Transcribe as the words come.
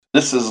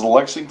This is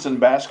Lexington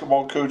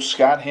basketball coach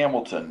Scott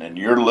Hamilton, and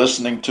you're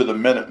listening to the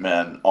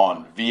Minutemen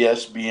on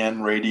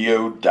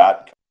VSBNradio.com.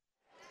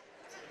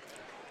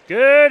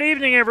 Good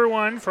evening,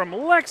 everyone, from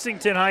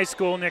Lexington High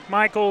School. Nick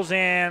Michaels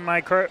and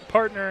my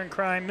partner in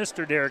crime,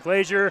 Mr. Derek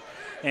Lazier.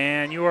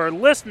 And you are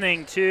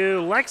listening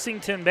to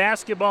Lexington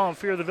basketball on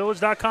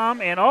fearofthevillage.com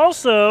and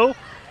also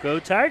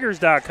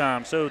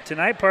GoTigers.com. So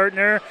tonight,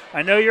 partner,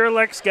 I know you're a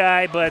Lex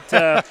guy, but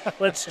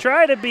let's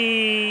try to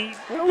be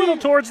a little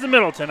towards the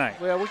middle tonight.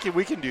 Well,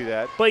 we can do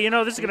that. But,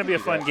 this is going to be a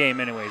fun game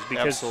anyways,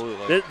 because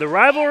Absolutely. the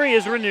rivalry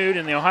is renewed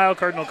in the Ohio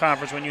Cardinal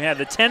Conference when you have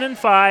the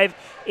 10-5,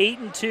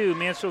 8-2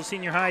 Mansfield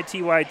Senior High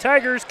TY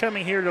Tigers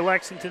coming here to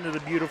Lexington to the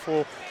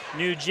beautiful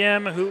new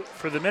gym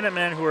for the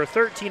Minutemen, who are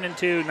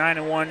 13-2,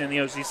 9-1 in the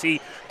OCC.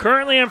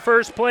 Currently in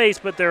first place,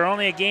 but they're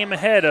only a game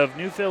ahead of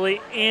New Philly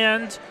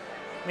and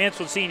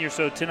Mansfield Senior.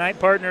 So tonight,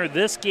 partner,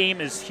 this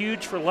game is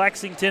huge for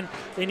Lexington.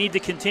 They need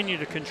to continue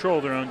to control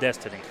their own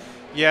destiny.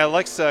 Yeah,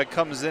 Lex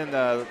comes in.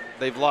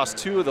 They've lost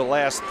 2 of the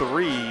last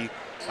 3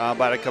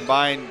 by a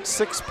combined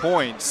 6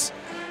 points.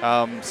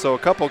 So a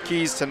couple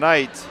keys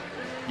tonight.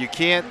 You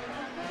can't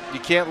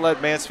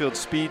let Mansfield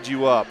speed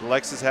you up.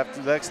 Lex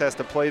has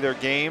to play their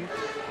game.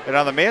 And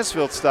on the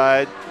Mansfield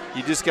side,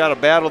 you just got to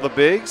battle the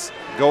bigs,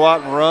 go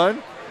out and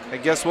run.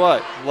 And guess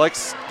what?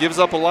 Lex gives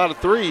up a lot of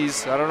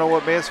threes. I don't know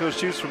what Mansfield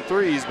shoots from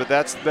threes, but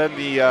that's been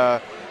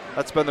the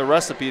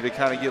recipe to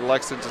kind of get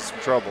Lex into some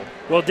trouble.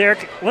 Well,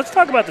 Derek, let's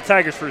talk about the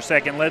Tigers for a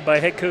second, led by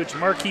head coach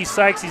Marquis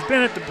Sykes. He's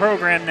been at the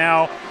program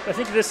now. I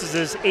think this is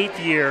his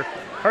 8th year.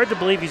 Hard to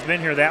believe he's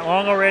been here that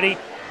long already.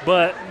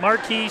 But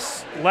Marquis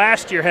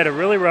last year had a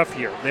really rough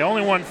year. They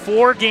only won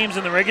 4 games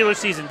in the regular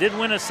season, did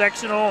win a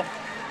sectional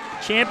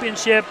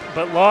championship,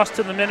 but lost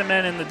to the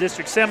Minutemen in the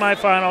district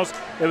semifinals.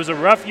 It was a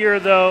rough year,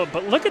 though,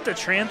 but look at the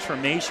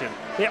transformation.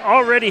 They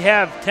already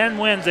have 10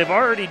 wins. They've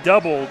already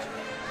doubled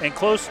and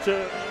close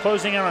to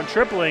closing out on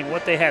tripling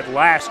what they had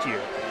last year.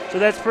 So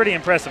that's pretty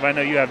impressive. I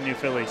know you have New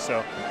Philly,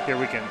 so here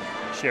we can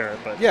share it.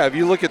 But yeah, if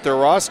you look at their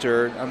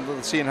roster,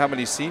 I'm seeing how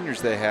many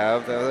seniors they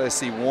have. I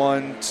see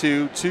 1,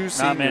 2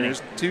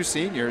 seniors, 2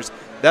 seniors.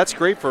 That's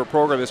great for a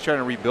program that's trying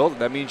to rebuild.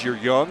 That means you're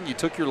young. You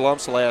took your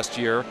lumps last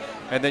year,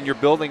 and then you're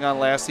building on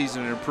last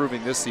season and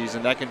improving this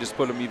season. That can just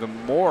put them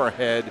even more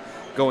ahead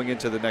going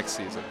into the next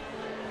season.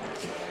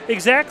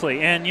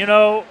 Exactly. And,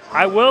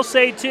 I will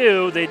say,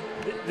 too,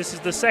 this is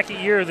the second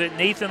year that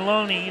Nathan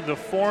Loney, the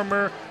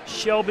former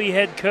Shelby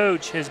head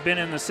coach, has been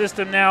in the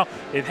system now.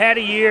 They've had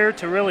a year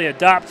to really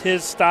adopt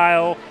his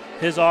style,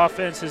 his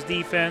offense, his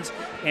defense.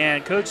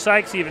 And Coach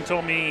Sykes even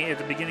told me at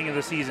the beginning of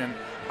the season,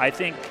 I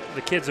think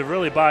the kids have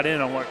really bought in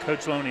on what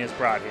Coach Loney has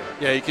brought here.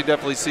 Yeah, you can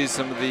definitely see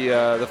some of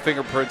the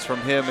fingerprints from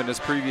him and his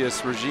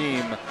previous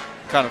regime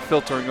kind of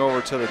filtering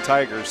over to the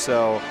Tigers.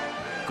 So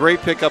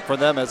great pickup for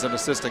them as an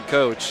assistant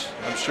coach.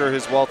 I'm sure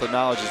his wealth of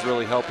knowledge is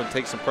really helping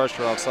take some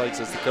pressure off Sykes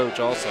as the coach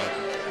also.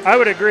 I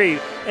would agree.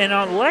 And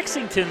on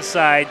Lexington's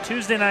side,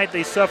 Tuesday night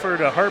they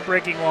suffered a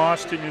heartbreaking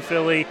loss to New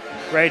Philly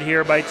right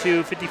here by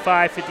 2,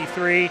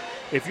 55-53.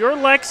 If you're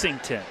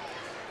Lexington,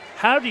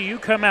 how do you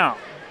come out?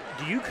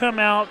 Do you come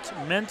out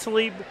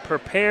mentally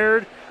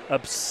prepared,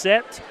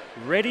 upset,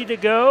 ready to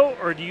go,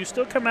 or do you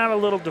still come out a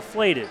little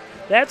deflated?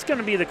 That's going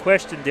to be the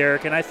question,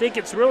 Derek, and I think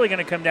it's really going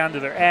to come down to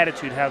their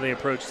attitude, how they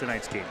approach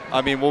tonight's game.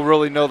 I mean, we'll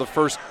really know the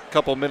first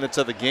couple minutes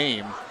of the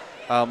game.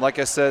 Like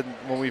I said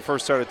when we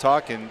first started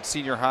talking,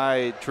 senior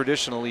high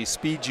traditionally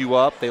speeds you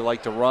up. They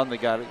like to run. They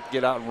got to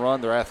get out and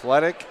run. They're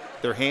athletic.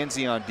 They're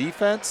handsy on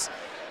defense.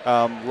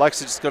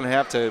 Lex is just going to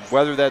have to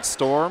weather that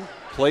storm,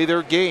 play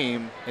their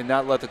game, and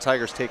not let the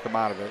Tigers take them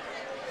out of it.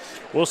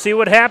 We'll see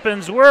what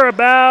happens. We're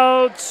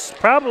about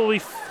probably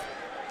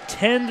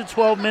 10 to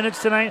 12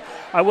 minutes tonight.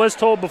 I was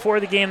told before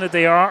the game that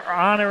they are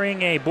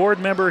honoring a board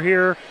member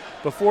here.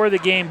 Before the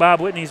game,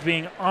 Bob Whitney's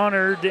being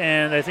honored,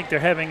 and I think they're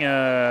having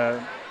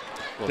a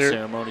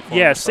ceremony for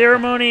him.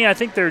 Ceremony. I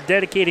think they're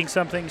dedicating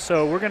something.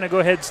 So we're going to go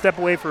ahead and step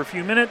away for a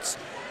few minutes.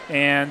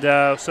 And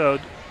so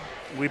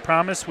we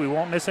promise we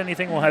won't miss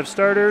anything. We'll have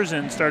starters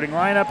and starting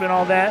lineup and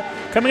all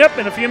that. Coming up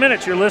in a few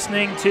minutes, you're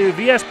listening to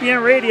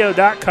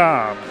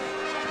VSBNradio.com.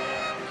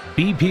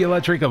 BP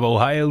Electric of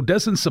Ohio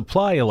doesn't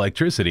supply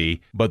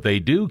electricity, but they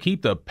do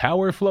keep the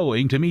power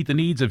flowing to meet the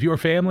needs of your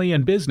family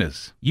and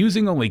business.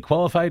 Using only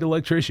qualified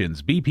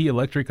electricians, BP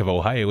Electric of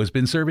Ohio has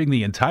been serving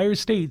the entire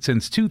state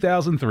since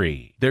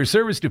 2003. Their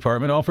service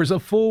department offers a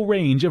full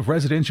range of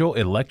residential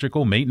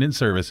electrical maintenance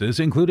services,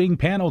 including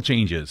panel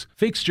changes,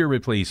 fixture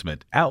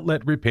replacement,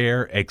 outlet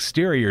repair,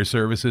 exterior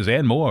services,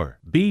 and more.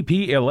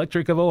 BP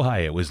Electric of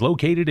Ohio is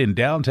located in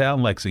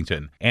downtown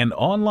Lexington and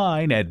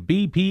online at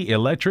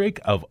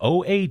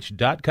bpelectricofoh.com.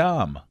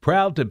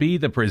 Proud to be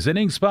the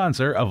presenting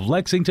sponsor of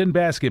Lexington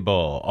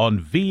basketball on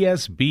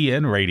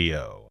VSBN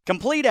Radio.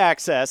 Complete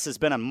Access has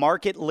been a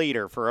market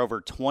leader for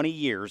over 20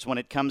 years when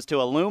it comes to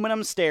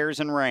aluminum stairs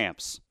and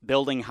ramps.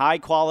 Building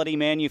high-quality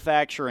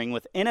manufacturing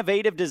with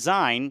innovative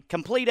design,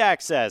 Complete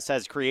Access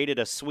has created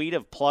a suite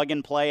of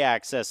plug-and-play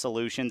access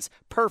solutions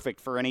perfect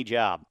for any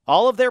job.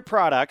 All of their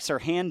products are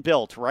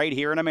hand-built right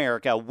here in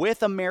America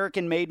with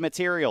American-made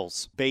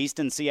materials. Based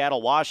in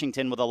Seattle,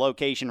 Washington, with a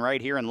location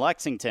right here in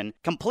Lexington,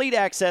 Complete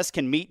Access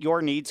can meet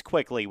your needs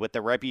quickly with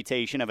the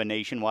reputation of a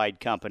nationwide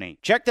company.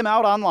 Check them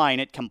out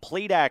online at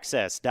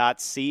CompleteAccess.co.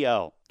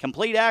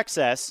 Complete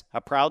Access,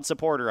 a proud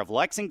supporter of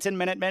Lexington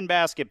Minutemen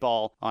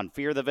basketball on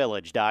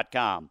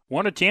FearTheVillage.com.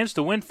 Want a chance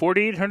to win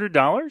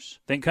 $4,800?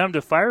 Then come to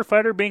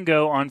Firefighter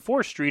Bingo on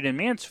 4th Street in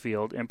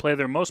Mansfield and play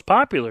their most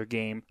popular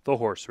game, the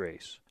horse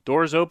race.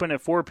 Doors open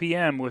at 4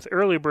 p.m. with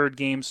early bird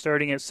games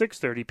starting at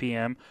 6:30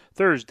 p.m.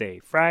 Thursday,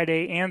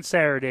 Friday, and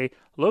Saturday,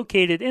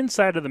 located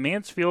inside of the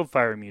Mansfield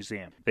Fire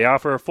Museum. They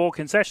offer a full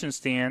concession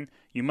stand.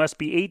 You must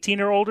be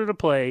 18 or older to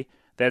play.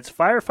 That's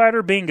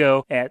Firefighter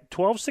Bingo at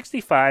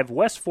 1265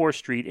 West 4th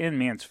Street in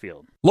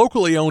Mansfield.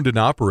 Locally owned and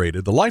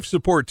operated, the Life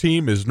Support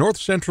Team is North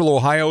Central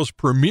Ohio's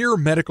premier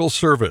medical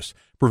service,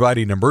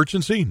 providing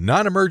emergency,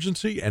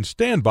 non-emergency, and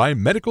standby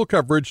medical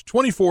coverage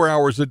 24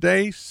 hours a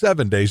day,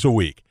 7 days a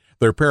week.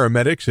 Their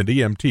paramedics and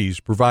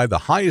EMTs provide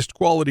the highest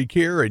quality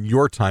care in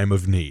your time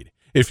of need.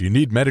 If you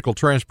need medical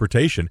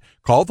transportation,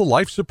 call the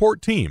Life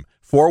Support Team,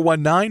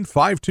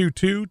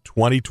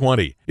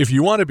 419-522-2020. If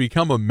you want to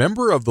become a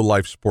member of the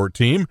Life Support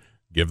Team,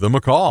 give them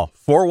a call,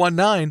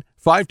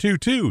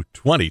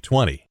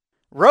 419-522-2020.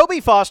 Roby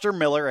Foster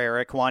Miller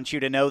Eric wants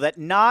you to know that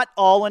not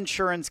all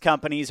insurance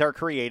companies are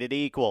created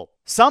equal.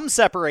 Some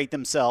separate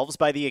themselves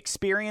by the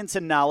experience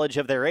and knowledge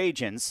of their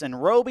agents,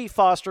 and Roby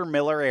Foster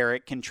Miller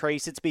Eric can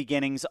trace its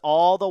beginnings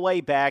all the way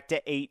back to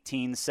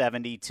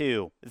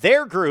 1872.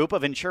 Their group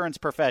of insurance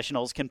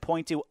professionals can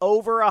point to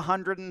over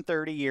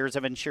 130 years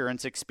of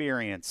insurance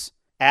experience.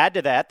 Add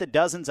to that the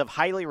dozens of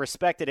highly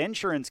respected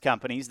insurance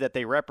companies that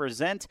they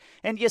represent,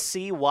 and you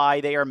see why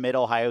they are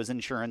Mid-Ohio's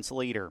insurance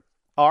leader.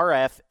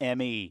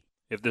 RFME.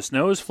 If the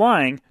snow is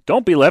flying,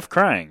 don't be left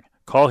crying.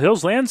 Call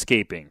Hills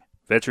Landscaping.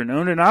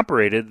 Veteran-owned and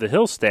operated, the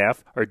Hills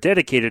staff are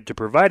dedicated to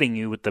providing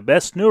you with the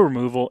best snow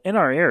removal in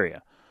our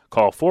area.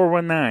 Call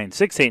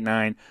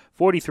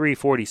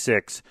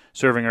 419-689-4346,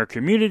 serving our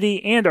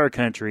community and our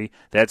country.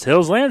 That's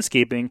Hills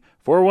Landscaping,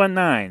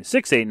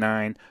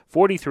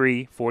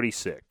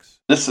 419-689-4346.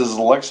 This is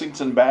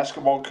Lexington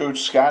basketball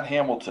coach Scott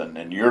Hamilton,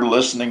 and you're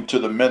listening to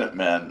the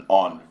Minutemen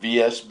on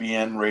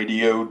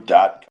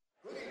VSBNradio.com.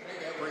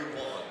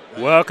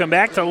 Welcome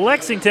back to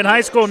Lexington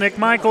High School. Nick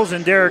Michaels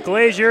and Derek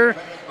Lazier.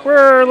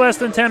 We're less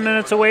than 10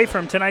 minutes away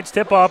from tonight's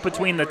tip-off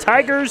between the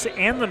Tigers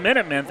and the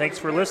Minutemen. Thanks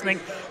for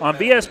listening on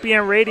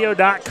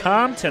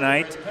VSBNradio.com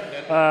tonight.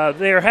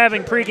 They're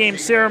having pregame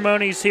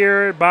ceremonies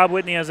here. Bob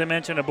Whitney, as I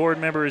mentioned, a board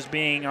member, is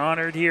being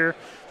honored here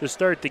to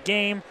start the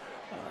game.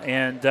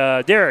 And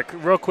Derek,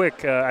 real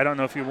quick, I don't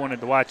know if you wanted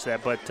to watch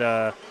that, but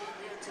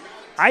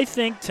I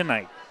think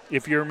tonight,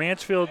 if you're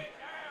Mansfield –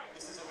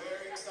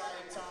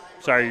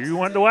 sorry, you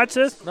wanted to watch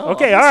this? No,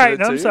 okay, all right.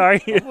 No, I'm I'm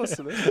sorry.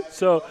 listening.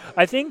 So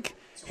I think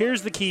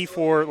here's the key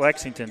for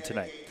Lexington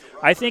tonight.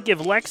 I think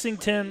if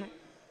Lexington –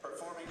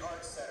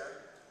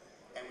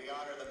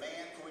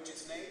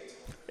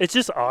 it's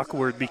just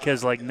awkward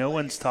because, like, no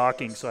one's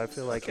talking, so I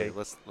feel like okay,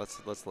 let's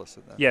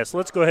listen then. Yes,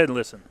 let's go ahead and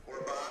listen. Bob,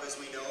 as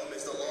we know him,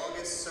 is the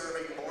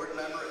longest-serving board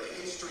member in the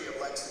history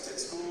of Lexington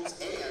schools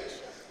and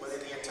within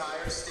the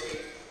entire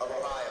state of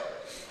Ohio.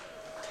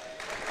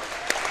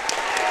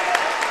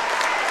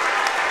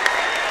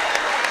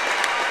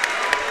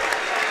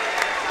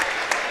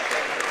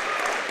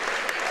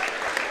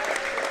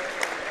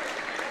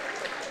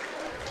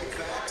 In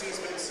fact, he's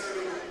been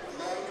serving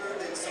longer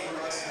than some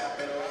of us have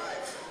been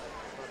alive.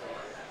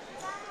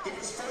 He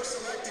was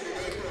first elected in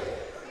April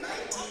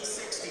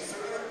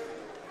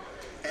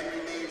 1964 and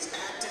remains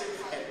active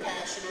and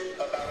passionate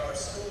about our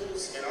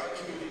schools and our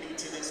community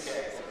to this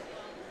day.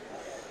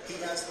 He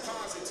has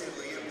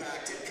positively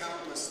impacted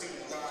countless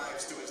student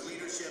lives through his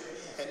leadership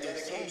and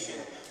dedication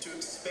to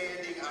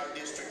expanding our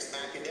district's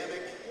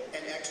academic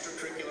and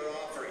extracurricular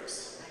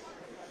offerings.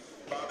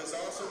 Bob has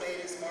also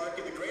made his mark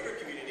in the greater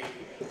community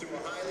through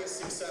a highly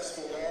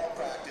successful law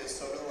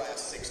practice over the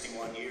last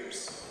 61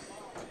 years.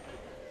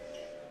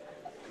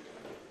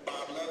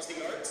 Bob loves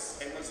the arts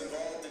and was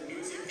involved in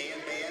music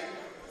and band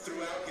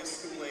throughout his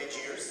school-age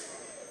years.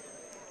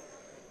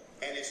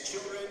 And his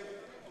children,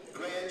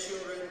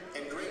 grandchildren,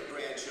 and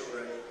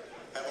great-grandchildren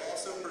have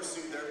also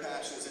pursued their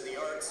passions in the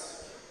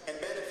arts and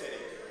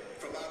benefited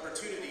from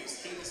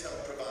opportunities he has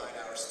helped provide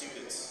our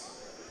students.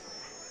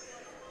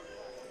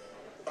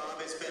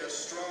 Bob has been a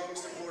strong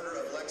supporter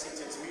of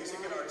Lexington's music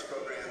and arts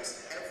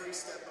programs every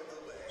step of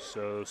the way.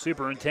 So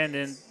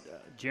Superintendent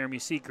Jeremy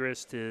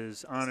Sechrist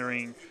is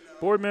honoring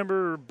board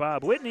member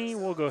Bob Whitney.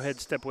 We'll go ahead,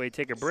 step away,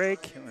 take a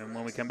break, and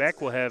when we come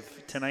back, we'll have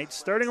tonight's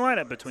starting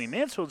lineup between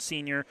Mansfield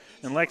Senior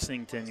and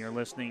Lexington. You're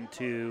listening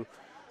to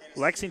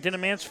Lexington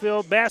and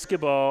Mansfield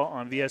basketball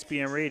on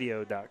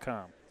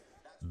VSBNradio.com.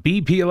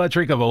 BP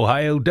Electric of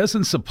Ohio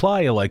doesn't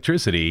supply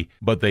electricity,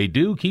 but they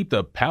do keep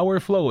the power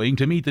flowing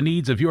to meet the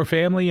needs of your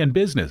family and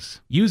business.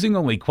 Using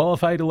only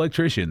qualified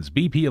electricians,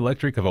 BP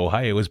Electric of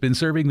Ohio has been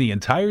serving the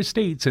entire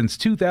state since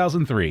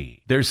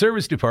 2003. Their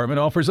service department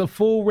offers a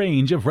full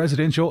range of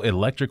residential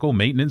electrical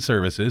maintenance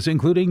services,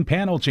 including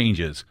panel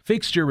changes,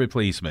 fixture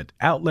replacement,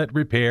 outlet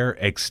repair,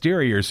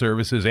 exterior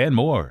services, and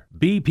more.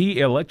 BP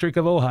Electric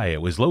of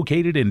Ohio is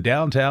located in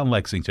downtown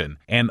Lexington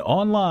and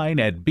online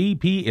at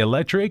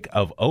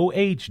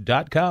bpelectricofoh.com.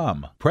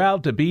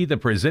 Proud to be the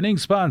presenting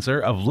sponsor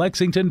of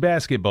Lexington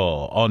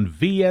basketball on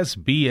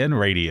VSBN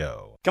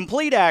Radio.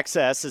 Complete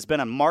Access has been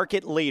a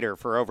market leader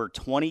for over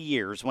 20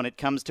 years when it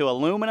comes to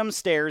aluminum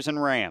stairs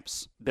and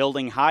ramps.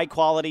 Building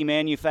high-quality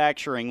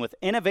manufacturing with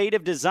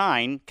innovative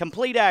design,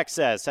 Complete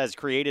Access has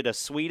created a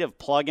suite of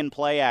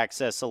plug-and-play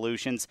access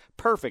solutions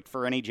perfect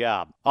for any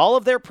job. All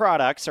of their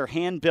products are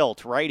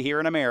hand-built right here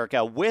in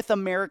America with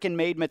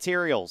American-made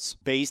materials.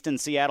 Based in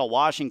Seattle,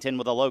 Washington,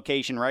 with a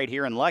location right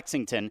here in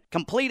Lexington,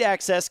 Complete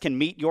Access can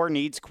meet your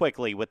needs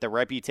quickly with the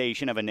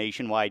reputation of a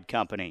nationwide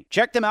company.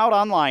 Check them out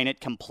online at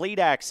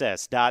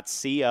CompleteAccess.co.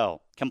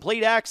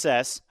 Complete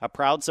Access, a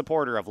proud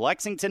supporter of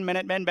Lexington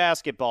Minutemen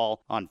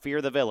basketball on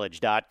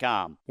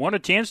FearTheVillage.com. Want a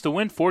chance to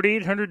win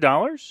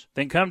 $4,800?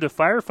 Then come to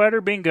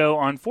Firefighter Bingo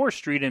on 4th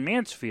Street in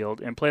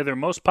Mansfield and play their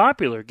most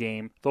popular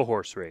game, the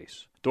horse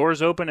race.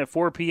 Doors open at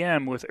 4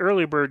 p.m. with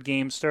early bird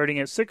games starting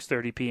at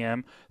 6:30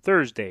 p.m.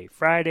 Thursday,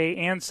 Friday,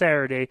 and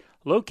Saturday,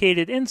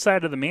 located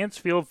inside of the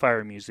Mansfield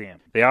Fire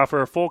Museum. They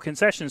offer a full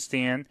concession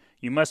stand.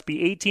 You must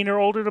be 18 or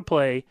older to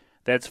play.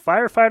 That's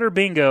Firefighter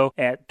Bingo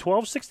at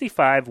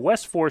 1265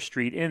 West 4th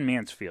Street in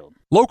Mansfield.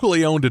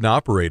 Locally owned and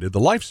operated, the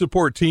Life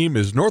Support Team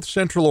is North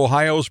Central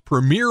Ohio's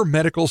premier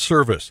medical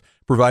service,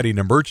 providing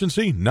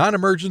emergency,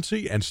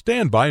 non-emergency, and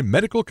standby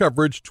medical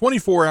coverage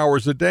 24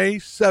 hours a day,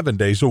 7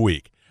 days a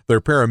week. Their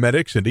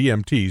paramedics and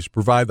EMTs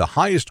provide the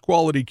highest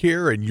quality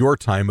care in your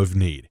time of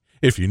need.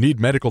 If you need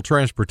medical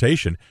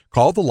transportation,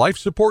 call the Life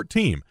Support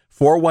Team,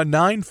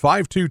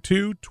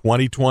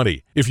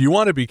 419-522-2020. If you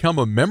want to become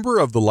a member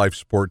of the Life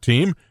Support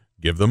Team,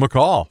 give them a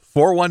call,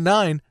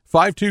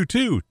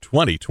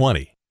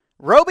 419-522-2020.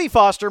 Roby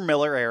Foster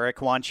Miller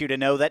Eric wants you to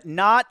know that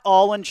not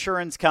all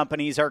insurance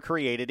companies are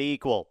created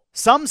equal.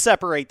 Some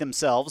separate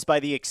themselves by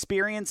the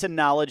experience and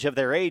knowledge of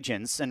their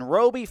agents, and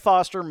Roby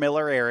Foster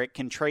Miller Eric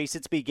can trace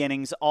its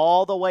beginnings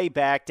all the way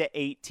back to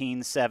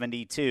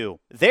 1872.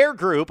 Their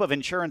group of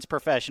insurance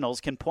professionals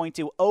can point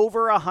to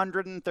over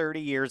 130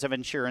 years of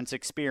insurance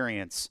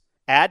experience.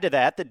 Add to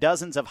that the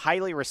dozens of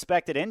highly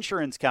respected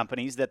insurance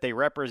companies that they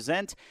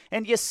represent,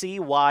 and you see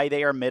why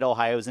they are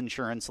Mid-Ohio's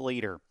insurance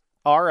leader.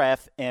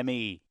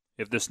 RFME.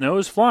 If the snow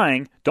is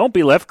flying, don't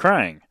be left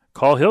crying.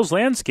 Call Hills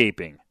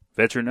Landscaping.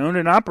 Veteran-owned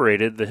and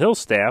operated, the Hills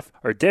staff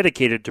are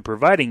dedicated to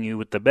providing you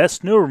with the best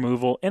snow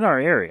removal in our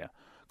area.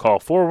 Call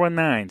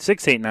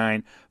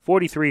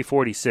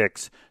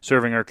 419-689-4346,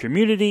 serving our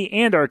community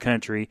and our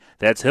country.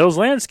 That's Hills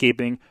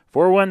Landscaping,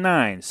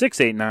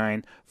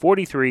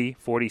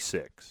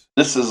 419-689-4346.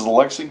 This is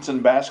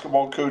Lexington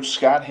basketball coach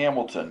Scott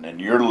Hamilton,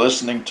 and you're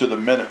listening to the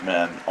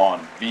Minutemen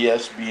on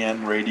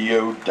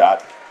VSBNradio.com.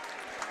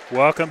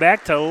 Welcome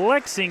back to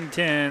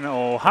Lexington,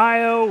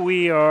 Ohio.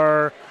 We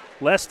are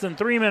less than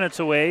 3 minutes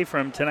away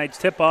from tonight's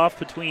tip-off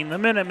between the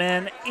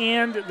Minutemen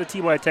and the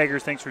TY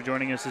Tigers. Thanks for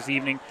joining us this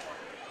evening.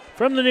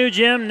 From the new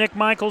gym, Nick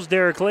Michaels,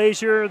 Derek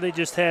Lazier. They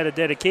just had a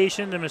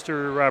dedication to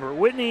Mr. Robert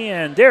Whitney.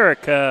 And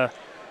Derek,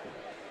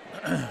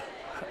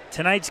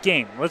 tonight's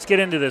game, let's get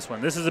into this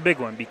one. This is a big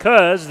one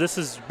because this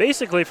is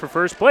basically for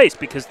first place,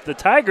 because the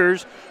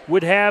Tigers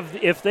would have,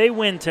 if they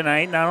win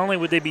tonight, not only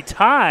would they be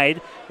tied,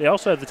 they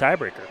also have the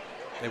tiebreaker.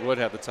 They would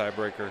have the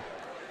tiebreaker.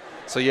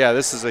 So, yeah,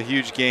 this is a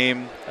huge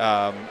game.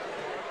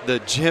 The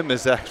gym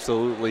is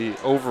absolutely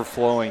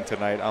overflowing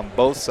tonight on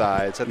both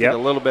sides. I think a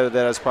little bit of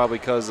that is probably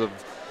because of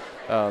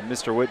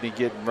Mr. Whitney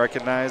getting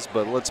recognized,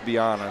 but let's be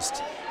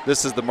honest,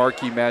 this is the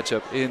marquee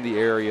matchup in the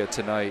area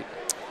tonight.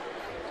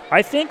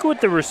 I think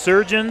with the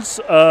resurgence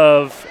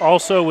of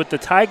also with the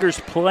Tigers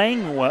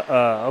playing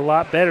a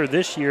lot better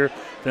this year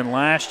than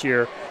last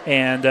year,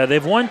 and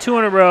they've won 2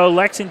 in a row.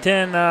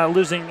 Lexington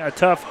losing a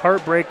tough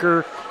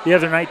heartbreaker the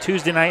other night,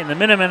 Tuesday night, and the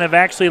Minutemen have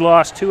actually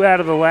lost 2 out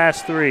of the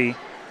last 3.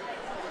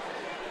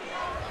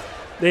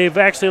 They've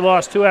actually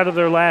lost 2 out of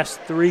their last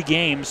 3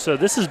 games, so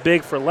this is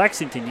big for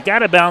Lexington. You got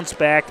to bounce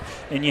back,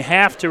 and you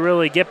have to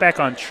really get back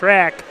on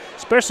track,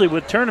 especially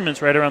with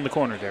tournaments right around the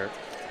corner, Derek.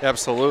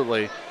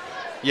 Absolutely.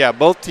 Yeah,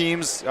 both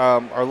teams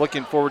are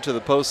looking forward to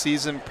the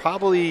postseason.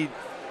 Probably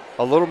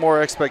a little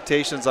more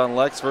expectations on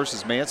Lex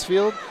versus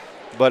Mansfield,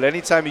 but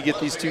anytime you get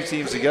these two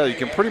teams together, you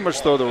can pretty much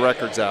throw the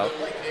records out.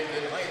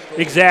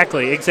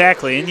 Exactly.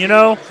 And, you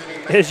know,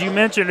 as you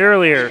mentioned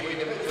earlier,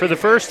 for the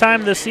first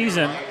time this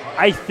season,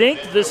 I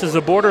think this is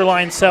a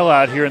borderline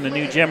sellout here in the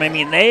new gym. I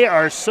mean, they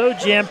are so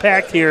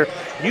jam-packed here.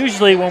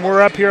 Usually when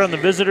we're up here on the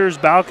visitors'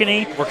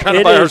 balcony, we're kind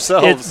of by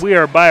ourselves. We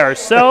are by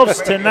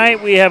ourselves.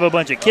 Tonight we have a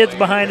bunch of kids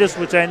behind us,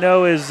 which I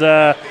know is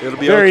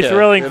very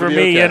thrilling for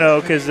me,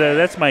 because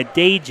that's my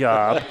day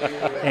job.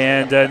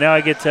 And now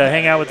I get to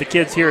hang out with the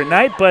kids here at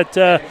night. But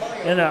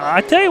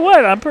I tell you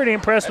what, I'm pretty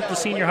impressed with the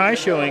senior high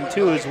showing,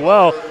 too, as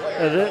well.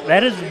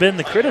 That has been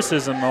the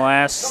criticism the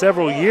last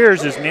several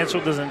years is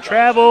Mansfield doesn't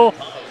travel,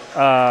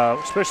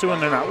 especially when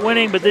they're not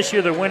winning. But this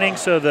year they're winning,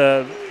 so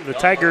the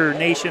Tiger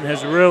Nation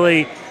has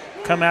really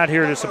come out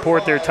here to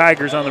support their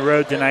Tigers on the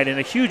road tonight in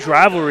a huge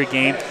rivalry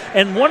game.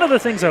 And one of the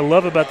things I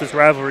love about this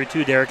rivalry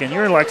too, Derek, and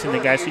you're a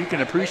Lexington guy, so you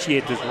can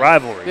appreciate this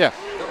rivalry. Yeah.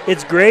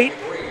 It's great.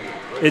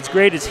 It's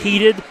great. It's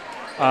heated.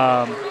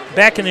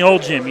 Back in the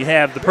old gym, you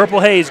have the Purple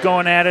Haze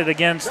going at it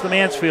against the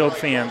Mansfield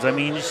fans. I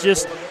mean, it's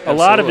just a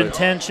lot of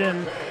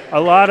intention,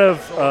 a lot of,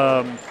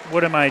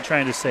 what am I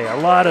trying to say? A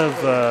lot of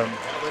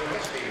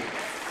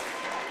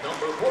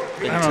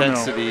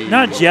intensity.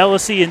 Not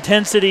jealousy,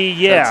 intensity,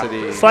 yeah.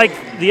 Intensity. It's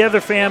like the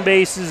other fan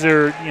bases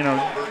are,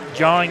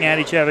 jawing at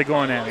each other,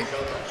 going at it.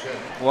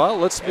 Well,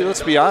 let's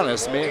be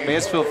honest.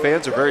 Mansfield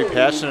fans are very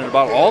passionate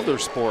about all their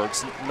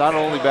sports, not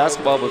only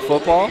basketball but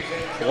football.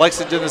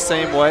 Lexington the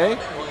same way.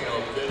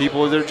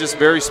 People, they're just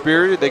very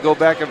spirited. They go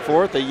back and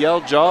forth. They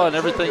yell, jaw, and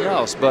everything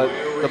else. But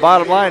the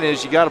bottom line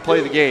is you got to play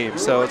the game.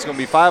 So it's going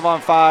to be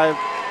 5-on-5.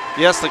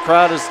 Yes, the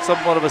crowd is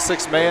somewhat of a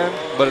six-man,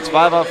 but it's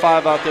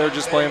 5-on-5 out there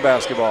just playing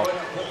basketball.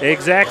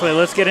 Exactly.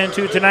 Let's get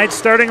into tonight's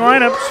starting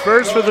lineups.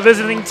 First for the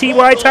visiting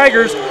TY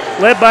Tigers,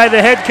 led by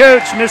the head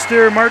coach,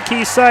 Mr.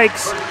 Marquis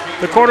Sykes.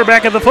 The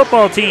quarterback of the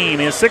football team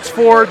is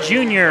 6'4",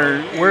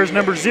 junior, wears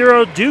number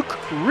 0, Duke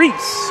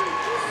Reese.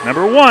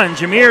 Number 1,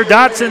 Jameer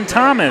Dotson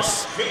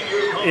Thomas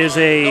is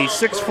a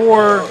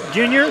 6'4"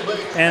 junior.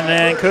 And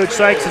then Coach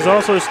Sykes is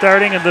also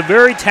starting the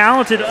very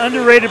talented,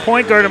 underrated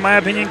point guard, in my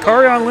opinion,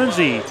 Carion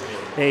Lindsay,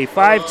 a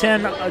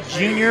 5'10"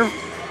 junior.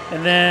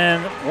 And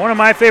then one of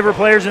my favorite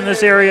players in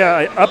this area,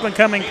 an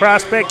up-and-coming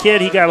prospect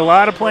kid. He got a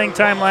lot of playing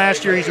time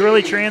last year. He's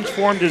really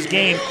transformed his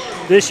game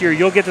this year.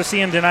 You'll get to see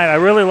him tonight. I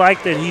really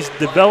like that he's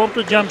developed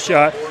a jump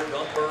shot.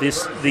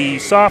 The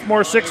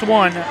sophomore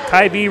 6'1",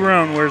 Kai V.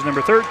 Roan, wears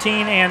number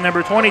 13, and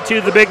number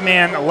 22, the big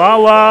man,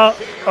 Lala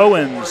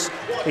Owens,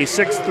 a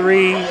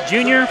 6'3"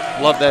 junior.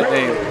 Love that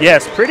name.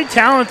 Yes, pretty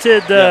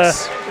talented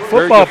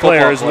football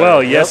player as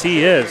well. Yes,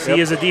 he is. He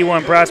is a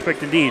D1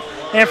 prospect indeed.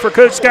 And for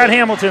Coach Scott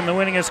Hamilton, the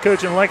winningest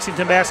coach in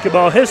Lexington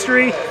basketball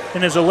history,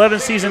 in his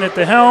 11th season at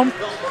the helm,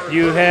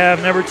 you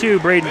have number 2,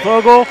 Braden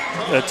Fogle,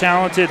 a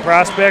talented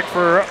prospect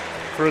for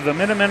the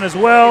Minutemen as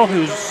well,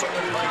 who's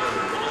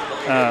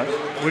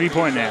what are you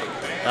pointing at?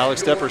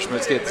 Alex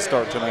Depperschmidt's getting the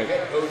start tonight.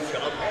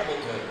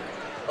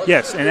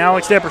 Yes, and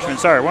Alex Depperschmidt.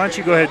 Sorry, why don't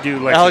you go ahead and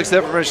do Lexington? Alex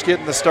Depperschmidt's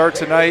getting the start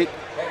tonight.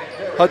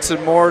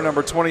 Hudson Moore,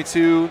 number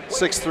 22,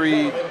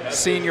 6'3",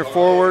 senior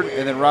forward,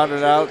 and then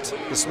rounded out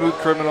the smooth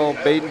criminal,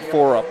 Baden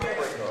Forup.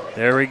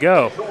 There we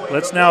go.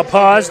 Let's now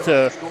pause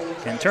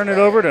and turn it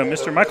over to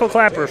Mr. Michael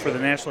Clapper for the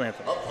national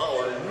anthem.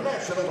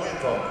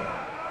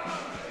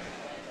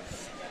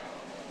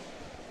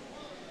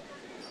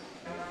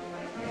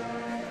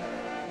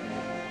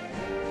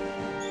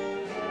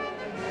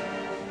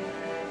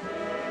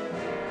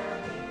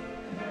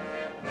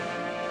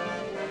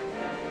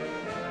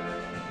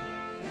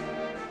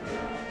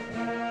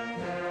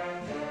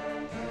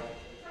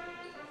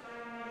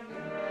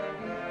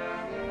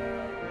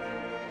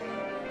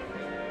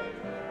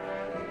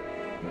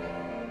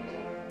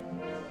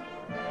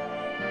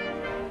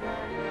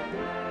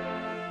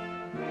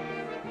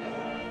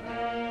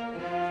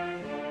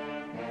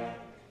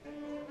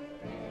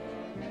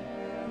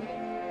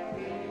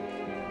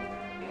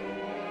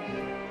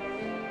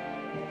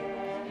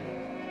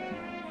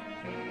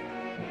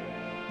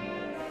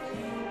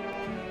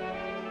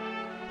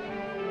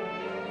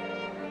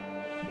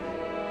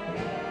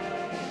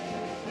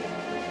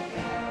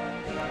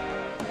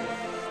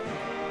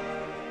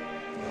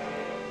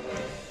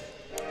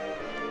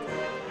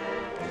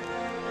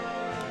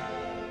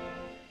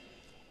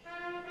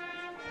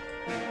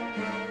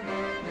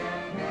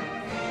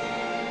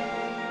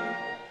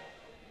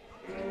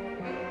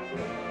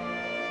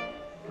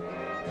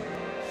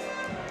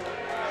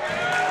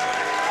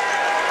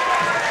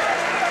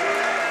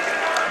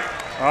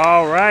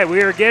 All right,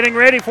 we are getting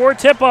ready for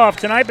tip-off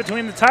tonight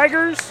between the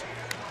Tigers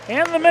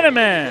and the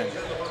Minutemen.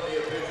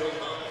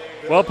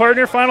 Well,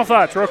 partner, final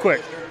thoughts real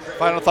quick.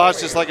 Final thoughts,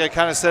 just like I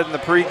kind of said in the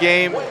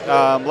pregame,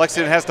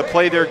 Lexington has to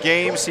play their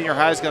game. Senior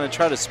High is going to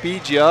try to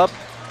speed you up,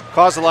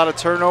 cause a lot of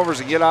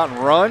turnovers, and get out and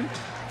run.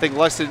 I think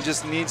Lexington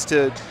just needs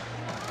to,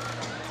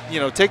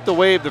 take the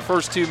wave the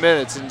first 2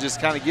 minutes and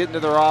just kind of get into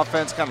their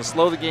offense, kind of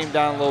slow the game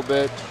down a little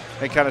bit,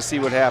 and kind of see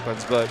what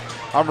happens. But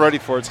I'm ready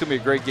for it. It's going to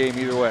be a great game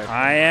either way.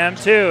 I am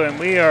too, and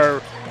we are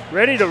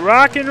ready to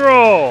rock and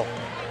roll.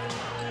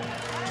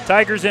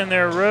 Tigers in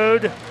their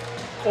road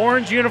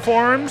orange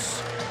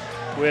uniforms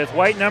with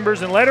white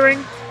numbers and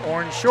lettering,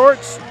 orange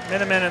shorts,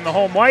 Minutemen in the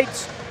home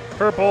whites,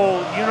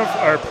 purple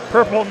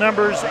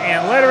numbers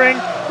and lettering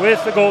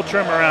with the gold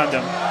trim around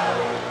him.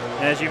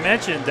 And as you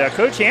mentioned,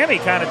 Coach Hammy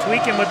kind of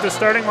tweaking with the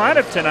starting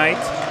lineup tonight,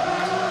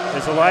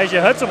 as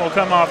Elijah Hudson will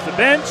come off the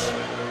bench.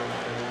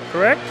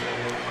 Correct?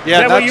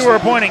 Yeah, is that what you were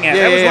pointing at?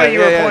 Yeah, that was what you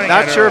were pointing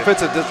Not at. sure if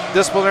it's a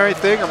disciplinary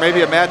thing or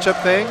maybe a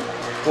matchup thing.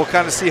 We'll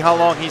kind of see how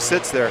long he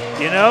sits there.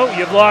 You know,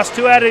 you've lost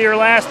 2 out of your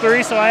last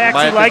 3, so I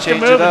actually like the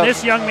move, and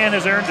this young man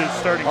has earned his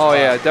starting spot. Oh,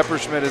 yeah,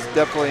 Depperschmidt is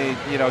definitely,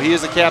 he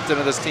is the captain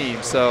of this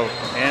team. So,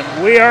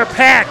 and we are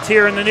packed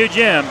here in the new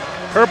gym.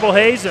 Purple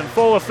haze in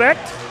full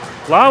effect.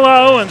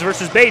 Lala Owens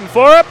versus Baden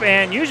Forup,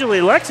 and usually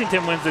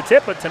Lexington wins the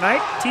tip, but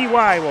tonight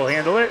TY will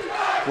handle it.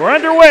 We're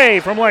underway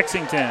from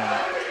Lexington.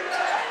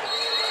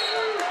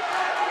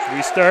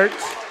 We start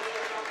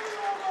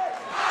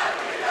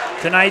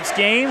tonight's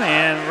game,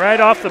 and right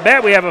off the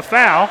bat we have a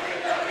foul.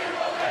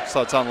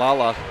 So it's on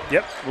Lala.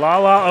 Yep,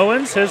 Lala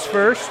Owens, his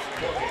first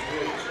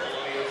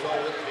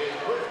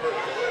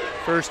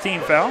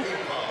team foul.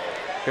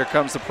 Here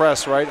comes the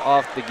press right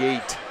off the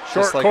gate.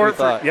 Short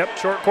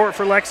court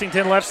for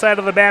Lexington, left side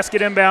of the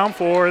basket inbound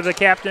for the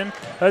captain,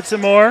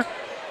 Hudson Moore.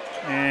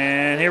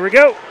 And here we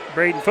go.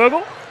 Braden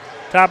Fogel,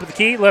 top of the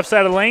key, left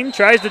side of the lane,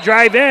 tries to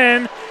drive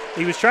in.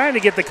 He was trying to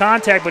get the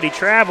contact, but he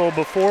traveled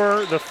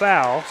before the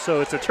foul.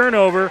 So it's a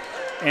turnover,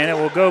 and it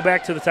will go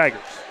back to the Tigers.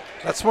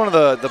 That's one of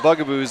the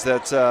bugaboos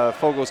that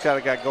Fogel's kind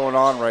of got going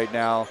on right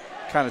now.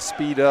 Kind of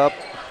speed up.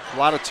 A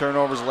lot of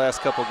turnovers the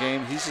last couple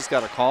games. He's just got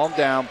to calm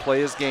down,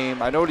 play his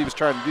game. I know what he was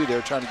trying to do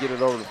there, trying to get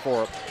it over to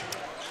Forup.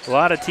 A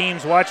lot of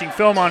teams watching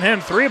film on him.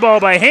 3-ball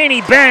by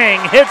Haney.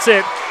 Bang! Hits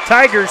it.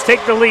 Tigers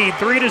take the lead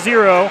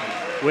 3-0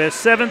 with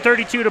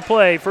 7:32 to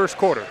play, first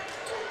quarter.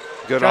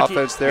 Good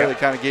offense there. Yep. They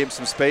kind of gave him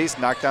some space,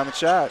 knocked down the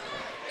shot.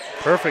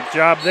 Perfect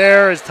job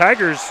there as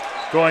Tigers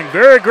going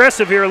very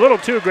aggressive here, a little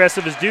too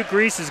aggressive, as Duke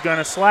Reese is going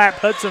to slap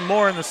Hudson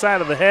Moore in the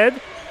side of the head.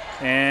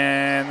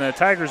 And the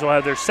Tigers will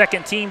have their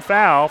second team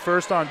foul,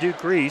 first on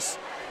Duke Reese.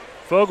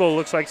 Fogel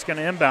looks like he's going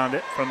to inbound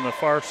it from the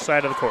far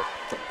side of the court.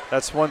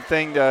 That's one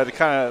thing to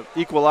kind of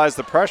equalize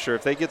the pressure.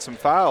 If they get some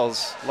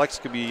fouls, Lex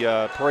could be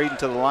parading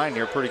to the line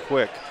here pretty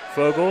quick.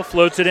 Fogel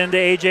floats it into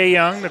A.J.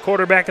 Young, the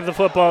quarterback of the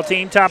football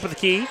team, top of the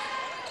key.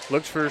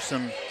 Looks for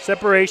some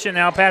separation,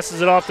 now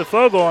passes it off to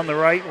Fogel on the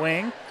right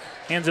wing.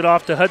 Hands it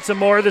off to Hudson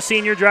Moore, the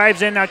senior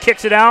drives in, now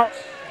kicks it out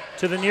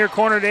to the near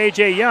corner to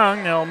A.J.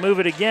 Young. They'll move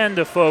it again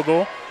to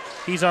Fogel.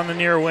 He's on the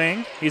near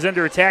wing. He's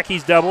under attack.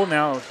 He's doubled.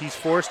 Now he's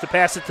forced to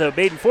pass it to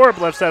Baden Forup,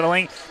 left side of the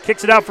lane.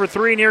 Kicks it out for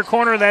 3 near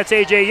corner. That's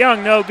A.J.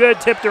 Young. No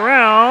good. Tipped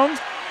around.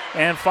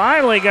 And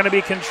finally going to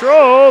be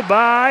controlled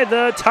by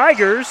the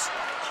Tigers.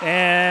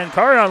 And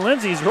Carion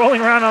Lindsay's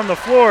rolling around on the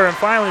floor. And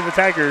finally the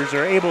Tigers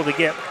are able to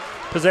get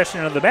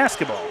possession of the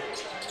basketball.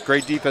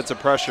 Great defensive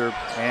pressure.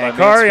 And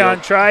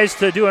Carion tries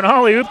to do an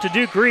alley-oop to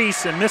Duke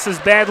Reese and misses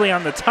badly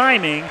on the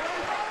timing.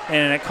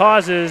 And it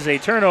causes a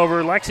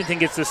turnover. Lexington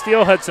gets the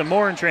steal. Hudson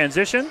Moore in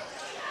transition.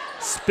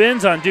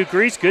 Spins on Duke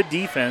Reese. Good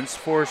defense.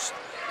 Forced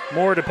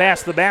Moore to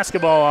pass the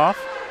basketball off.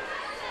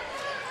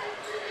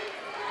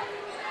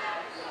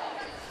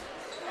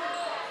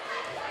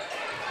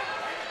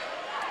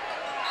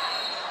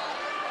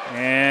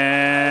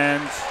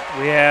 And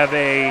we have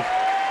a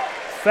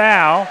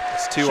foul.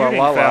 It's 2 on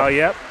Lala. Foul,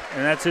 yep.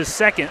 And that's his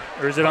second.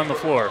 Or is it on the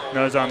floor?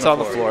 No, it's on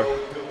the floor.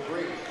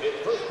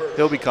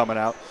 He'll be coming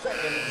out.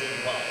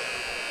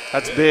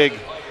 That's big.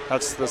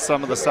 That's the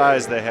sum of the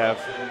size they have.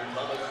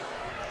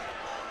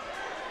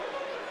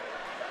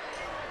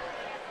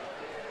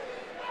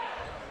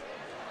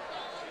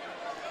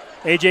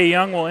 A.J.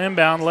 Young will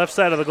inbound left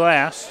side of the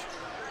glass.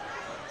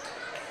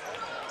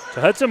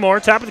 To Hudson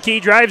Moore, top of the key,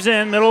 drives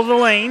in, middle of the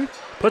lane,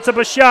 puts up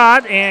a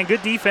shot, and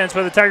good defense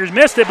by the Tigers.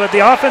 Missed it, but the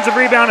offensive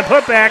rebound and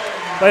putback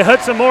by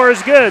Hudson Moore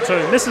is good. So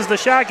he misses the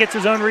shot, gets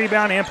his own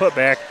rebound and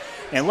putback.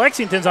 And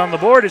Lexington's on the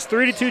board. It's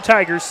 3-2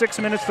 Tigers, 6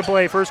 minutes to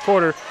play, first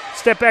quarter.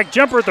 Step back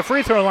jumper at the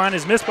free throw line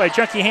is missed by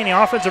Chunky Haney.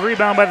 Offensive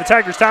rebound by the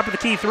Tigers. Top of the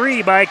key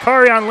 3 by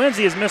Carion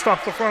Lindsay is missed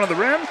off the front of the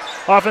rim.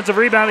 Offensive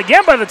rebound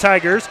again by the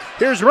Tigers.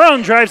 Here's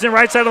Roan, drives in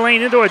right side of the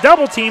lane into a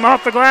double team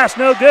off the glass,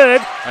 no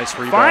good. Nice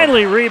rebound.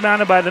 Finally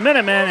rebounded by the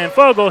Minutemen, and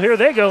Fogel, here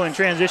they go in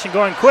transition,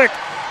 going quick.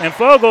 And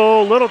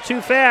Fogel, a little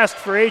too fast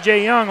for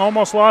A.J. Young,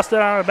 almost lost it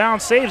out of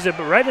bounds, saves it,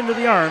 but right into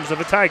the arms of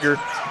a Tiger.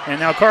 And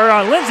now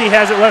Carion Lindsay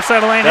has it left side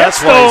of the lane. That's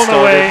stolen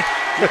away.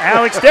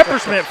 Alex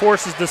Depperschmidt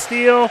forces the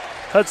steal.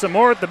 Hudson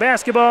Moore at the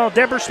basketball.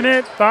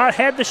 Depperschmidt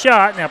had the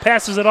shot. Now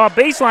passes it off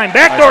baseline.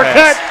 Backdoor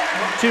cut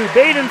to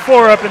Baden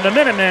Forup, and the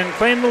Minutemen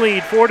claim the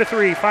lead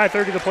 4-3.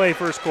 5:30 to play,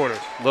 first quarter.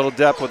 Little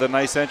Depp with a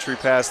nice entry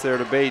pass there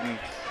to Baden.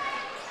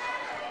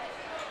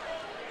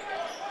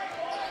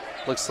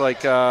 Looks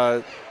like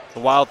the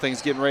Wild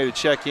Thing's getting ready to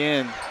check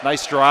in.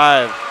 Nice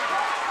drive.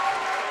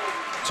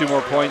 2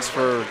 more points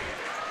for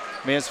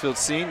Mansfield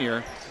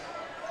Senior.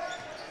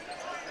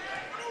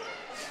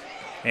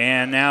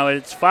 And now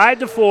it's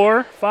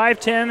 5-4,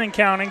 5-10 and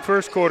counting,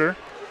 first quarter.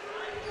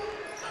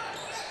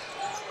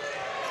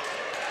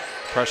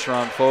 Pressure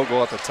on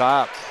Fogel at the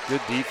top. Good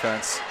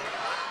defense.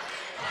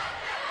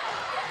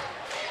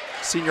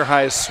 Senior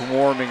High is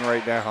swarming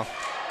right now.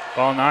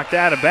 Ball knocked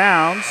out of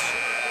bounds.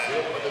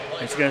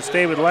 It's going to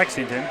stay with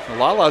Lexington.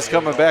 Lala's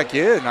coming back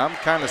in. I'm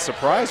kind of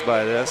surprised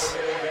by this.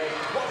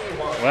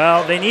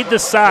 Well, they need the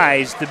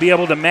size to be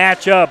able to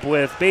match up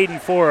with Baden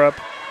Forup.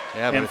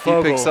 Yeah, but and if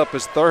Fogle. he picks up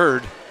his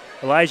third.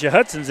 Elijah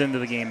Hudson's into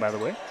the game, by the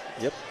way.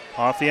 Yep.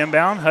 Off the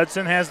inbound,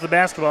 Hudson has the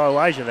basketball.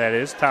 Elijah, that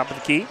is, top of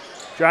the key.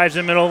 Drives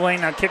in middle of the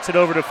lane, now kicks it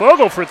over to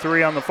Fogle for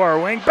three on the far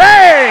wing.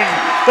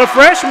 Bang! The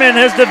freshman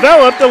has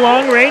developed a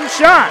long-range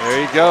shot.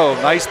 There you go.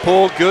 Nice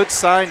pull. Good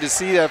sign to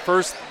see that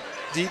first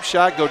deep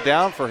shot go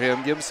down for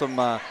him. Give him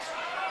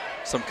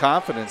some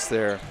confidence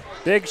there.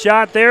 Big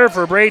shot there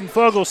for Braden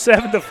Fogle,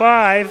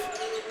 7-5.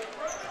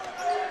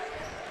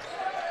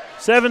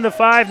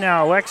 7-5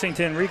 now.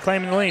 Lexington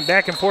reclaiming the lead.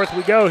 Back and forth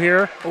we go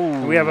here.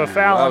 Ooh, we have a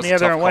foul that on was the a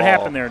other tough end. What call.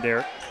 happened there,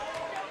 Derek?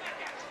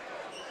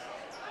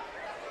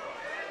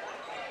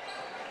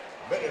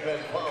 Minutemen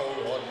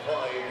fouled on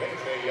 5.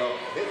 H.A. Young.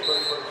 His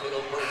first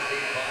personal first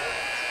team foul.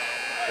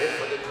 Hit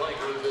for the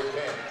Tigers is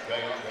 10.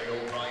 Deontay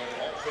O'Brien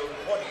also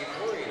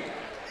 23.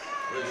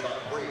 Is on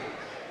 3.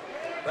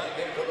 Back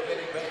into the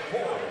Minutemen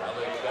 4.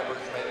 Alex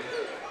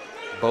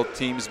Deversmith. Both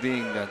teams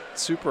being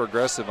super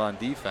aggressive on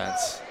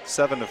defense.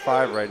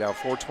 7-5 right now,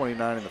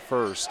 4:29 in the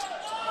first.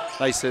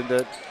 Nice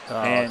input,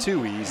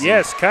 too easy.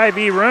 Yes,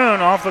 Kyvie Roan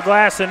off the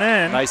glass and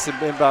in. Nice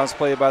inbounds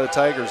play by the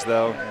Tigers,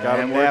 though. Got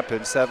him napping,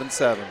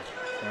 7-7.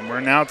 And we're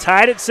now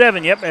tied at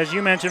 7. Yep, as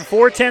you mentioned,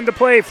 4:10 to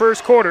play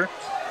first quarter.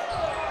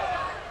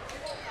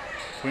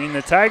 Between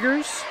the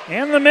Tigers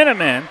and the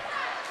Minutemen.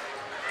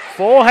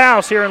 Full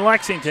house here in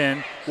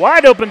Lexington.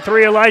 Wide open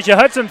three, Elijah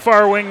Hudson,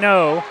 far wing,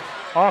 no.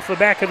 Off the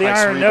back of the Nice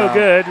iron, rebound. no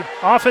good.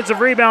 Offensive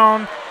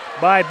rebound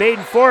by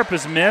Baden Forup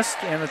is missed,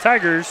 and the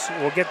Tigers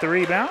will get the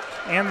rebound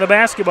and the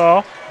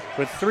basketball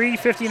with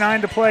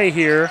 3:59 to play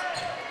here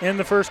in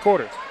the first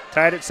quarter.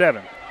 Tied at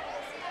 7.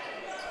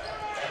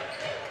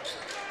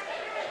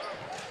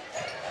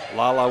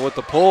 Lala with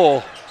the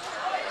pull.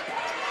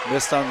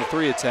 Missed on the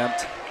 3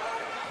 attempt.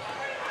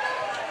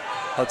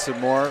 Hudson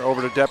Moore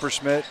over to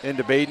Depperschmidt,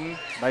 into Baden.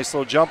 Nice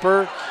little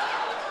jumper.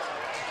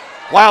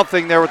 Wild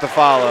thing there with the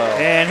follow.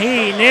 And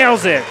he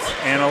nails it.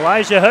 And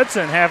Elijah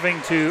Hudson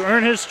having to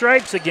earn his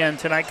stripes again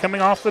tonight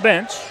coming off the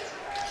bench.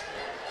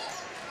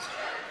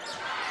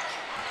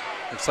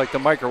 Looks like the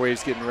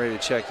microwave's getting ready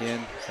to check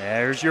in.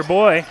 There's your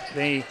boy.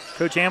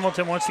 Coach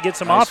Hamilton wants to get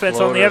some Nice offense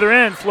on the floater. other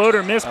end.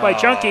 Floater missed by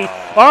Chunky.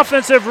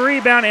 Offensive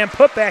rebound and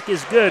putback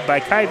is good by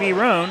Kyvie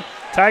Roan.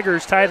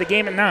 Tigers tie the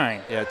game at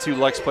 9. Yeah, 2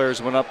 Lex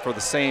players went up for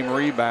the same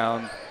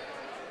rebound.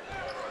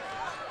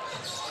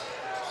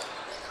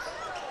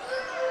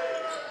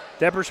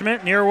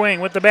 Depperschmidt near wing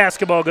with the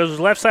basketball. Goes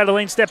left side of the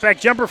lane. Step back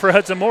jumper for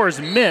Hudson Moore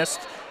is missed.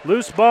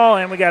 Loose ball,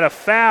 and we got a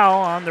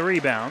foul on the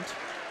rebound.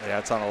 Yeah,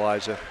 it's on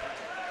Elijah.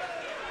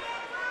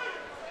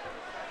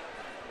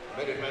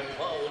 Minutemen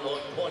fouled on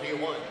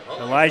 21.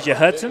 Elijah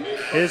Hudson,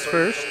 his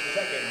first.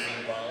 Second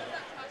team foul.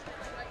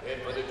 In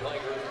for the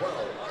Tigers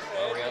 12.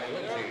 Ariane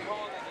Lindsay.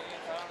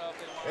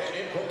 And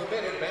in for the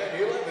Minutemen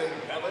 11.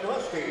 Gavin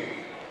Husty.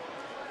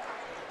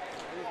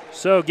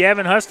 So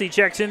Gavin Husty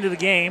checks into the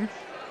game.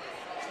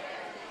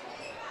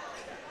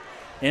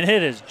 And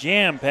it is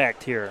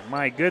jam-packed here.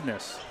 My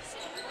goodness.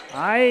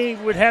 I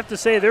would have to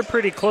say they're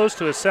pretty close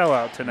to a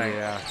sellout tonight.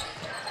 Yeah.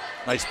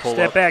 Nice pull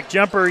Step up. back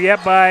jumper,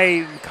 yet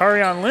by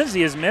Carion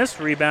Lindsay is missed.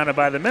 Rebounded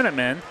by the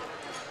Minutemen.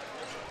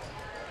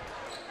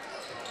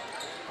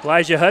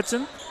 Elijah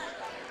Hudson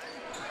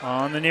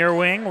on the near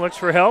wing. Looks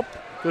for help.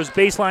 Goes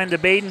baseline to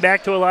Baden.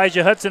 Back to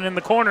Elijah Hudson in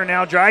the corner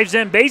now. Drives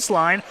in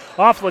baseline.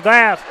 Off the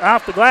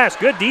glass.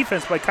 Good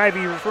defense by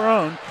Kyvie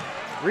Roan.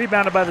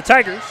 Rebounded by the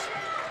Tigers.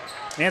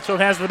 Mansfield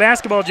has the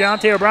basketball.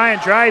 Deontay O'Brien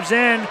drives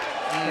in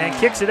and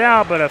kicks it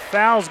out, but a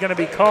foul is going to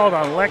be called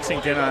on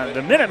Lexington.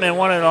 The Minutemen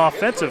wanted an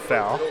offensive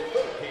foul.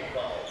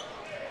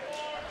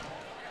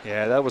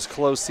 Yeah, that was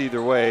close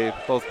either way.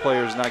 Both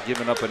players not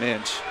giving up an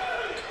inch.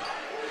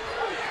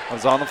 I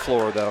was on the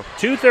floor, though.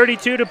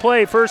 2:32 to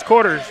play, first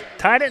quarter.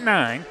 Tied at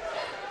 9.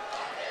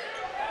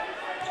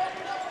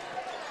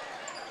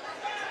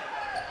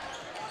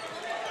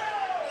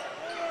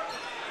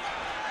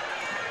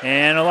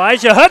 And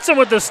Elijah Hudson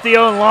with the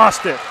steal and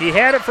lost it. He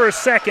had it for a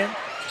second,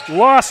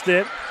 lost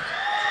it,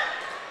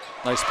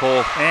 Nice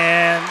pull.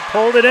 and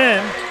pulled it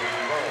in.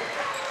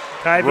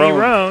 Kyvie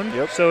Roan.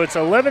 Yep. So it's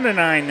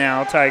 11-9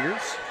 now,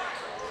 Tigers.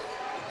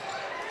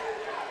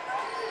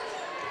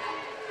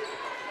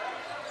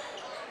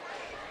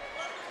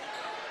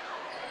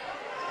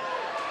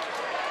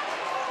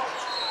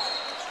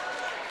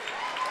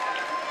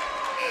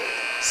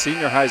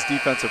 Senior High's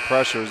defensive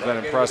pressure has been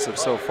impressive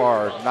so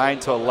far.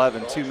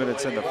 9-11, 2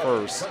 minutes in the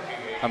first.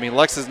 I mean,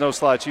 Lex is no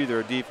slouch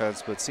either at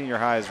defense, but Senior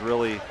High is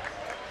really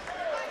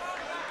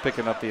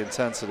picking up the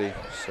intensity.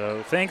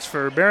 So thanks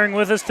for bearing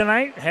with us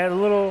tonight. Had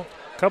a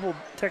couple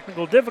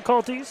technical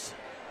difficulties.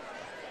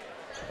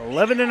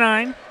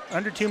 11-9,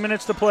 under 2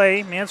 minutes to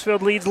play.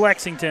 Mansfield leads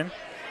Lexington.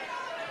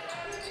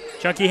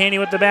 Chunky Haney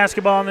with the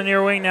basketball on the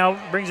near wing now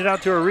brings it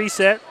out to a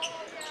reset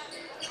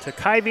to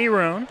Kyvie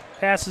Roan.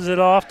 Passes it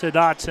off to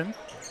Dotson.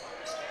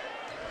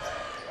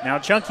 Now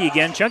Chunky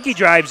again. Chunky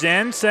drives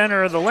in,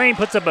 center of the lane,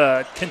 puts up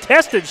a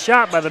contested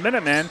shot by the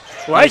Minutemen.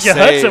 Elijah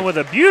Hudson with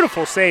a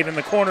beautiful save in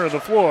the corner of the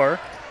floor.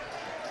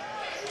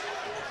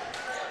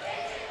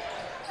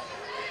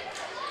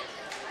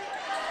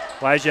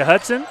 Elijah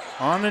Hudson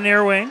on the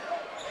near wing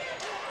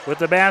with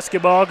the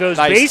basketball, goes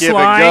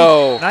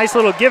baseline. Nice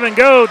little give and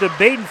go to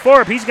Baden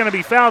Forup. He's going to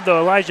be fouled, though.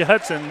 Elijah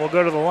Hudson will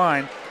go to the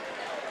line.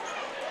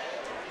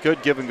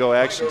 Good give and go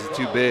action to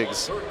two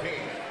bigs.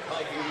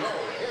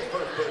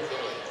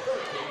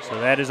 So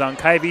that is on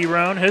Kyvie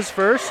Roan, his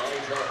first.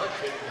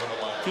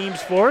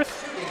 Team's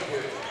fourth.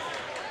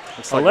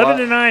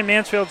 11-9,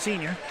 Mansfield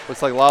Senior.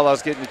 Looks like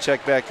Lala's getting to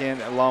check back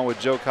in along with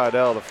Joe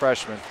Caudell, the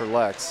freshman for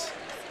Lex.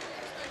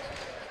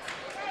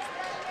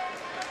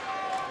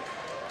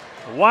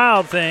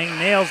 Wild Thing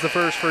nails the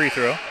first free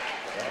throw.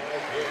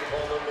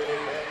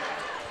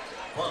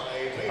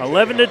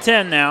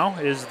 11-10 now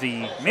is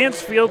the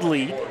Mansfield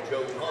lead.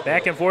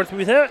 Back and forth.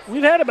 We've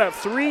had about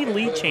 3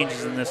 lead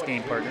changes in this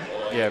game, partner.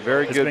 Yeah,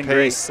 very good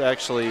pace,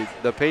 actually.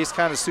 The pace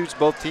kind of suits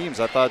both teams.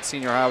 I thought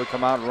Senior High would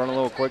come out and run a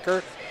little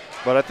quicker,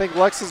 but I think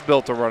Lex is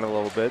built to run a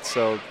little bit,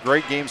 so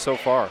great game so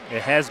far.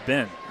 It has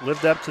been.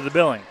 Lived up to the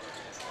billing.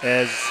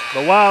 As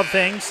the Wild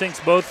Thing sinks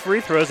both free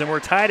throws, and we're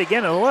tied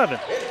again at 11.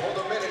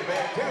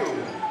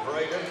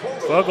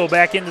 Vogel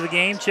back into the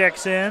game,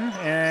 checks in,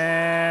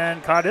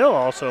 and Caudill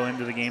also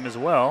into the game as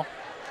well.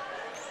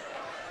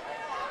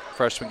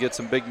 Freshman gets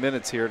some big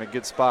minutes here in a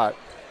good spot.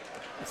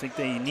 I think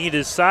they need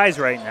his size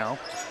right now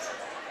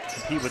to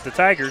compete with the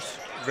Tigers.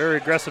 Very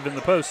aggressive in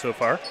the post so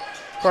far.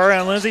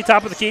 Far Lindsay,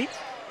 top of the key.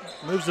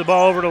 Moves the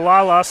ball over to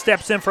Lala,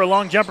 steps in for a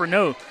long jumper.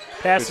 No,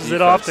 passes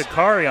it off to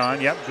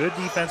Carion. Yep, good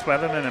defense by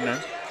the Minutemen.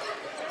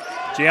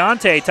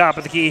 Giante, top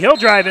of the key. He'll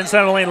drive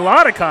inside the lane. A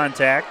lot of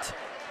contact.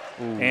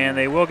 Ooh. And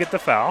they will get the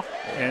foul.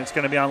 And it's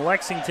going to be on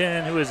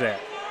Lexington. Who is that?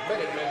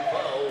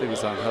 I think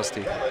it's on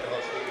Husty.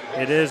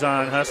 It is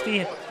on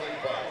Husty.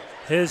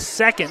 His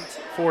second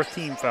fourth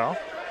team foul.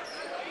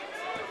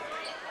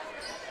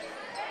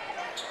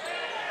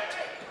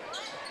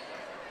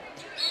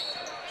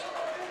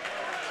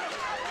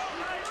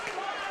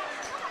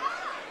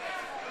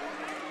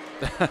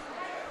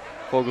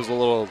 Vogel's a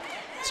little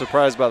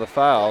surprised by the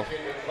foul.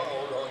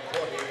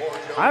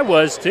 I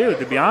was too,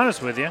 to be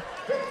honest with you.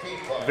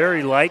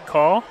 Very light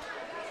call.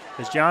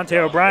 As Jonte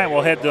O'Brien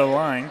will head to the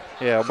line.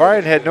 Yeah,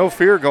 O'Brien had no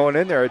fear going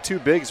in there. Had 2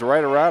 bigs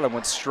right around him,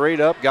 went straight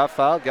up, got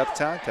fouled, got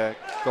the contact,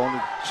 going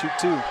to shoot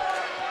 2.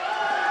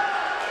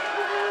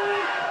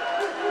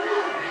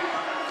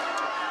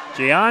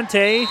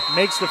 Giante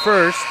makes the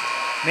first.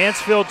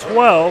 Mansfield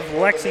 12,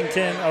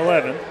 Lexington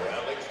 11.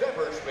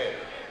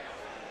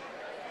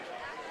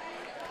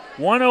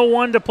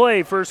 1:01 to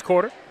play first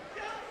quarter.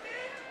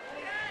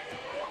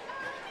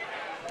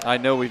 I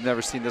know we've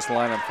never seen this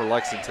lineup for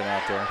Lexington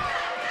out there.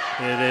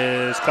 It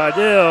is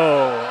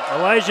Caudill,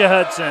 Elijah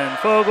Hudson,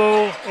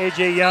 Fogel,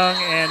 A.J. Young,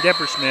 and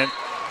Depperschmidt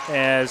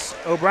as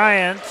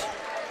O'Brien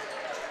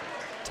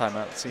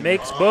timeout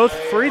makes both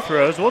free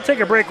throws. We'll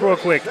take a break real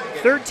quick.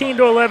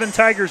 13-11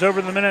 Tigers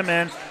over the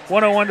Minutemen.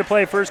 1:01 to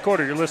play first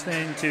quarter. You're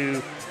listening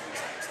to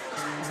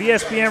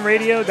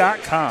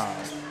VSBNradio.com.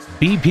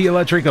 BP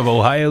Electric of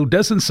Ohio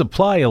doesn't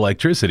supply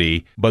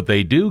electricity, but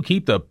they do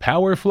keep the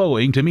power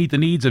flowing to meet the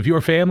needs of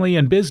your family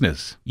and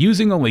business.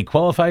 Using only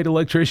qualified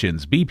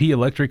electricians, BP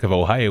Electric of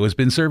Ohio has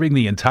been serving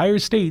the entire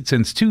state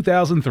since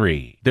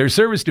 2003. Their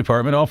service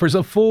department offers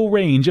a full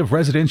range of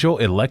residential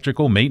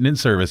electrical maintenance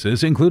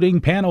services,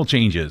 including panel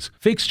changes,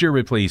 fixture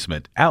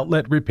replacement,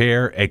 outlet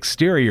repair,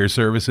 exterior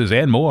services,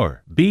 and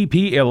more.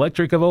 BP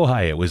Electric of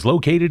Ohio is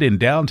located in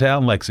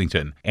downtown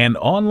Lexington and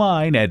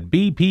online at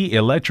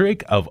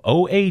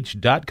bpelectricofoh.com.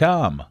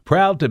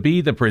 Proud to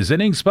be the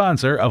presenting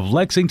sponsor of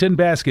Lexington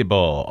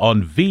basketball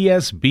on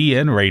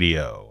VSBN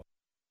Radio.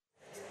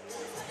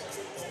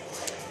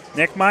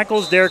 Nick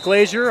Michaels, Derek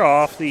Glazier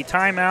off the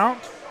timeout.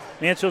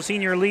 Mansfield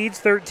Senior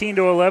leads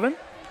 13-11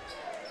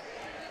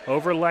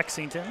 over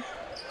Lexington.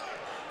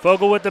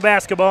 Vogel with the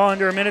basketball,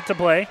 under a minute to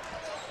play.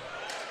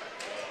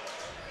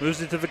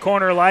 Moves it to the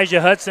corner.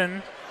 Elijah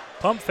Hudson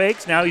pump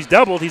fakes. Now he's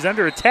doubled. He's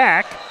under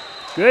attack.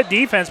 Good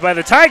defense by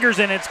the Tigers,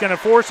 and it's going to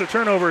force a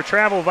turnover, a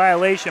travel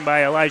violation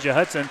by Elijah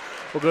Hudson.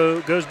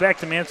 Goes back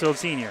to Mansfield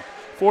Senior.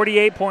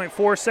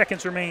 48.4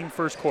 seconds remain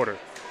first quarter.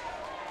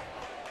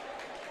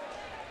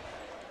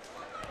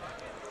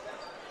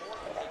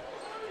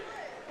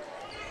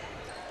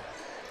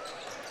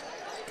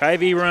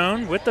 Kyvie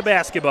Roan with the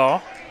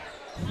basketball.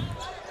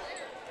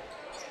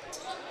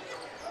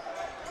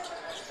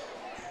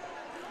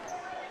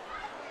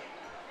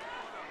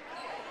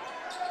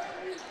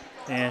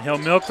 And he'll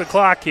milk the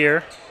clock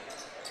here.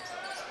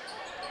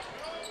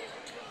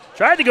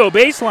 Tried to go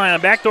baseline, a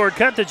backdoor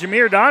cut to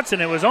Jameer Dotson.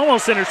 It was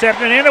almost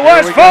intercepted, and it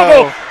was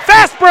Vogel.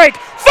 Fast break.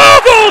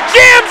 Vogel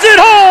jams it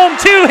home,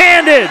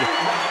 two-handed.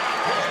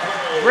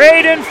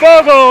 Braden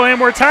Vogel, and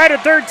we're tied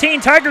at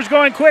 13. Tigers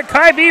going quick.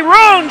 Kyvie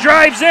Roan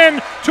drives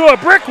in to a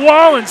brick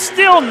wall and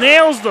still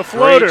nails the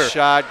floater. Great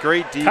shot,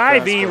 great defense.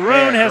 Kyvie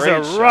Roan has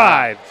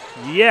arrived.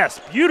 Yes,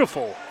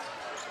 beautiful.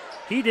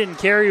 He didn't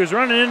care. He was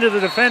running into the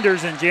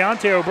defenders, and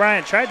Deontay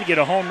O'Brien tried to get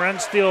a home run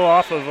steal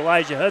off of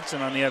Elijah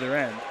Hudson on the other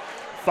end.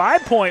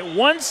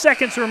 5.1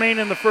 seconds remain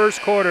in the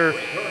first quarter.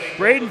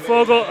 Braden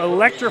Fogel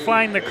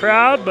electrifying the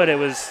crowd, but it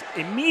was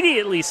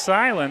immediately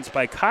silenced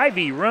by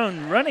Kyvie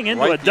Roan running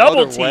into a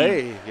double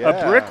team. Yeah.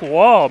 A brick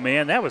wall,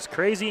 man. That was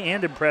crazy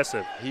and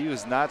impressive. He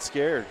was not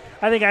scared.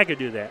 I think I could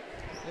do that.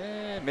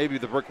 Maybe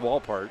the brick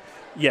wall part.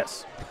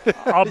 Yes.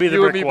 I'll be the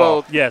You and brick me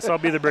wall. both. Yes, I'll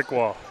be the brick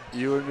wall.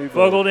 You and me both.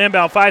 Vogel to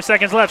inbound, 5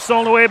 seconds left,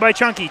 stolen away by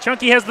Chunky.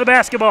 Chunky has the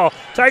basketball.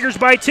 Tigers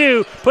by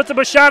 2, puts up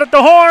a shot at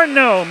the horn.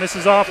 No,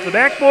 misses off the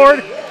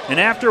backboard. And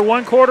after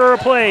 1 quarter of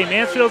play,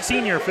 Mansfield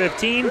Senior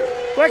 15,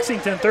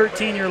 Lexington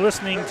 13. You're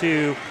listening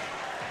to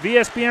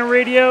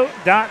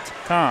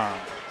VSBNradio.com.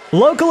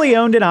 Locally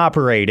owned and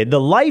operated, the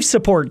Life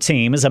Support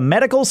Team is a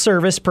medical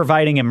service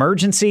providing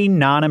emergency,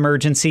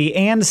 non-emergency,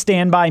 and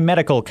standby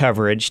medical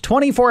coverage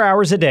 24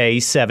 hours a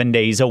day, 7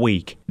 days a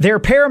week. Their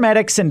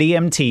paramedics and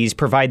EMTs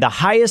provide the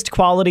highest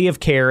quality of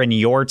care in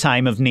your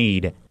time of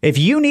need. If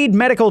you need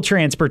medical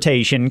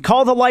transportation,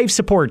 call the Life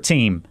Support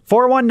Team,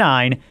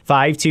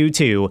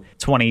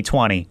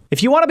 419-522-2020.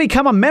 If you want to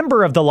become a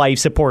member of the Life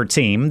Support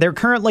Team, they're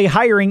currently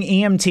hiring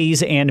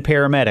EMTs and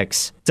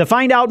paramedics. To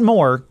find out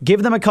more,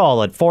 give them a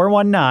call at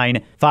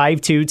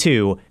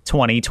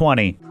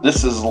 419-522-2020.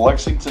 This is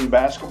Lexington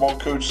basketball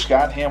coach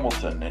Scott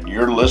Hamilton, and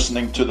you're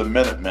listening to the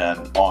Minutemen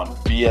on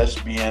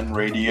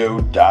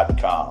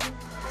VSBNradio.com.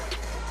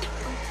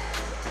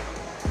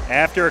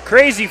 After a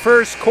crazy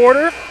first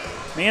quarter,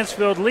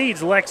 Mansfield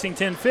leads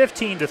Lexington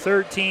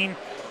 15-13.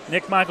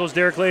 Nick Michaels,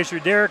 Derek Glacier.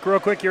 Derek, real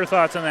quick, your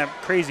thoughts on that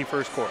crazy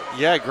first quarter?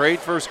 Yeah, great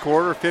first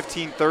quarter,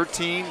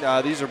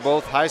 15-13. These are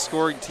both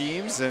high-scoring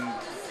teams, and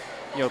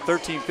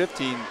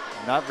 13-15,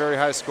 not very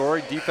high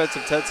scoring.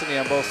 Defensive intensity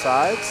on both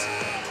sides.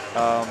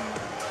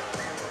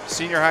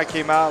 Senior high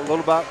came out a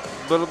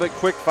little bit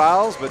quick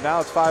fouls, but now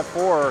it's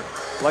 5-4.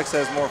 Lex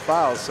has more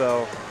fouls,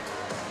 so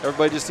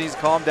everybody just needs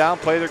to calm down,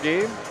 play their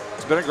game.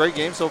 It's been a great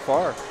game so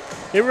far.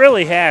 It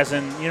really has,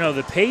 and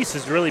the pace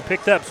has really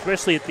picked up,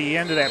 especially at the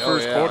end of that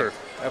first quarter.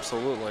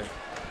 Absolutely.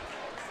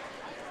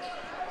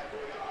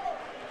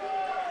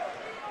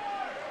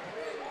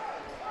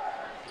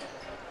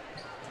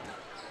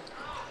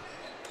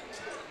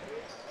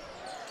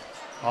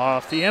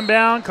 Off the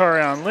inbound,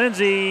 Carion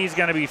Lindsay. He's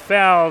going to be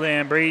fouled,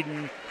 and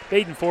Baden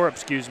Forup,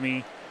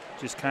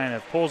 just kind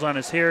of pulls on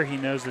his hair. He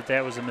knows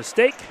that was a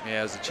mistake. Yeah,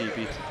 it was a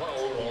cheapie.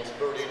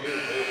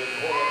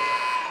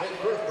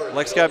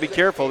 Lex got to be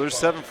careful. There's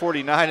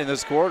 7:49 in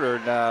this quarter.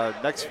 And,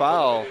 next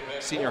foul,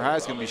 Senior High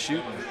is going to be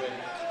shooting.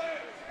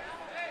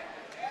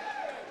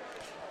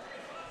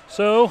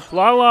 So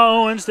Lala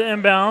Owens to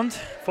inbound,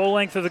 full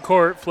length of the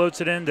court,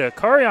 floats it into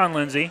Carion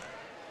Lindsay.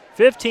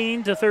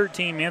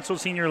 15-13, Mansfield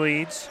Senior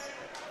leads.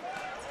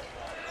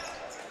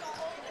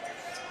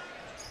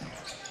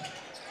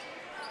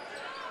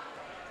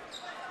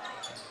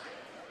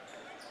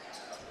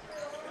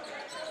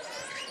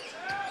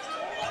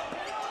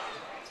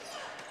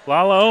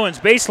 Lala Owens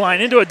baseline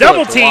into a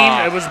double team.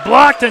 It was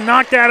blocked and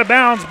knocked out of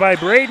bounds by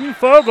Braden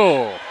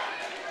Fogel.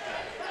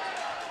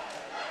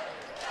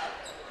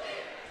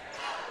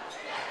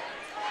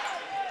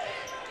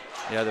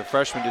 Yeah, the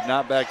freshman did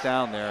not back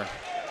down there.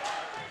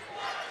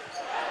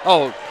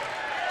 Oh,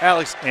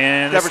 Alex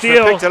and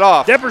Depperschmidt picked it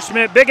off.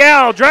 Depperschmidt, Big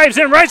Al drives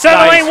in right side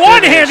of the lane.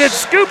 One-handed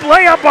scoop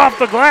layup off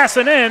the glass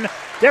and in.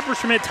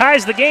 Depperschmidt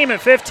ties the game at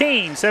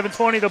 15.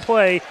 7:20 to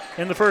play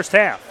in the first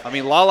half. I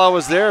mean, Lala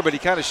was there, but he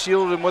kind of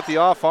shielded him with the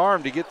off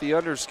arm to get the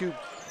under scoop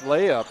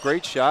layup.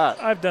 Great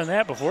shot. I've done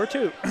that before,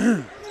 too.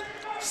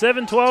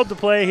 7:12 to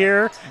play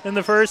here in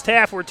the first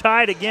half. We're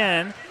tied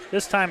again,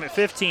 this time at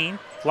 15.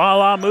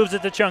 Lala moves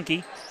it to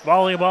Chunky.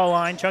 Volleyball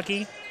line.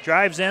 Chunky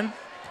drives in.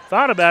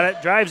 Thought about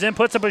it. Drives in.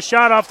 Puts up a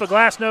shot off the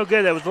glass. No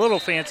good. That was a little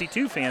fancy.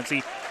 Too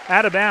fancy.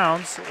 Out of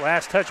bounds.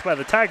 Last touch by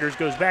the Tigers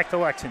goes back to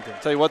Lexington.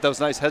 Tell you what, that was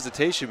a nice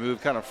hesitation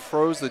move. Kind of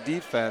froze the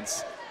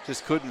defense.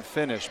 Just couldn't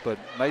finish, but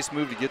nice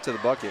move to get to the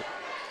bucket.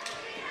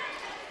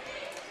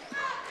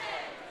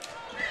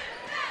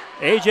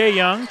 A.J.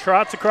 Young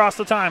trots across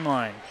the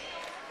timeline.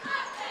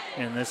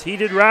 In this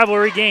heated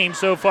rivalry game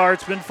so far,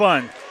 it's been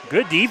fun.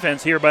 Good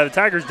defense here by the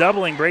Tigers,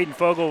 doubling Braden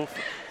Fogel.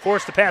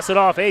 Forced to pass it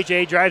off.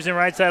 A.J. drives in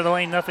right side of the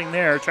lane, nothing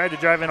there. Tried to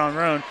drive in on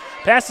Roan.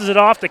 Passes it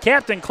off to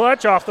Captain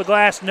Clutch off the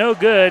glass, no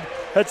good.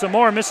 Hudson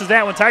Moore misses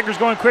that one. Tigers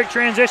going quick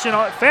transition,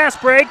 fast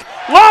break.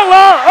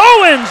 Lala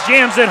Owens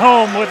jams it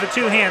home with a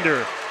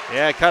two-hander.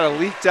 Yeah, it kind of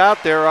leaked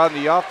out there on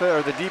the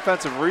the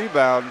defensive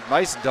rebound.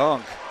 Nice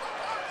dunk.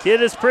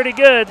 Kid is pretty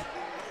good.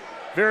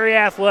 Very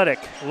athletic.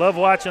 Love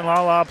watching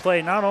Lala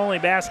play not only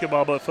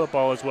basketball but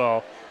football as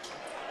well.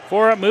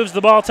 Forup moves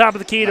the ball top of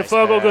the key to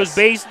Fogel, goes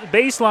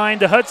baseline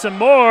to Hudson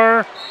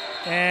Moore,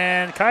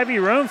 and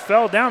Kyvie Roan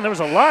fell down. There was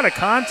a lot of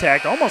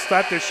contact. Almost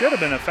thought there should have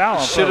been a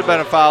foul. Should have been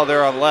a foul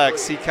there on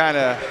Lex. He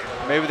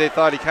maybe they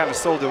thought he kind of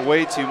sold it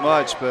way too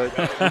much, but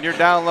when you're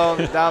down low,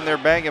 down there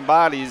banging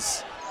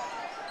bodies,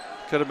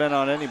 Could have been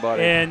on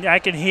anybody. And I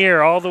can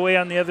hear all the way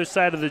on the other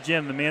side of the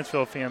gym the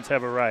Mansfield fans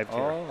have arrived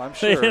here. Oh, I'm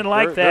sure. They didn't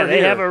like that.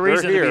 They have a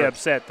reason to be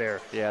upset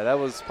there. Yeah, that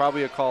was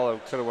probably a call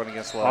that could have went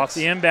against Lex. Off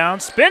the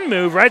inbound, spin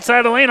move, right side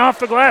of the lane, off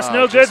the glass,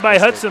 no good by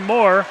Hudson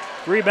Moore.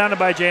 Rebounded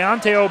by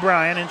Jayonte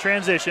O'Brien in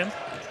transition.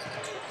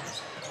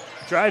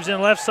 Drives in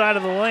left side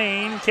of the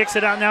lane, kicks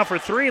it out now for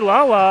three.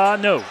 Lala,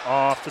 no,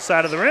 off the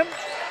side of the rim.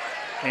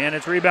 And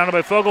it's rebounded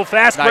by Fogel.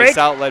 Fast break.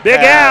 Outlet Big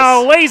pass.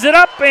 Al lays it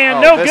up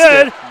and no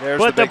good.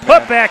 But the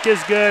putback is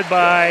good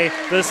by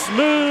the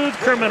smooth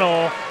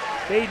criminal,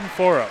 Baden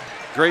Forup.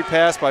 Great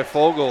pass by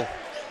Fogel.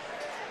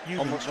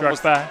 You've been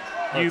struck by.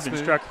 You've been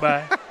struck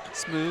by.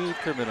 Smooth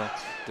criminal.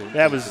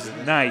 That was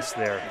nice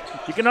there.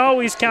 You can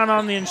always count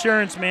on the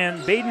insurance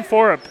man, Baden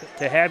Forup,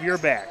 to have your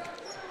back.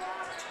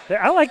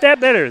 I like that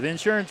better, the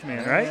insurance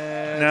man, right?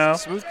 No.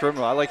 Smooth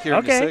criminal. I like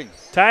hearing you sing.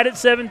 Tied at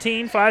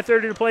 17,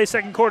 5:30 to play,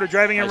 second quarter.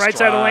 Driving in right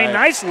side of the lane.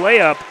 Nice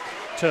layup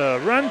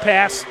to run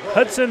past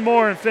Hudson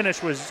Moore and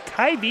finish was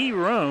Kyvie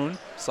Roan.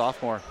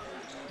 Sophomore.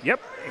 Yep.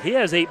 He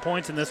has 8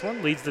 points in this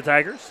one. Leads the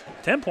Tigers.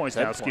 10 points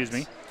now, excuse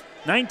me.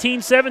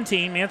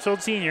 19-17,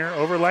 Mansfield Senior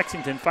over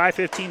Lexington.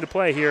 5:15 to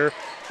play here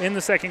in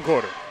the second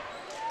quarter.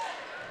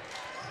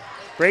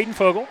 Braden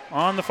Fogel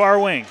on the far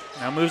wing.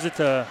 Now moves it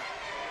to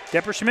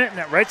Depper Schmidt in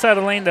that right side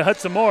of the lane to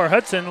Hudson Moore.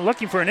 Hudson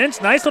looking for an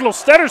inch. Nice little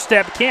stutter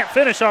step. Can't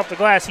finish off the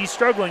glass. He's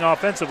struggling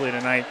offensively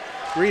tonight.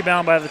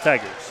 Rebound by the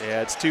Tigers.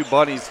 Yeah, it's two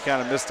bunnies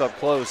kind of missed up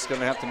close. Going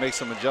to have to make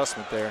some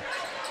adjustment there.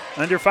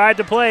 Under 5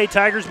 to play.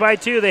 Tigers by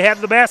 2. They have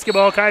the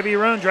basketball. Kyvie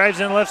Roan drives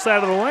in left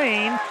side of the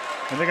lane.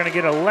 And they're going to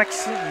get a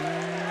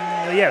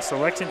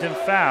Lexington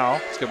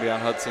foul. It's going to be on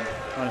Hudson.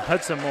 On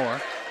Hudson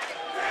Moore.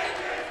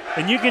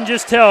 And you can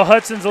just tell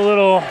Hudson's a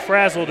little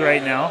frazzled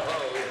right now.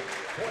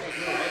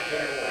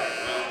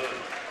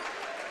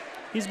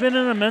 He's been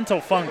in a mental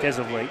funk as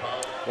of late.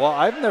 Well,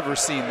 I've never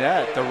seen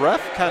that. The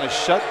ref kind of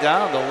shut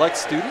down the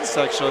Lex student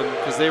section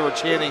because they were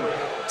chanting,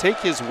 "Take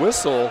his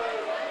whistle,"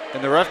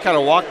 and the ref kind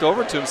of walked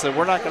over to him and said,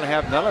 "We're not going to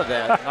have none of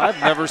that."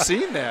 I've never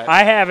seen that.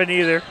 I haven't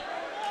either.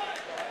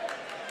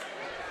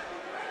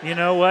 You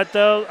know what,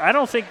 though? I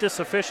don't think this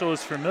official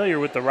is familiar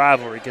with the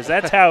rivalry because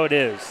that's how it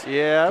is.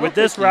 Yeah, with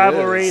this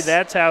rivalry,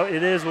 that's how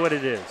it is what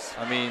it is.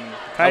 I mean,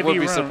 I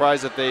wouldn't be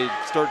surprised if they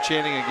start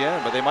chanting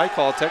again, but they might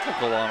call a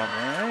technical on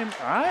him.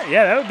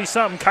 Yeah, that would be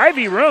something.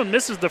 Kyvie Roan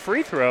misses the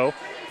free throw.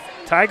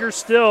 Tigers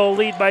still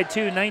lead by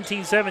 2,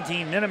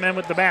 19-17. Minutemen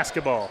with the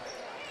basketball.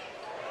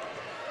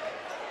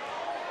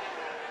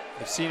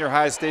 If Senior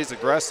High stays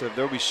aggressive,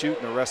 they'll be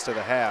shooting the rest of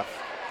the half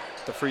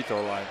at the free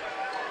throw line.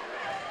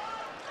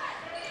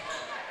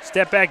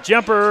 Step back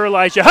jumper,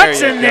 Elijah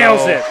Hudson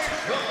nails it.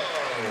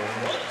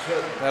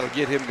 That'll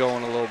get him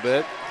going a little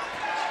bit.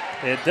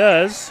 It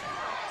does.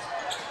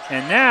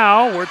 And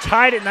now we're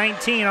tied at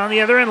 19. On the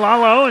other end,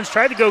 Lala Owens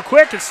tried to go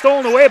quick. It's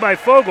stolen away by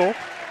Fogel.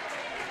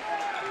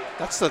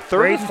 That's the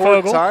third or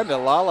fourth time that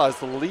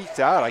Lala's leaked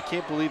out. I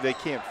can't believe they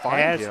can't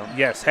find him.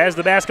 Yes, has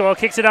the basketball,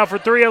 kicks it out for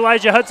 3.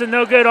 Elijah Hudson,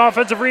 no good.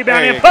 Offensive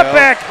rebound and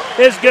putback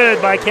is good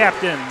by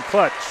Captain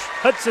Clutch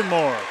Hudson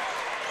Moore.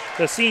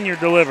 The senior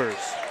delivers.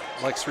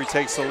 Lex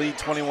retakes the lead,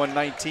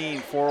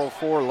 21-19,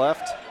 4:04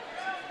 left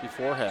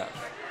before half.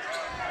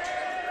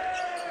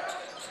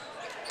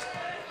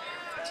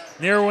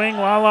 Near wing,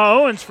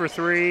 Lala Owens for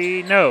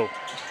 3. No.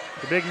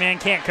 The big man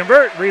can't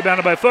convert.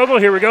 Rebounded by Fogel.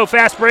 Here we go.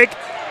 Fast break.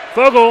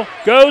 Fogel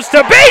goes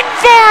to Baden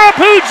Forup,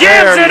 who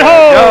jams it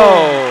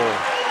home.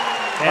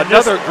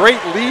 Another great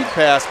lead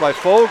pass by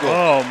Fogel.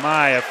 Oh,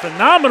 my. A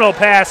phenomenal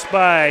pass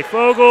by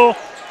Fogel.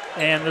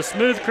 And the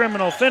smooth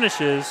criminal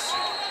finishes.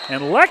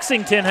 And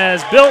Lexington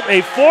has built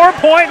a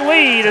 4-point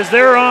lead as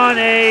they're on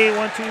a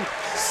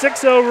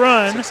 6-0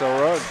 run. 6-0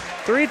 run.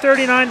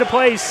 3:39 to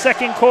play,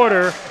 second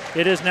quarter.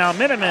 It is now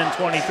Minutemen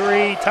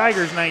 23,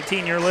 Tigers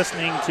 19. You're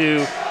listening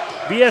to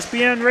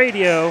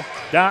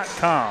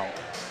VSBNradio.com.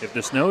 If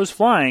the snow is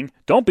flying,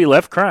 don't be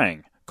left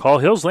crying. Call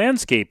Hills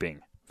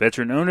Landscaping.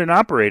 Veteran-owned and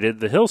operated,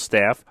 the Hills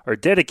staff are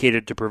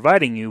dedicated to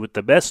providing you with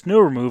the best snow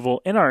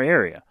removal in our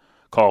area.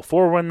 Call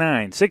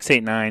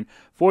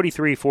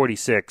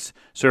 419-689-4346.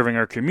 Serving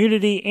our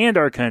community and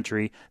our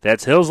country.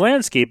 That's Hills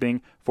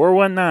Landscaping,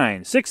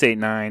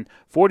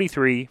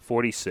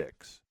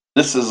 419-689-4346.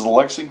 This is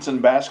Lexington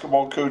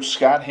basketball coach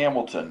Scott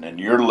Hamilton, and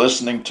you're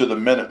listening to the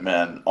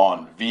Minutemen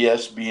on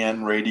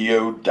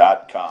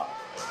VSBNradio.com.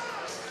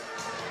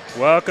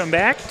 Welcome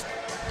back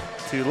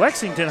to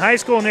Lexington High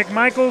School. Nick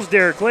Michaels,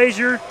 Derek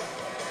Lazier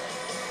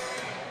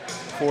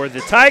for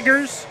the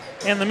Tigers.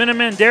 And the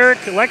Minutemen,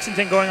 Derek,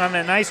 Lexington going on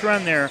that nice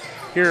run there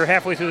here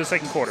halfway through the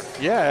second quarter.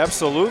 Yeah,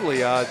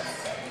 absolutely.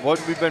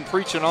 What we've been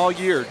preaching all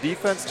year,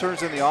 defense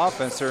turns in the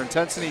offense. Their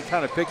intensity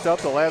kind of picked up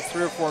the last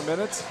 3 or 4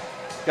 minutes.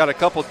 Got a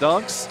couple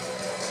dunks,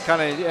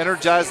 kind of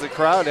energized the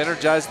crowd,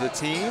 energized the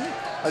team.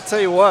 I tell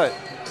you what,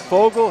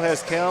 Fogel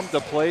has come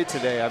to play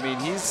today. I mean,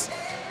 he's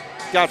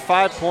got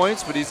 5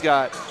 points, but he's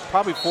got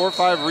probably 4 or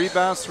 5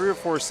 rebounds, 3 or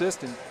 4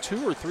 assists, and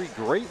 2 or 3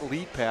 great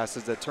lead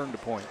passes that turned to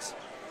points.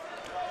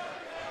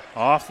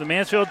 Off the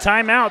Mansfield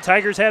timeout,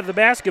 Tigers have the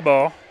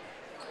basketball.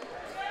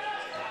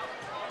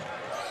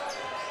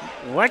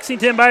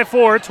 Lexington by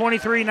 4,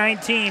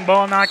 23-19.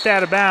 Ball knocked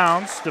out of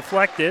bounds,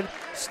 deflected,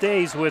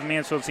 stays with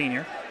Mansfield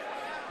Senior.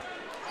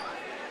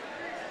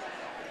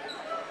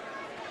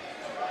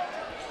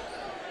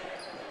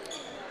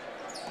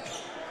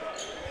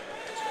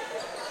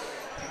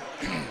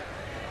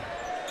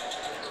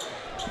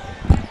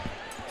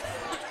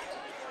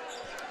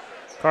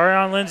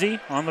 Carion Lindsay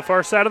on the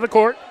far side of the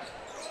court.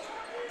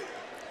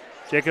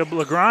 Jacob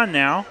Legrand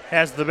now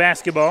has the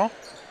basketball.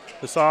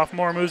 The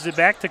sophomore moves it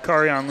back to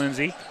Carion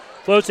Lindsay.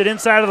 Floats it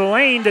inside of the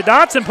lane to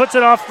Dotson, puts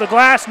it off the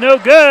glass, no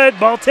good.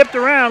 Ball tipped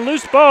around,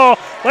 loose ball.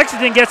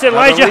 Lexington gets it,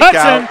 Elijah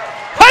Hudson.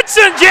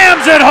 Hudson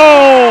jams it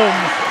home.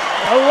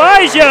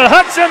 Elijah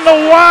Hudson,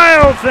 the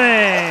wild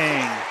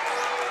thing.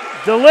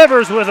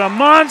 Delivers with a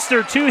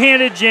monster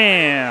two-handed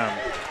jam.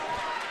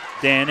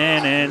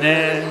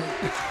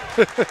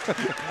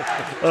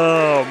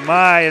 Oh,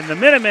 my. And the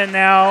Minutemen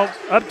now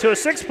up to a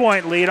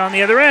 6-point lead on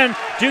the other end.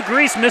 Duke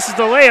Reese misses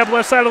the layup.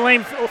 Left side of the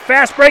lane.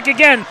 Fast break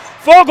again.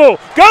 Fogel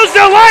goes to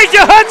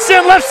Elijah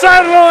Hudson. Left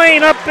side of the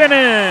lane. Up and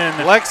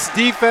in. Lex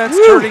defense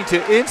turning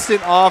to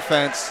instant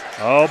offense.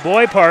 Oh,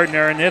 boy,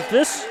 partner. And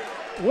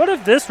what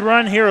if this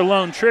run here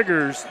alone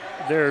triggers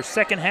their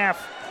second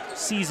half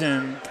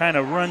season kind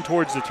of run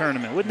towards the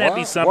tournament? Wouldn't that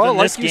be something? Well,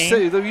 like this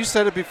game? you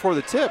said it before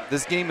the tip.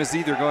 This game is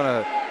either going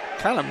to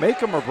kind of make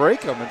them or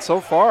break them. And so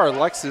far,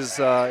 Lex has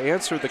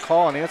answered the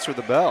call and answered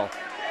the bell.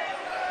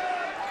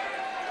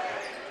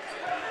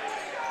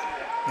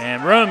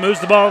 And Roan moves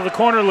the ball to the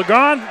corner.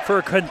 Legrand for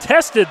a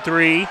contested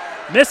three.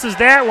 Misses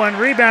that one.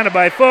 Rebounded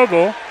by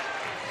Fogel.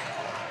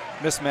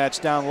 Mismatch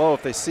down low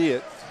if they see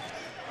it.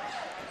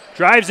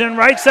 Drives in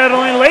right side of the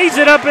lane. Lays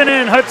it up and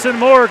in. Hudson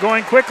Moore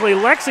going quickly.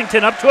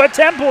 Lexington up to a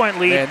 10-point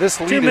lead. Man, this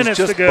lead 2 minutes is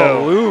just to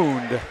go.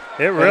 ballooned.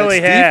 It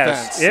really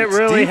has. It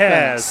really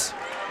has.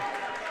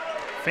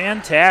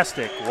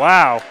 Fantastic.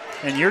 Wow.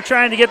 And you're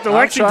trying to get the I'm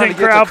Lexington trying to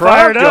get crowd the crowd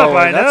fired up. going.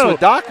 I know. That's what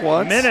Doc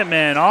wants.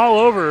 Minutemen all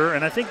over.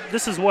 And I think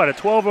this is what, a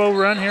 12-0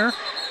 run here?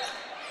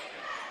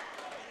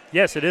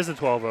 Yes, it is a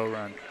 12-0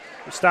 run.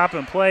 Stop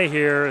and play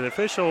here. The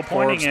official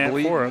pointing at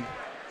Forum.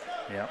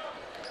 Yep.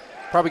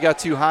 Probably got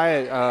too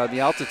high the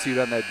altitude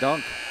on that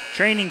dunk.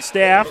 Training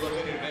staff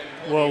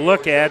will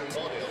look at.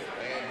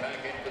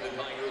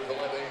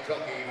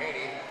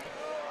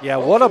 Yeah,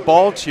 what a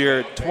bulge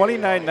here.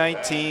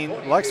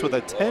 29-19. Lex with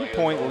a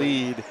 10-point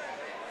lead.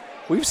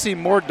 We've seen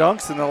more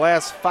dunks in the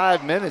last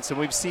 5 minutes than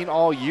we've seen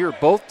all year.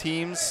 Both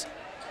teams,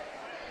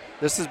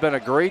 this has been a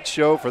great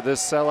show for this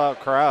sellout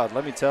crowd,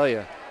 let me tell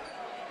you.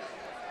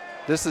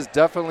 This is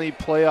definitely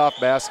playoff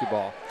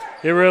basketball.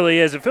 It really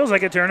is. It feels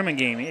like a tournament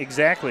game.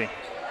 Exactly.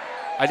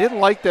 I didn't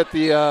like that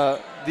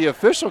the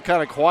official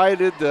kind of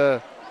quieted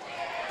the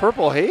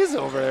purple haze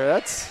over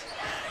there.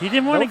 He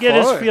didn't want to get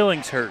his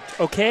feelings hurt.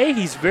 Okay,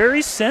 he's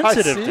very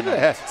sensitive I see tonight.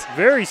 that.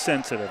 Very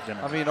sensitive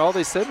tonight. I mean, all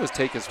they said was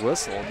take his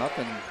whistle.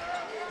 Nothing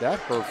that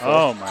hurtful.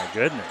 Oh my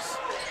goodness.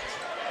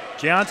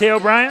 Giante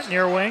O'Brien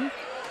near wing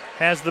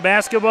has the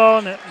basketball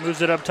and it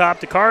moves it up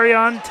top to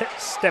Carion.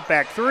 Step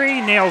back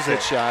three, nails it.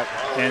 Good shot.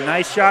 And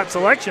nice shot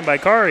selection by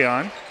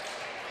Carion.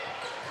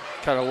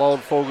 Kind of lulled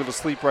Fogel to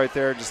sleep right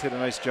there. Just hit a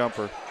nice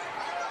jumper.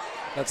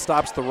 That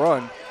stops the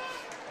run.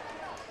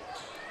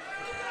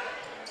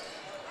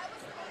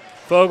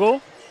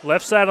 Fogel,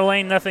 left side of the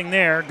lane, nothing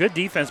there. Good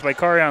defense by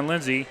Carion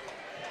Lindsay.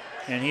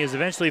 And he is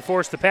eventually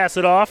forced to pass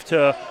it off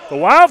to the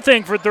Wild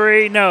Thing for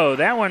three. No,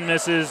 that one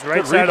misses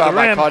right side of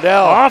the rim.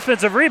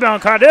 Offensive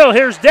rebound, Caudell.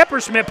 Here's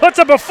Depperschmidt, puts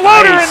up a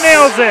floater and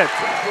nails it.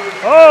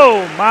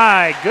 Oh,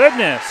 my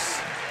goodness.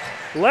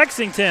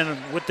 Lexington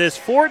with this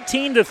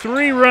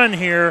 14-3 run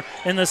here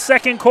in the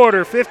second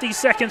quarter, 50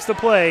 seconds to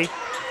play.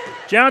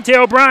 Giante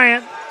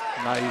O'Brien.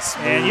 Nice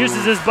move. And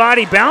uses his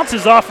body,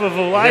 bounces off of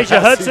Elijah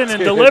Hudson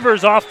and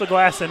delivers off the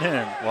glass and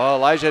in. Well,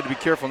 Elijah had to be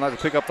careful not to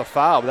pick up the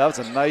foul, but that was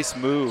a nice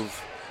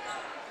move.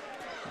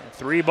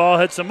 Three ball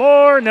hits some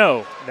more.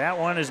 No, that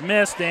one is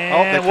missed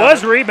and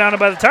was rebounded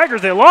by the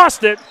Tigers. They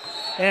lost it.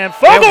 And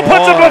Fogel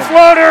puts up a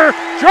floater,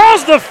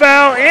 draws the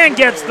foul, and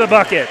gets the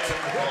bucket.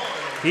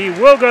 He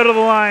will go to the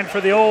line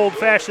for the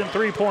old-fashioned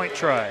three-point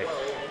try.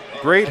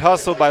 Great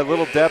hustle by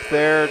Little Depp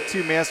there.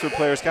 Two Mansfield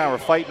players kind of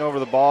were fighting over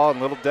the ball, and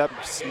Little Depp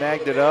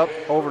snagged it up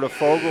over to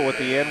Fogel with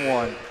the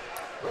N1.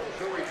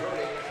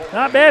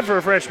 Not bad for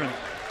a freshman.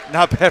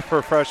 Not bad for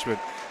a freshman.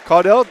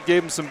 Caudell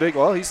gave him some big,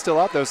 well, he's still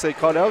out there. Say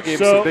Caudell gave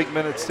him some big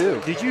minutes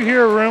too. Did you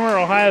hear a rumor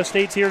Ohio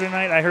State's here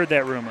tonight? I heard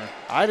that rumor.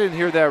 I didn't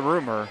hear that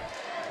rumor.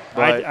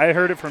 I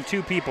heard it from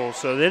two people,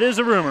 so it is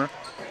a rumor.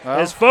 Well,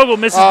 as Fogel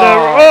misses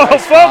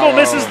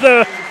misses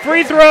the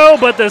free throw,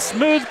 but the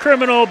smooth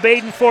criminal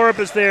Baden Forup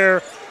is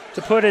there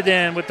to put it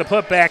in with the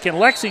putback. And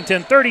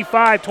Lexington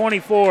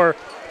 35-24.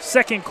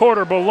 Second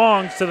quarter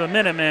belongs to the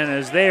Minutemen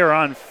as they are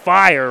on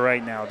fire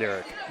right now,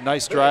 Derek.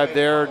 Nice drive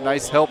there,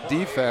 nice help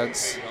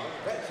defense.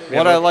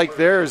 What I like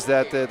there is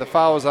that the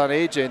foul was on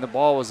AJ and the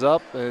ball was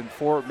up, and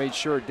Forup made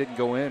sure it didn't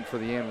go in for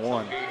the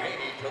N1.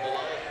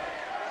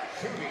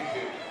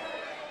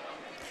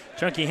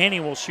 Chunky Haney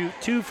will shoot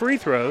 2 free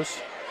throws.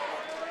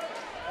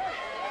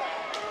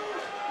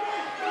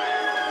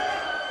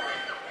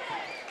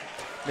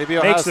 Maybe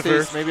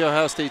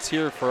Ohio State's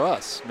here for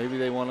us. Maybe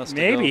they want us to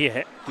go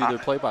do their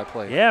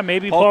play-by-play. Yeah,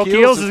 maybe Paul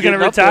Keels is going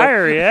to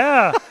retire.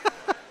 Yeah.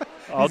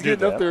 I'll do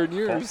that. Up there in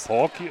years.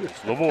 Paul Keels,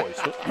 the voice.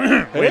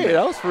 Hey,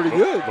 that was pretty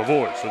good. The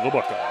voice of the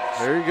Buckeyes.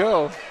 There you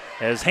go.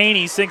 As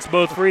Haney sinks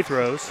both free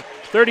throws.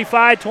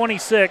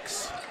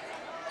 35-26.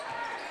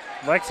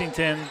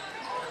 Lexington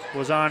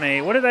was on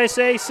a, what did I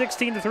say,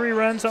 16-3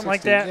 run, something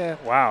like that? Yeah.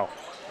 Wow.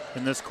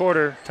 In this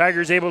quarter,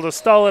 Tigers able to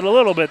stall it a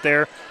little bit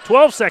there.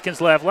 12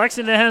 seconds left.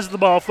 Lexington has the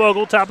ball.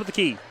 Fogle, top of the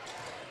key.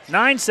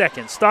 9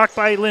 seconds. Stalked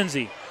by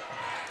Lindsay.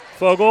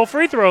 Fogle,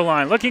 free throw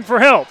line, looking for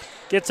help.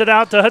 Gets it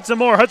out to Hudson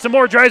Moore. Hudson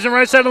Moore drives in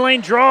right side of the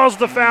lane, draws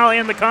the foul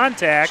and the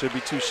contact. Should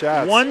be 2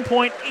 shots.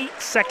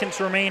 1.8 seconds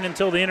remain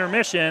until the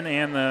intermission,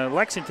 and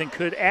Lexington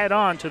could add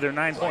on to their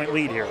 9-point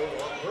lead here.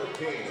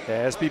 Yeah, it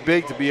has to be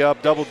big to be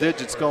up double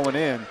digits going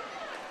in.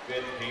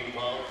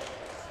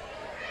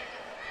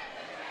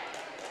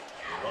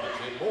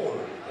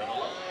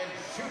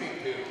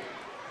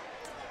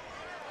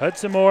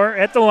 Hudson Moore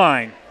at the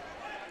line.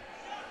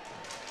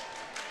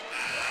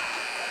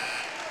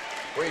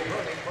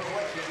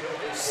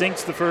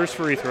 Sinks the first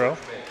free throw.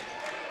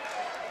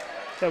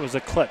 That was a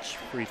clutch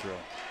free throw.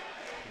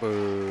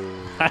 Boo.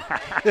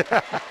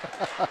 That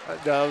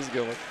was a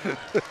good one.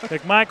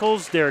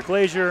 McMichaels, Derek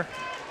Glazier,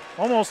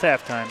 almost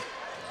halftime.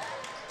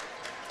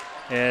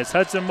 As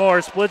Hudson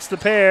Moore splits the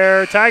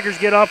pair, Tigers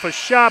get off a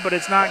shot, but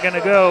it's not going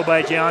to go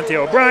by Giante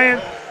O'Brien.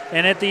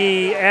 And at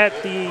the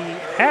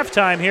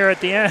halftime here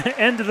at the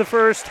end of the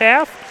first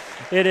half,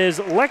 it is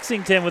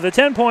Lexington with a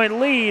 10-point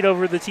lead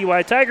over the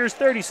TY Tigers,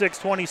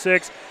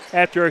 36-26.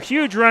 After a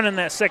huge run in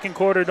that second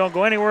quarter, don't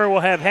go anywhere.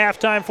 We'll have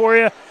halftime for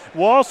you.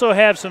 We'll also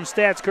have some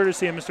stats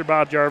courtesy of Mr.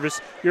 Bob Jarvis.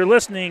 You're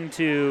listening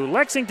to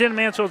Lexington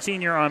Mansfield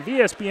Senior on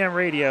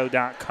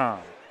VSBNradio.com.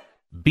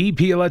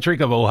 BP Electric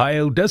of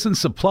Ohio doesn't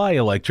supply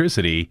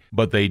electricity,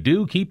 but they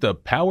do keep the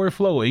power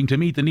flowing to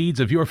meet the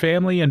needs of your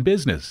family and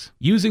business.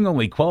 Using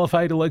only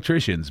qualified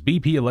electricians,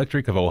 BP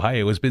Electric of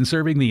Ohio has been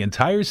serving the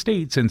entire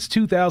state since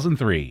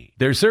 2003.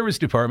 Their service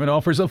department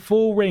offers a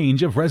full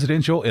range of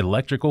residential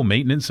electrical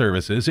maintenance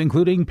services,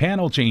 including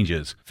panel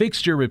changes,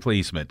 fixture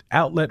replacement,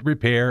 outlet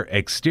repair,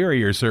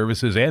 exterior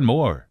services, and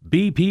more.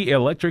 BP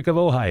Electric of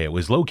Ohio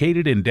is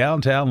located in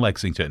downtown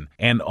Lexington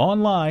and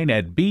online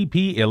at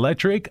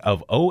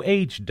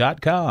bpelectricofoh.com.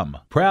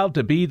 Proud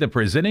to be the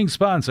presenting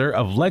sponsor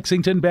of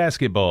Lexington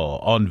basketball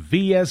on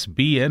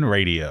VSBN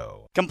Radio.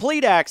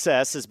 Complete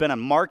Access has been a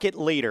market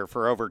leader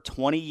for over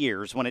 20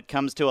 years when it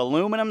comes to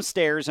aluminum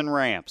stairs and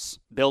ramps.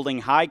 Building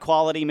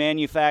high-quality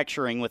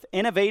manufacturing with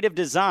innovative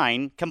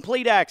design,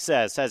 Complete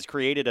Access has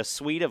created a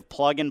suite of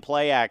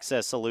plug-and-play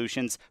access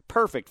solutions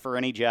perfect for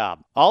any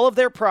job. All of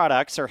their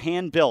products are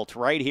hand-built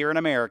right here in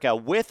America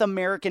with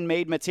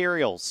American-made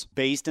materials.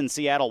 Based in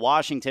Seattle,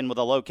 Washington, with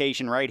a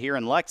location right here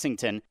in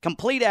Lexington,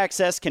 Complete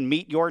Access can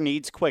meet your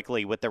needs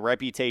quickly with the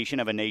reputation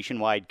of a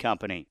nationwide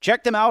company.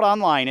 Check them out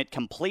online at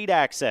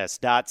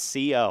CompleteAccess.co.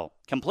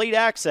 Complete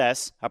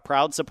Access, a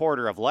proud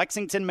supporter of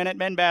Lexington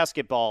Minutemen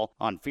basketball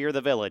on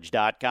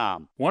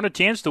FearTheVillage.com. Want a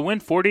chance to win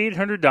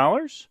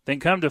 $4,800?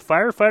 Then come to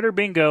Firefighter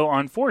Bingo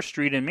on 4th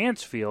Street in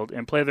Mansfield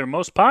and play their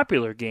most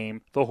popular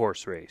game, the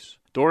horse race.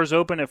 Doors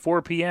open at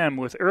 4 p.m.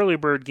 with early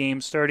bird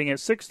games starting at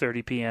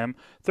 6:30 p.m.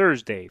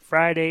 Thursday,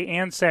 Friday,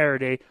 and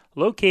Saturday,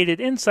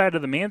 located inside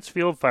of the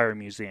Mansfield Fire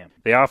Museum.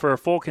 They offer a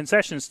full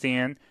concession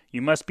stand.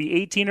 You must be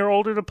 18 or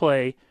older to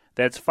play.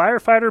 That's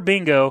Firefighter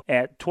Bingo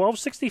at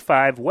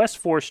 1265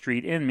 West 4th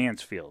Street in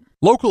Mansfield.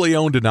 Locally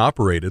owned and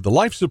operated, the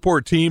Life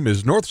Support Team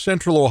is North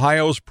Central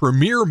Ohio's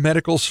premier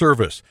medical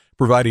service,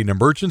 providing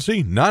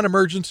emergency,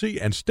 non-emergency,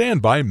 and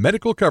standby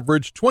medical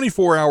coverage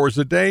 24 hours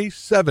a day,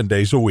 7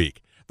 days a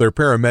week. Their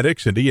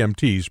paramedics and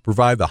EMTs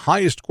provide the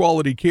highest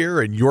quality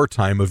care in your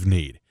time of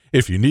need.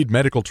 If you need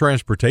medical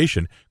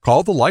transportation,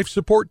 call the Life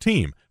Support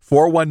Team,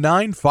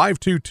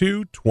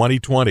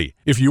 419-522-2020.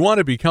 If you want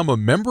to become a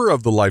member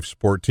of the Life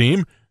Support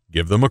Team,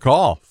 give them a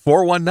call,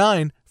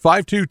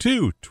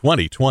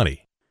 419-522-2020.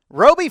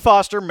 Roby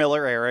Foster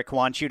Miller Eric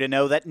wants you to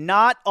know that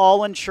not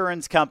all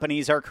insurance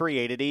companies are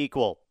created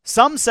equal.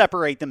 Some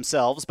separate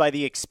themselves by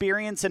the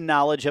experience and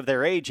knowledge of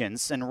their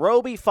agents, and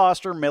Roby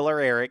Foster Miller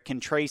Eric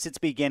can trace its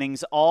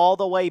beginnings all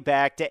the way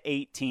back to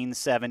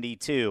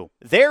 1872.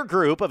 Their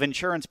group of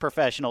insurance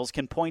professionals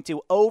can point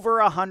to over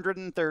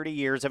 130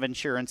 years of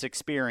insurance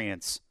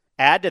experience.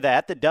 Add to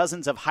that the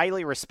dozens of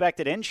highly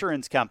respected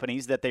insurance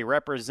companies that they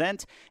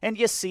represent, and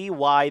you see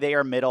why they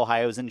are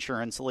Mid-Ohio's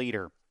insurance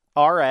leader.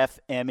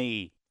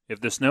 RFME. If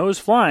the snow is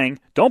flying,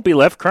 don't be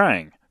left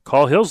crying.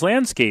 Call Hills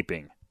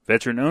Landscaping.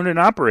 Veteran-owned and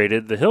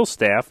operated, the Hills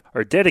staff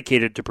are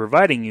dedicated to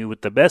providing you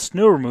with the best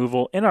snow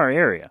removal in our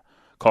area.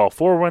 Call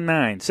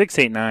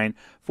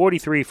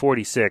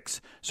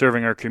 419-689-4346.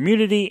 Serving our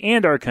community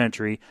and our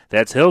country,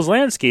 that's Hills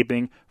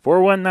Landscaping,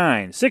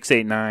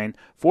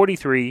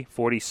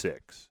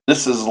 419-689-4346.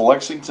 This is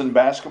Lexington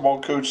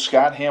basketball coach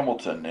Scott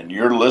Hamilton, and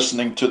you're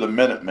listening to the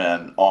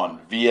Minutemen on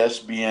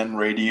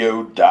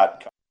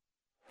VSBNradio.com.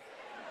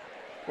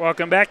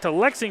 Welcome back to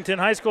Lexington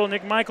High School.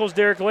 Nick Michaels,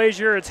 Derek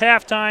Lazier. It's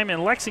halftime,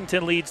 and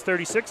Lexington leads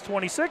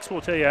 36-26. We'll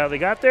tell you how they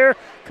got there,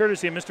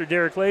 courtesy of Mr.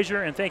 Derek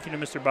Lazier, and thank you to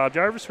Mr. Bob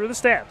Jarvis for the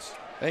stats.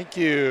 Thank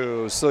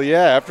you. So,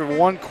 yeah, after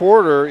one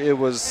quarter, it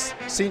was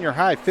senior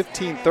high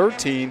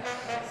 15-13.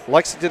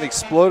 Lexington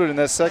exploded in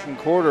that second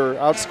quarter,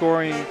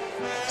 outscoring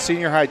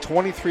senior high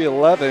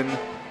 23-11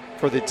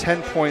 for the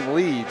 10-point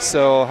lead.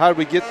 So how did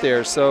we get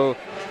there? So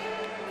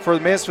for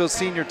the Mansfield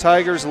Senior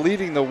Tigers,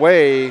 leading the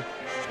way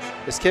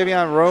is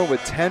Kevion Roan with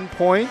 10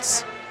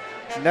 points.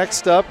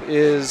 Next up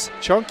is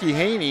Chunky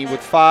Haney with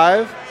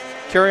 5.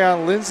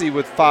 Carryon Lindsay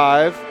with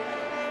 5.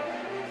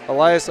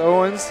 Elias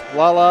Owens,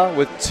 Lala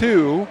with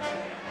 2.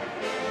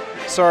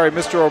 Sorry,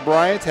 Mr.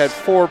 O'Brien had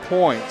 4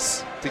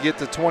 points to get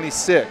to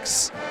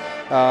 26.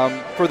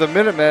 For the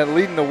Minutemen,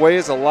 leading the way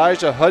is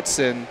Elijah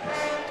Hudson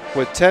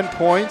with 10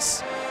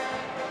 points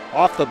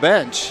off the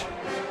bench.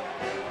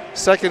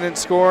 Second in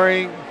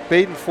scoring,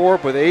 Baden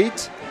Forbes with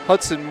 8.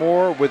 Hudson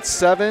Moore with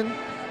 7.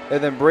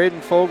 And then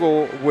Braden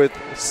Fogel with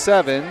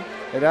 7,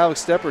 and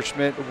Alex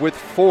Depperschmidt with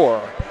 4.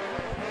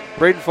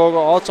 Braden Fogel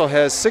also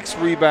has 6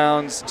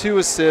 rebounds, 2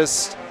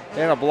 assists,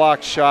 and a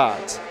blocked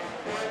shot.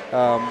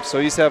 So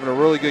he's having a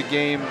really good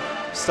game,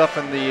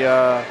 stuffing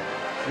the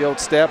old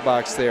stat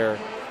box there.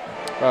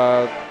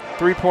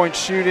 3-point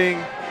shooting,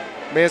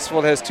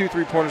 Mansfield has 2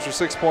 3-pointers for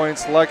 6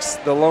 points. Lex,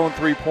 the lone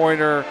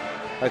 3-pointer,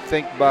 I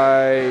think it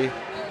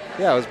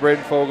was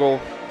Braden Fogel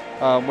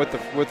with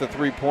the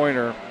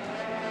 3-pointer.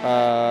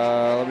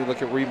 Let me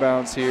look at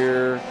rebounds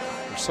here.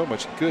 There's so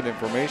much good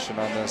information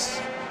on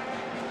this.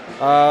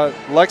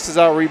 Lex is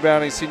out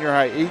rebounding senior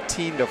high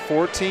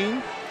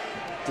 18-14.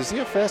 Does he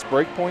have fast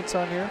break points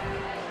on here?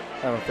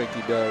 I don't think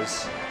he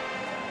does.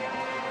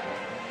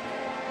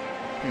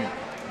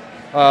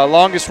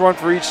 Longest run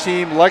for each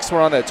team. Lex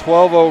went on that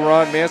 12-0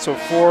 run. Mansfield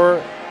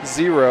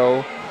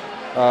 4-0.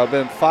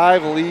 Been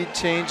 5 lead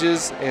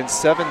changes and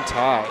 7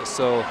 ties.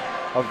 So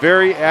a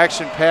very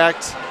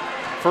action-packed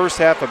first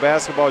half of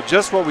basketball,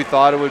 just what we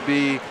thought it would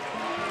be.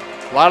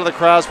 A lot of the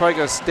crowd's probably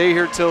going to stay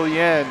here till the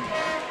end.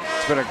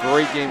 It's been a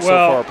great game so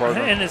far,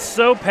 partner. And it's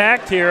so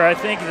packed here, I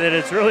think that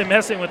it's really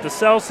messing with the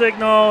cell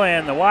signal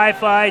and the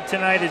Wi-Fi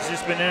tonight. It's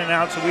just been in and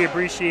out, so we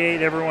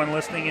appreciate everyone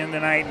listening in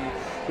tonight, and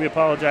we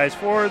apologize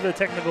for the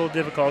technical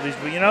difficulties.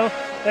 But,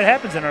 that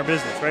happens in our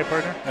business, right,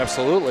 partner?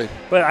 Absolutely.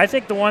 But I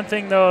think the one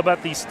thing, though,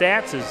 about these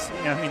stats is,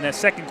 that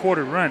second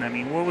quarter run.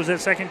 What was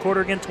that second quarter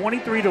again?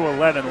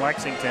 23-11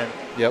 Lexington.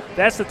 Yep.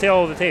 That's the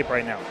tail of the tape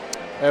right now.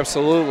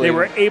 Absolutely. They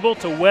were able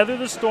to weather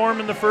the storm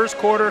in the first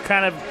quarter,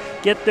 kind of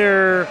get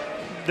their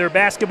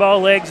basketball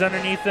legs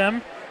underneath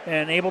them,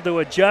 and able to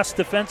adjust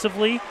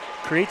defensively,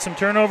 create some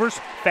turnovers,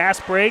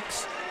 fast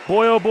breaks.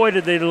 Boy, oh boy,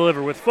 did they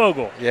deliver with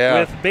Fogel,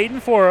 with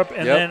Baden Forbes,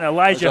 and then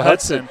Elijah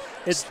Hudson.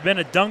 It's been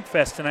a dunk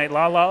fest tonight.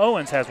 Lala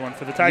Owens has one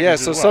for the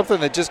Tigers as well.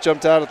 Something that just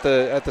jumped out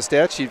at the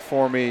stat sheet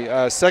for me,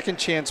 second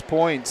chance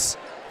points,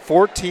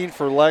 14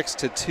 for Lex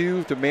to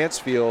 2 to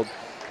Mansfield,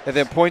 and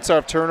then points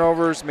off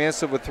turnovers,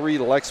 Mansfield with 3,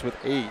 Lex with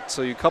 8.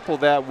 So you couple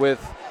that with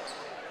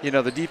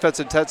the defense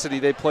intensity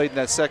they played in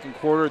that second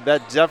quarter,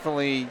 that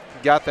definitely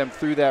got them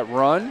through that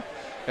run.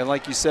 And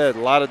like you said, a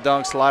lot of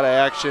dunks, a lot of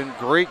action.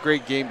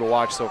 Great game to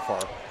watch so far.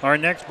 Our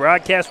next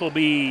broadcast will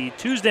be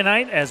Tuesday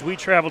night as we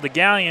travel to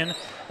Gallion,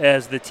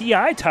 as the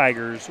TI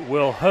Tigers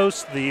will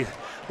host the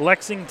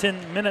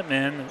Lexington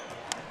Minutemen.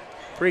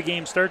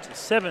 Pre-game starts at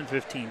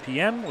 7:15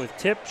 p.m. with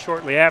tip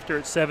shortly after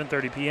at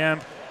 7:30 p.m.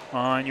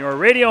 on your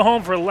radio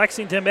home for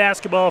Lexington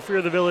basketball,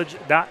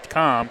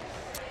 fearthevillage.com.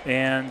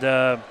 And,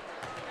 to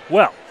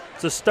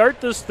start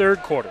this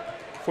third quarter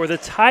for the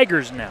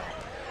Tigers now,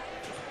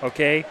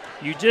 okay,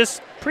 you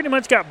just pretty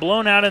much got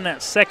blown out in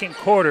that second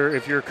quarter.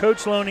 If you're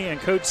Coach Loney and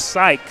Coach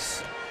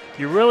Sykes,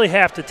 you really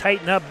have to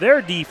tighten up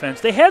their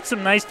defense. They had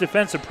some nice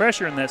defensive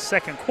pressure in that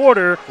second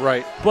quarter,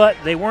 right? But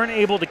they weren't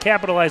able to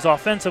capitalize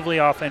offensively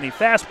off any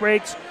fast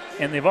breaks,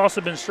 and they've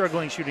also been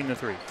struggling shooting the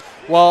 3.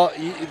 Well,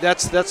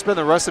 that's been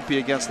the recipe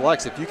against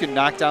Lex. If you can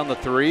knock down the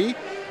 3,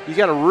 you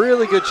got a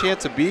really good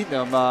chance of beating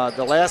them.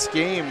 The last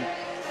game,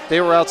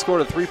 they were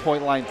outscored at the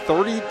 3-point line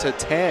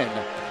 30-10.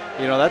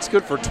 That's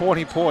good for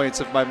 20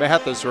 points if my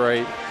math is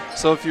right.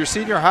 So if you're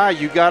senior high,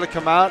 you got to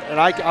come out, and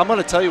I'm going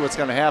to tell you what's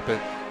going to happen.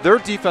 Their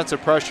defensive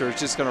pressure is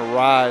just going to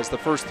rise the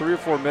first 3 or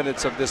 4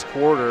 minutes of this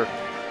quarter.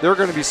 They're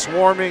going to be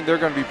swarming. They're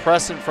going to be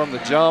pressing from the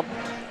jump.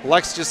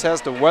 Lex just has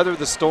to weather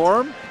the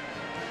storm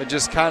and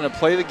just kind of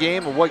play the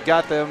game of what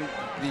got them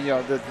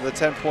the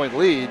 10-point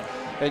lead.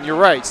 And you're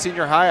right,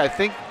 senior high, I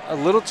think a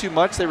little too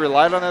much they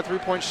relied on that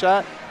 3-point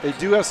shot. They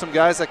do have some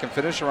guys that can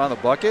finish around the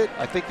bucket.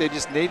 I think they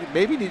just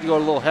maybe need to go a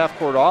little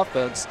half-court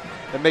offense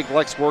and make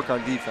Lex work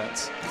on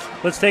defense.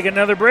 Let's take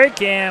another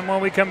break, and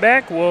when we come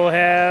back, we'll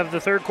have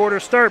the third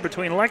quarter start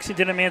between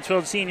Lexington and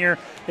Mansfield Senior.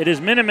 It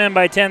is Minutemen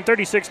by 10,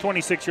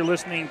 36-26. You're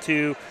listening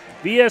to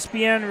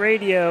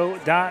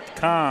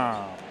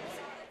VSBNradio.com.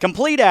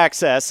 Complete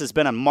Access has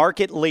been a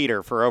market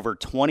leader for over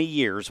 20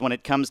 years when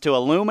it comes to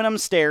aluminum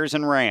stairs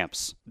and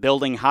ramps.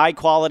 Building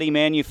high-quality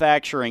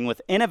manufacturing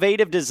with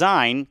innovative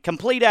design,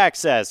 Complete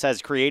Access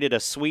has created a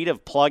suite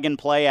of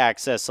plug-and-play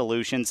access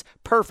solutions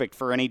perfect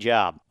for any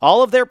job.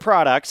 All of their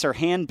products are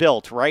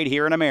hand-built right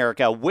here in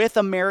America with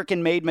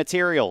American-made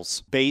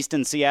materials. Based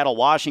in Seattle,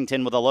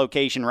 Washington, with a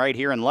location right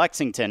here in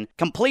Lexington,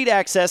 Complete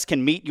Access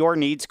can meet your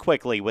needs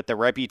quickly with the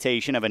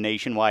reputation of a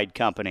nationwide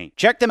company.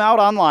 Check them out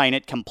online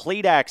at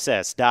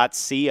CompleteAccess.co.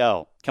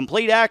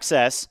 Complete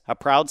Access, a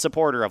proud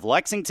supporter of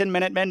Lexington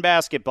Minutemen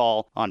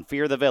basketball on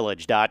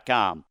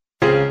FearTheVillage.com.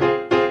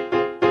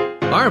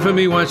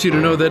 RFME wants you to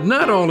know that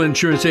not all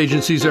insurance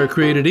agencies are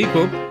created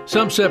equal.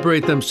 Some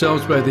separate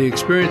themselves by the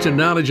experience and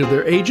knowledge of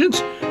their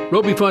agents.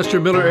 Roby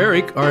Foster Miller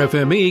Eric,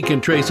 RFME, can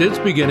trace its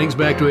beginnings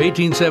back to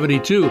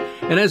 1872,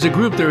 and as a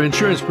group, their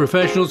insurance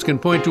professionals can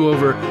point to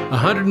over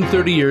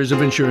 130 years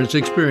of insurance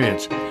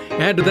experience.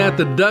 Add to that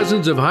the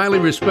dozens of highly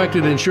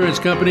respected insurance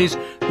companies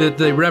that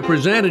they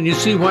represent, and you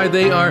see why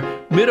they are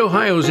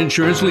Mid-Ohio's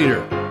insurance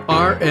leader,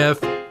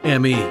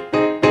 RFME.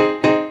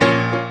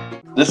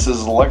 This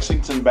is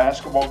Lexington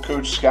basketball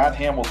coach Scott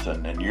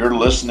Hamilton, and you're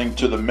listening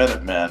to the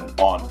Minutemen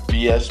on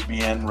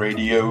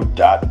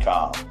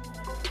VSBNradio.com.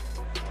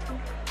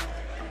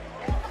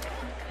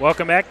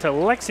 Welcome back to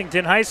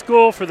Lexington High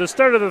School for the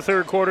start of the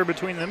third quarter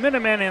between the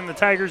Minutemen and the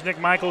Tigers. Nick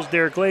Michaels,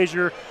 Derek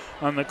Glazier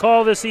on the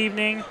call this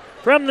evening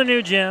from the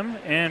new gym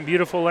in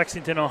beautiful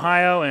Lexington,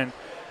 Ohio. And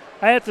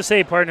I have to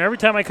say, partner, every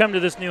time I come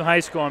to this new high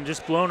school, I'm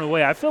just blown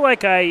away. I feel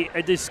like I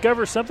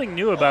discover something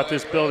new about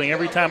this building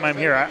every time I'm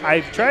here.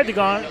 I've tried to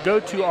go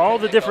to all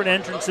the different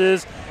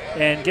entrances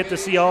and get to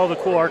see all the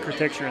cool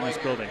architecture in this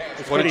building.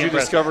 What did you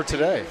discover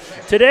today?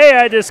 Today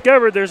I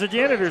discovered there's a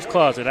janitor's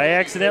closet. I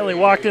accidentally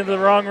walked into the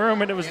wrong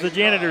room, and it was the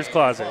janitor's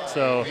closet.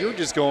 So you were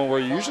just going where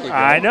you usually go.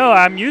 I know.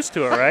 I'm used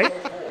to it, right?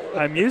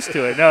 I'm used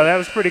to it. No, that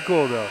was pretty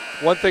cool, though.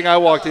 One thing I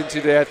walked into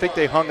today, I think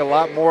they hung a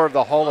lot more of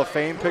the Hall of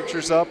Fame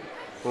pictures up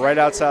right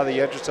outside the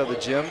entrance of the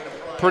gym.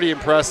 Pretty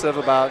impressive,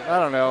 about,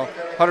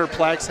 100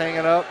 plaques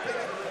hanging up.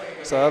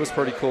 So that was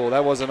pretty cool.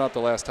 That wasn't up the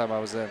last time I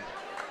was in.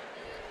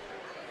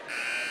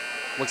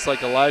 Looks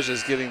like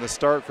Elijah's getting the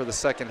start for the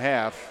second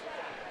half.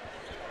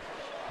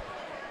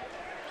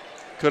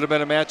 Could have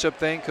been a matchup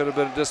thing, could have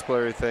been a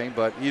disciplinary thing,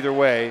 but either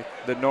way,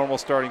 the normal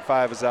starting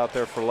five is out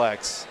there for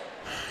Lex.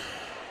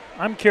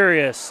 I'm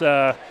curious.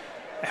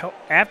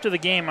 After the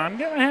game, I'm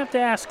going to have to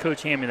ask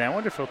Coach Hammy that. I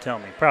wonder if he'll tell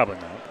me. Probably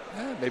not.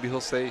 Maybe he'll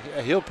say,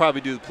 he'll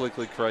probably do the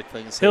politically correct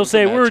thing. He'll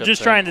say, we're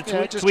just trying to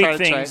tweak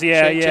things.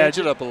 Change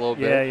it up a little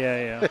bit.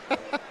 Yeah.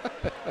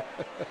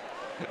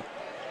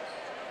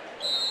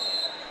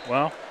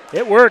 Well,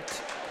 it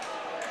worked.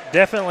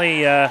 Definitely,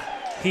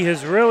 he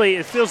has really,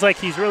 it feels like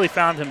he's really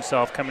found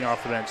himself coming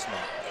off the bench now.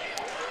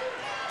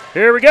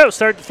 Here we go,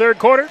 start the third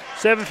quarter,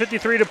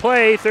 7:53 to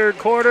play, third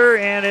quarter,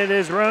 and it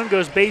is Roan,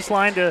 goes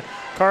baseline to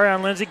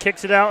Carion Lindsay,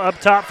 kicks it out up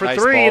top for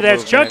three.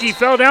 That's Chunky,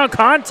 fell down,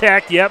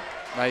 contact, yep.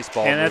 Nice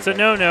ball and that's a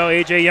no-no.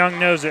 A.J. Young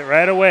knows it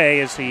right away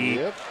as he,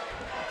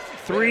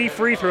 3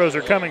 free throws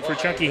are coming for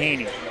Chunky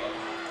Haney.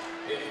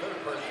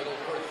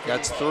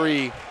 That's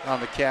 3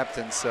 on the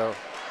captain, so.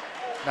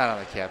 Not on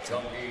the captain.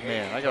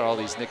 Man, I got all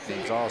these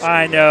nicknames also.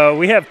 I know.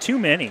 We have too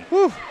many.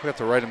 Whew, we have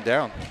to write them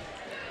down.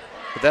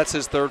 But that's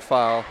his third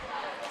foul.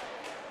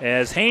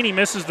 As Haney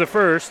misses the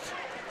first.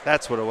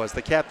 That's what it was.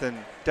 The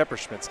captain,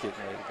 Depperschmidt's getting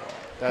ready to go.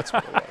 That's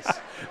what it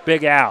was.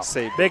 Big Al.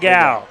 Big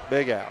Al.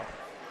 Big Al.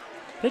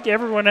 I think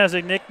everyone has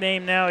a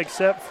nickname now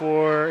except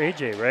for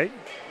AJ, right?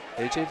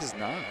 AJ does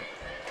not.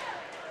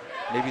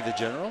 Maybe the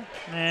general?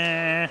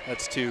 Nah.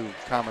 That's too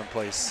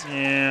commonplace.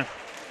 Yeah.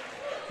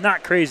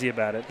 Not crazy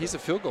about it. He's a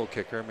field goal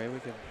kicker. Maybe we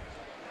can.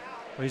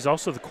 Well, he's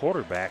also the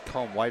quarterback.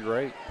 Call him wide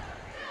right.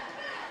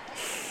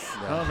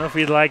 No. I don't know if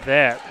he'd like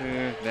that.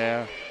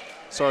 Nah.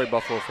 Sorry,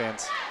 Buffalo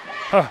fans.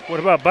 Huh,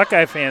 what about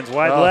Buckeye fans?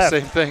 Wide left.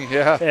 Same thing,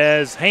 yeah.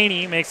 As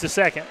Haney makes the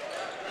third.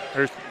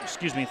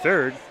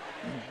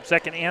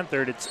 Second and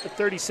third. It's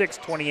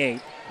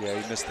 36-28. Yeah,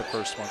 he missed the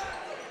first one.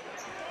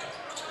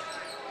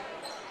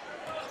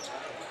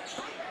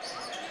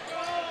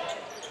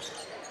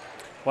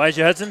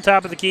 Elijah Hudson,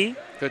 top of the key.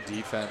 Good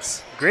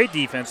defense. Great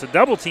defense. A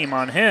double team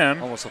on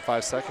him. Almost a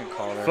 5-second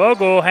call there.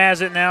 Fogle has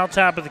it now,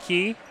 top of the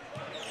key.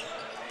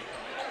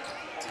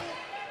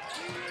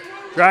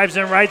 Drives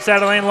in right side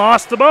of the lane,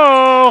 lost the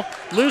ball.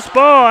 Loose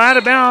ball, out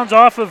of bounds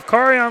off of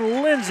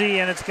Carion Lindsay,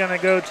 and it's going to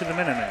go to the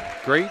Minutemen.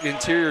 Great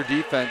interior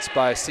defense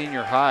by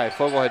Senior High.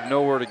 Fogle had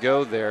nowhere to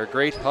go there.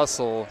 Great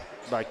hustle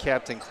by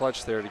Captain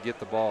Clutch there to get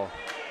the ball.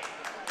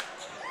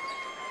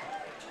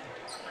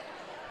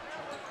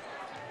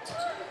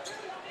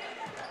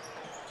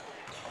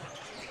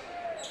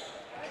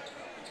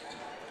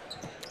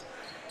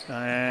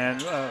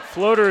 And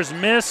floaters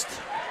missed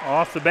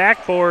off the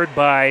backboard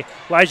by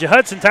Elijah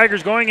Hudson.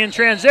 Tigers going in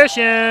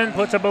transition,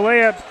 puts up a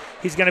layup.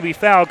 He's going to be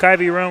fouled.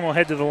 Kyvie Rome will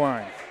head to the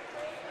line.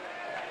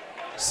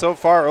 So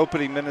far,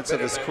 opening minutes of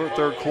this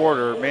third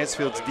quarter,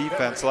 Mansfield's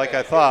defense, like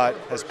I thought,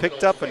 has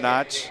picked up a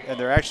notch, and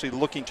they're actually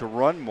looking to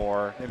run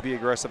more and be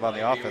aggressive on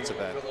the offensive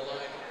end.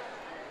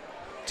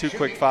 2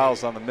 quick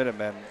fouls on the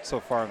Minutemen so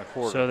far in the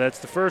quarter. So that's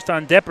the first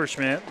on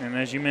Depperschmidt, and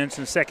as you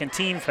mentioned, second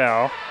team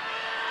foul.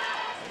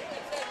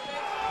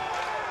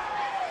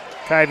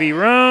 Kyvie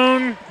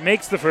Roan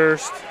makes the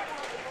first.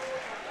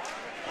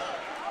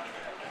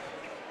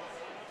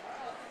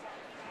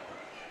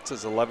 It's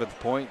his 11th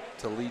point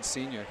to lead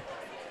senior.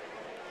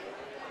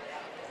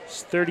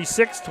 It's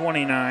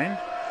 36-29.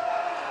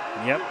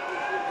 Yep.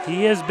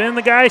 He has been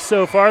the guy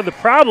so far. The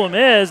problem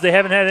is they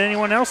haven't had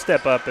anyone else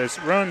step up as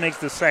Roan makes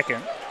the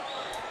second.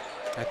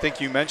 I think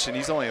you mentioned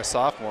he's only a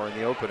sophomore in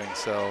the opening,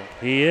 so.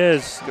 He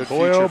is. Good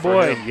boy, future oh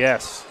boy, for him.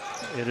 yes.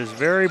 It is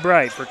very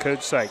bright for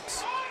Coach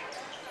Sykes.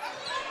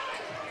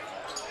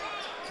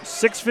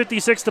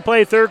 6:56 to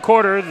play, third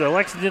quarter. The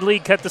Lexington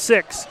lead cut to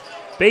 6.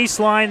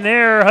 Baseline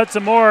there,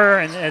 Hudson Moore,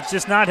 and it's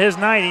just not his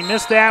night. He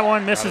missed that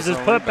one, misses his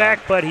putback,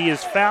 but he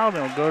is fouled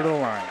and will go to the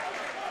line.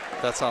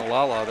 That's on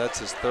Lala. That's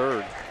his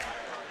third,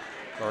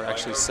 or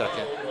actually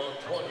second.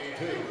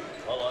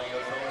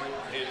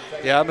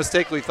 Yeah, I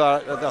mistakenly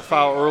thought the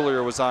foul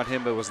earlier was on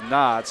him. It was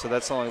not, so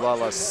that's only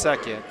Lala's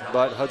second.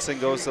 But Hudson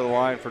goes to the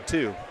line for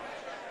 2.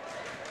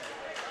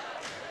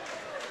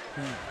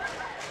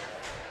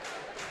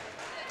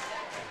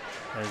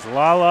 As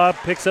Lala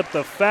picks up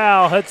the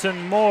foul,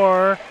 Hudson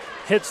Moore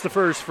hits the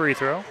first free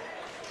throw.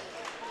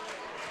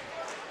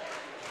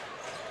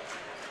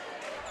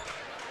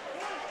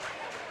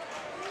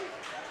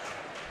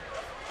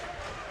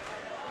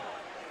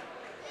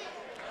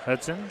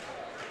 Hudson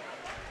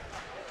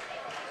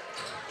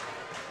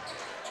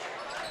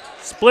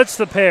splits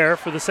the pair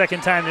for the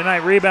second time tonight.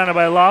 Rebounded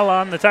by Lala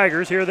on the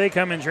Tigers. Here they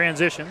come in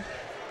transition.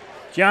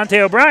 Deontay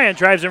O'Brien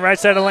drives in right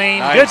side of the lane.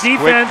 Nice Good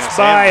defense quickness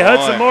by and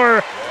Hudson one.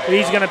 Moore.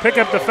 He's going to pick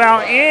up the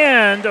foul,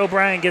 and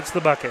O'Brien gets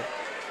the bucket.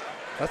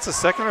 That's the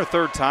second or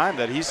third time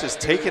that he's just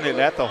taken it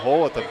at the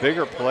hole at the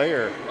bigger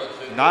player.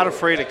 Not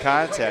afraid of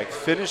contact.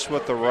 Finished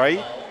with the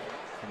right,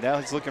 and now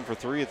he's looking for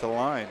 3 at the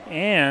line.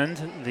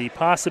 And the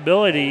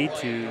possibility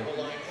to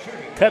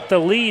cut the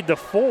lead to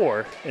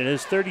 4. It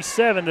is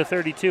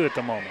 37-32 at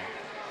the moment.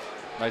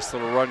 Nice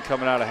little run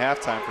coming out of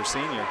halftime for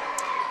senior.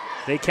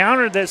 They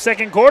countered that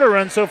second quarter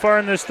run so far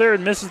in this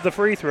third, misses the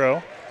free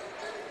throw.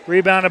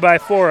 Rebounded by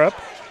Forup.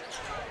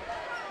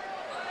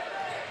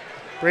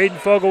 Braden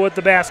Fogle with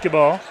the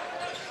basketball.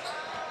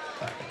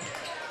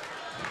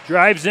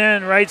 Drives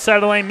in, right side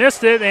of the lane,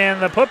 missed it,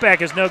 and the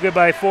putback is no good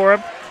by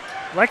Forup.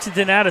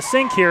 Lexington out of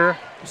sync here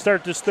to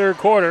start this third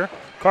quarter.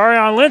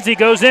 Carion Lindsay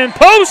goes in,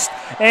 post,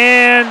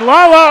 and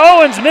Lala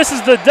Owens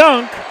misses the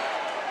dunk.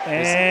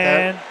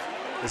 And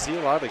is he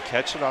allowed to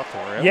catch it off the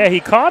rim? yeah, he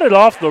caught it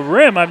off the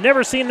rim. I've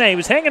never seen that. He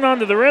was hanging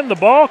onto the rim. The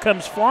ball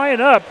comes flying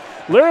up,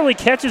 literally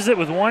catches it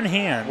with one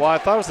hand. Well, I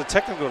thought it was a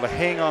technical to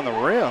hang on the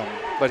rim,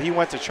 but he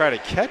went to try to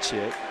catch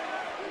it.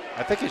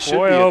 I think it should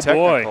be a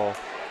technical.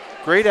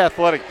 Great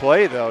athletic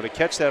play, though, to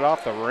catch that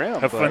off the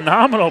rim. A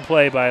phenomenal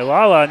play by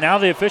Lala. Now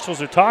the officials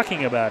are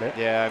talking about it.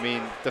 Yeah, I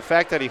mean, the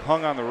fact that he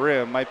hung on the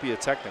rim might be a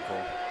technical.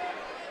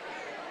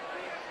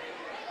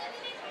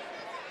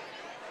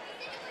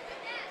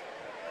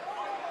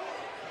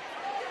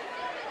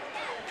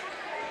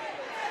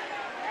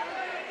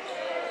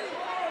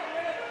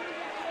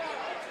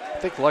 I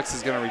think Lex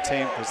is going to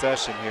retain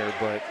possession here,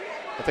 but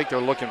I think they're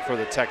looking for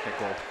the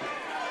technical,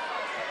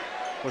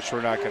 which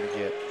we're not going to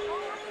get.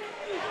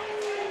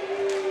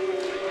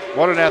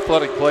 What an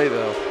athletic play,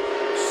 though.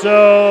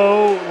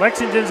 So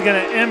Lexington's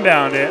going to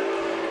inbound it.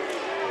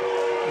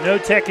 No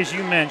tech, as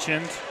you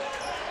mentioned.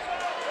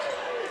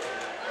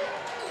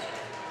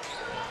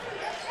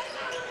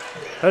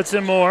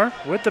 Hudson Moore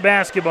with the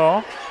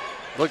basketball.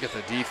 Look at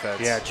the defense.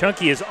 Yeah,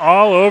 Chunky is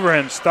all over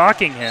him,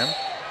 stalking him.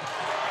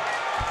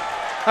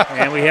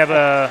 And we have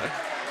a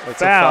That's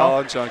foul. a foul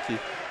on Chunky.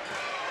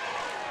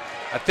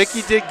 I think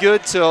he did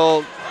good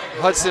till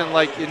Hudson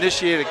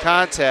initiated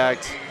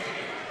contact,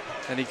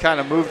 and he kind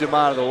of moved him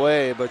out of the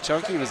way. But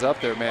Chunky was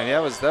up there, man.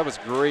 That was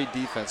great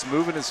defense.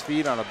 Moving his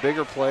feet on a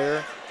bigger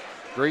player.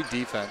 Great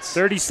defense.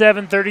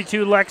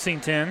 37-32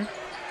 Lexington.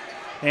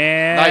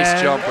 And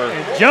nice jumper.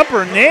 A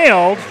jumper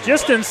nailed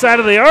just inside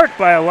of the arc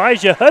by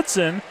Elijah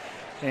Hudson,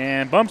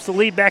 and bumps the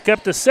lead back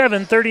up to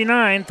 7,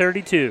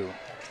 39-32.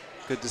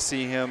 Good to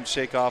see him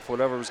shake off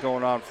whatever was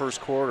going on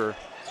first quarter.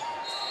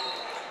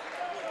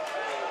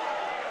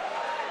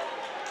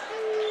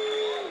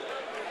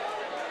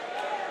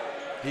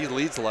 He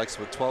leads Lex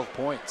with 12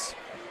 points.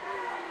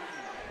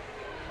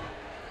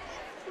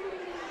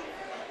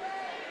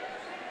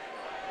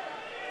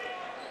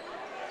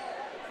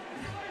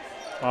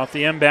 Off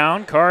the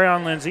inbound,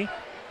 Carion Lindsay.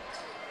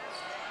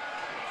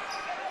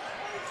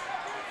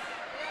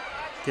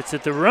 Gets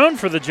it to Roan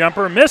for the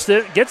jumper, missed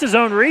it, gets his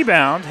own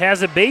rebound,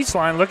 has a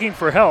baseline looking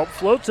for help,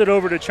 floats it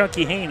over to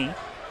Chunky Haney.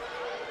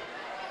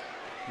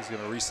 He's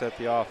going to reset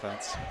the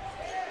offense.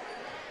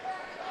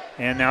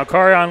 And now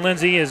Carion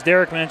Lindsay, as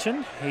Derek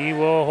mentioned, he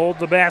will hold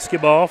the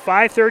basketball.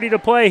 5:30 to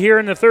play here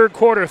in the third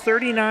quarter,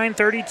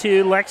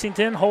 39-32.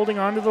 Lexington holding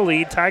on to the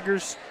lead.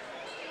 Tigers,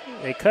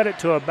 they cut it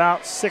to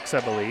about 6, I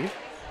believe.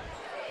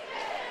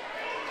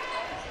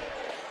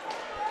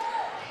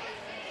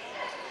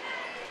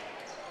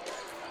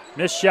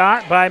 Missed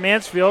shot by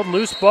Mansfield.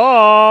 Loose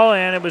ball,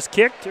 and it was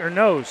kicked, or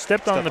no,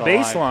 stepped on the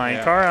baseline.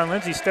 Yeah. Caron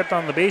Lindsay stepped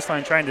on the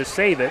baseline trying to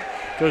save it.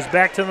 Goes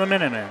back to the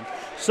Minutemen.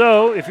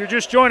 So if you're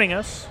just joining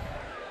us,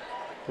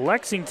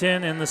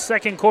 Lexington in the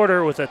second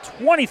quarter with a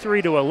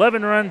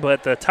 23-11 run,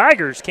 but the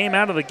Tigers came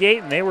out of the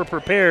gate and they were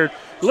prepared.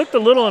 Looked a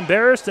little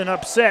embarrassed and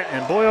upset,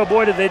 and boy, oh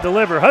boy, did they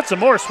deliver. Hudson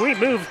Moore, sweet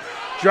move,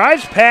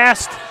 drives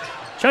past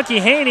Chunky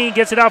Haney,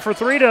 gets it out for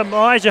three to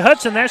Elijah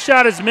Hudson. That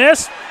shot is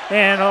missed,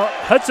 and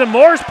Hudson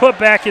Moore's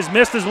putback is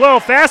missed as well.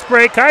 Fast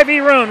break,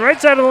 Kyvie Roan, right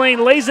side of the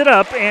lane, lays it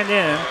up and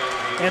in,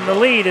 and the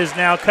lead is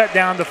now cut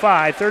down to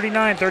 5,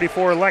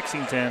 39-34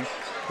 Lexington,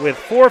 with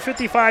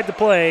 4:55 to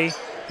play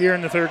here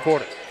in the third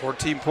quarter.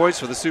 14 points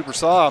for the Super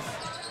Soft.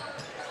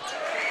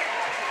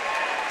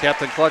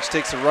 Captain Clutch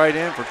takes it right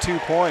in for 2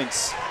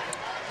 points.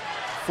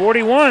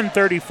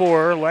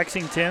 41-34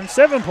 Lexington,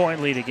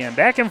 7-point lead again.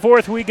 Back and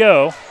forth we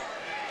go.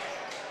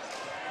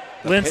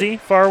 Lindsay,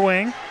 far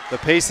wing. The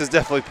pace has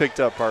definitely picked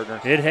up, partner.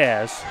 It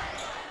has.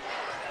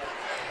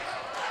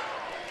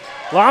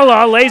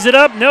 Lala lays it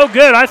up, no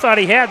good. I thought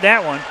he had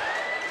that one.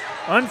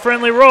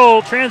 Unfriendly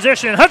roll,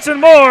 transition. Hudson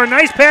Moore,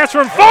 nice pass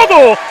from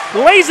Fogel.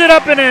 Lays it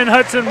up and in,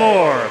 Hudson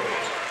Moore.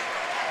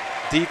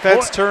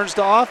 Defense turns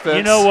to offense.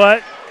 You know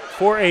what?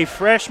 For a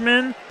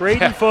freshman,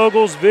 Braden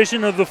Fogel's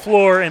vision of the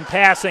floor and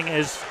passing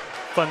is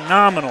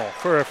phenomenal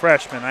for a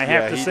freshman, I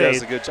have to he say.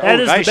 does a good job. That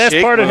is nice the best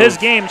shake part move. of his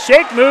game.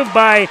 Shake move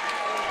by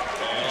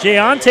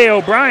Jayonte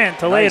O'Brien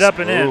to lay it Nice up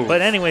and in. move.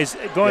 But anyways,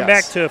 going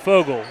back to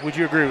Fogel, would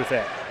you agree with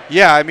that?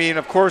 Yeah, I mean,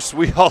 of course,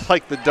 we all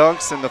like the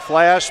dunks and the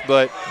flash,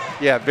 but,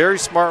 yeah, very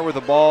smart with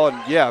the ball and,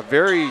 yeah,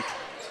 very,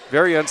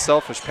 very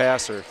unselfish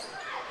passer.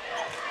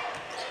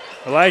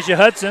 Elijah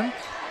Hudson,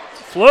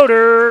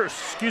 floater,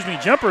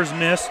 jumper's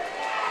missed.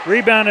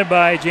 Rebounded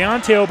by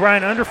Jayonte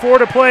O'Brien, under 4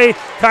 to play.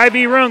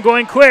 Kyvie Roan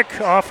going quick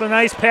off a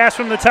nice pass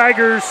from the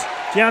Tigers.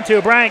 Jayonte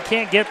O'Brien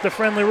can't get the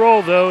friendly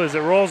roll, though, as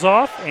it rolls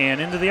off and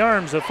into the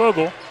arms of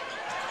Fogel.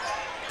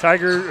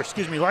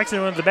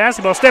 Lexington wins the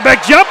basketball. Step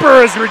back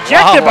jumper is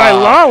rejected by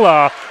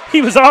Lala.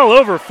 He was all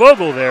over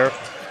Fogel there.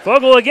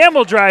 Fogel again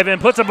will drive in,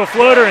 puts up a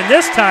floater, and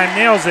this time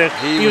nails it.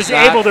 He was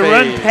able to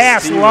run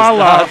past Lala.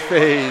 Not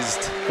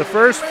phased. The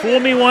first, fool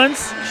me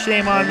once,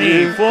 shame on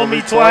me. Fool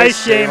me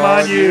twice, shame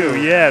on you.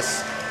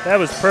 Yes, that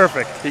was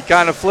perfect. He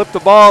kind of flipped the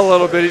ball a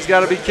little bit. He's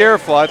got to be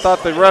careful. I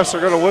thought the refs are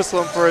going to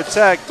whistle him for a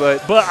tech,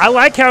 but I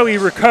like how he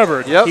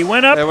recovered. Yep. He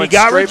went up, he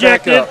got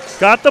rejected,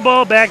 got the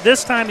ball back.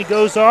 This time he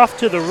goes off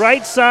to the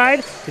right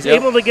side. He's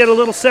able to get a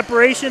little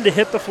separation to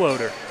hit the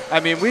floater. I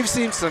mean, we've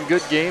seen some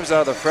good games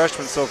out of the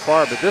freshmen so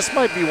far, but this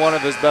might be one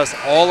of his best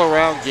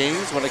all-around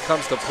games when it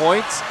comes to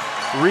points,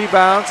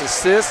 rebounds,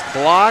 assists,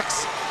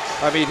 blocks.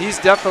 I mean, he's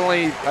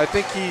definitely, I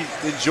think he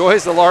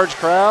enjoys the large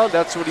crowd.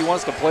 That's what he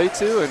wants to play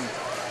to. And,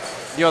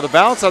 you know, the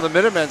balance on the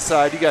Minutemen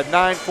side, you got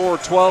 9, 4,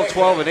 12,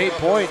 12, and 8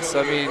 points.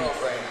 I mean,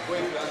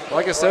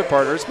 like I said,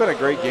 partner, it's been a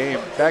great game,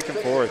 back and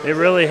forth. It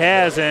really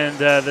has, and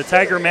the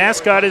Tiger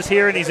mascot is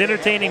here, and he's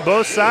entertaining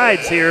both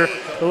sides here.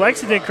 The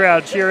Lexington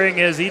crowd cheering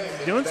as he's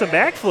doing some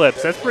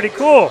backflips. That's pretty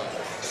cool.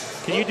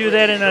 Can you do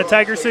that in a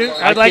Tiger suit?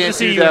 I'd like to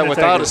see you in a that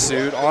without Tiger a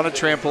suit on a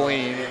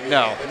trampoline.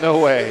 No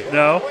way.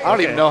 No? I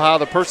don't even know how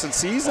the person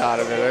sees out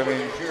of it. I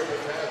mean,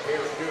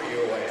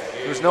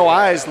 there's no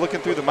eyes looking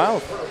through the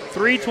mouth.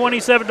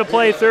 3:27 to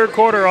play, third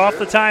quarter, off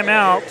the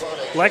timeout.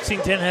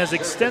 Lexington has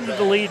extended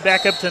the lead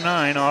back up to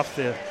 9 off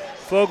the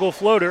Fogel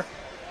floater,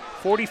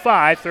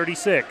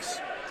 45-36.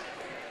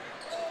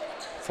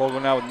 Fogel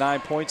now with 9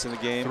 points in the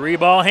game.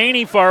 3-ball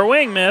Haney, far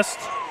wing, missed.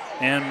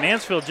 And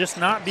Mansfield just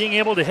not being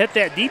able to hit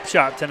that deep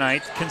shot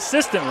tonight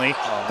consistently.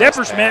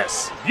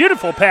 Depperschmidt,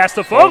 beautiful pass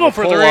to Fogel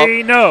for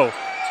 3. No.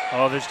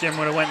 Oh, this gym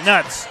would have went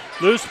nuts.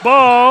 Loose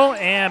ball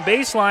and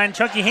baseline.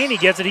 Chunky Haney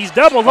gets it. He's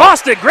double.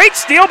 Lost it. Great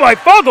steal by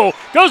Fogel.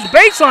 Goes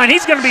baseline.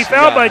 He's going to be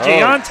fouled by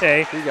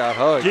Jayonte. He got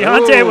hugged.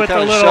 Jayonte with a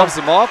little. Shoves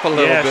him off a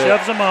little bit. Yeah,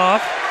 shoves him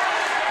off.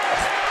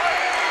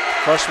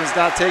 Freshman's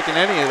not taking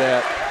any of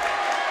that.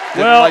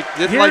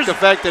 Didn't like the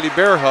fact that he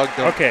bear hugged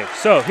him. Okay,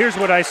 so here's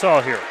what I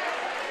saw here.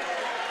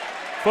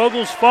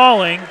 Fogel's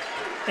falling,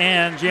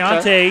 and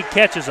Jayonte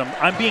catches him.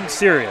 I'm being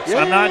serious.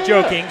 I'm not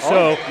joking.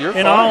 So,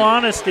 in all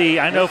honesty,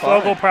 I know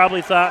Fogel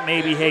probably thought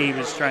maybe, hey, he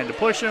was trying to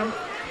push him.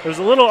 It was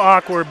a little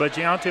awkward, but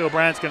Jayonte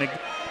O'Brien's going to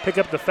pick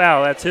up the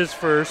foul. That's his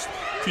first,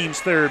 team's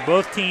third.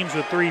 Both teams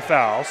with 3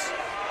 fouls.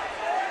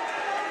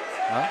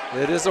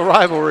 It is a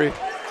rivalry.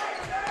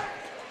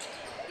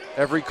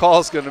 Every call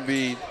is going to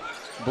be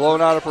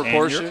blown out of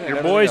proportion. And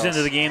your boys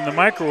into the game, the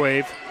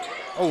microwave.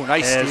 Oh,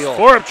 nice steal.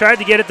 Forup tried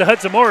to get it to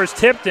Hudson Moore, is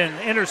tipped and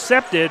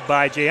intercepted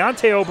by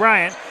Jayonte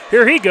O'Brien.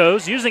 Here he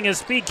goes, using his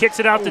speed, kicks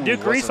it out to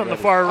Duke Reese on the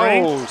far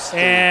ring.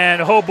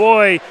 And, oh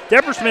boy,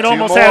 Depperschmidt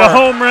almost had a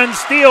home run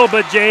steal,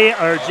 but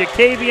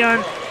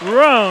Jacavian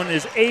Roan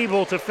is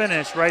able to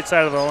finish right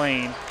side of the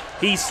lane.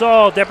 He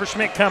saw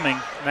Depperschmidt coming.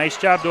 Nice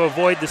job to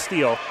avoid the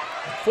steal.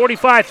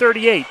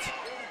 45-38.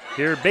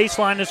 Here,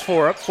 baseline is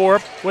Forup.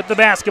 Forup with the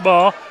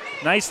basketball.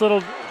 Nice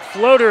little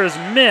floater is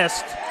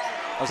missed.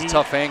 That was a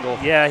tough angle.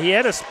 Yeah, he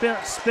had a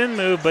spin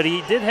move, but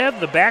he did have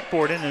the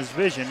backboard in his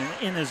vision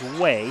and in his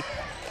way.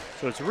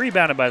 So it's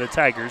rebounded by the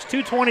Tigers.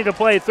 2:20 to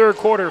play, third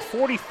quarter,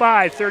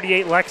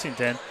 45-38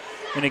 Lexington.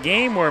 In a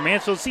game where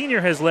Mansfield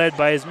Senior has led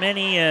by as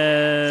many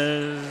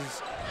as,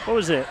 what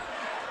was it?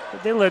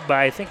 They led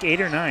by, I think,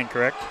 8 or 9,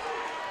 correct?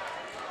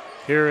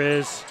 Here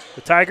is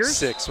the Tigers.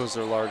 6 was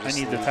their largest I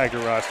need lead. the Tiger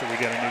roster. We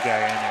got a new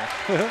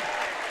guy in there.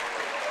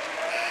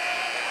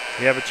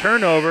 We have a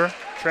turnover,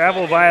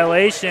 travel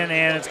violation,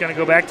 and it's going to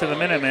go back to the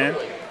Minutemen.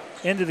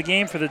 Into the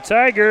game for the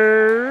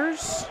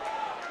Tigers.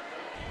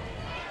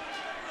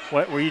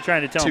 What were you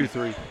trying to tell me?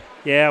 2-3.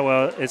 Yeah,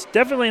 well, it's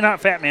definitely not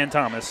Fat Man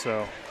Thomas,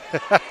 so.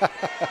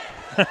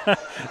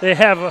 They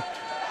have a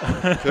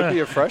Could be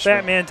a freshman.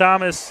 Fat Man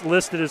Thomas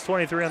listed as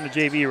 23 on the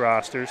JV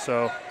roster,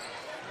 so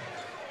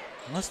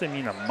unless they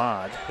mean a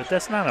mod, but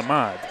that's not a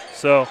mod.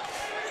 So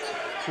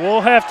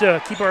we'll have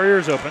to keep our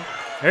ears open.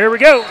 Here we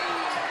go.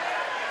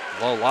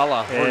 Well,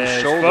 Lala hurt his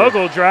As shoulder.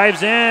 Vogel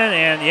drives in,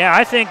 and yeah,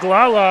 I think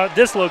Lala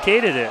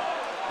dislocated it.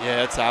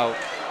 Yeah, it's out.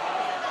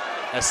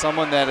 As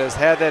someone that has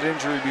had that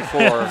injury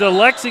before, The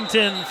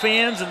Lexington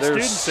fans and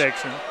There's-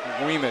 student section.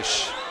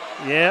 Weemish.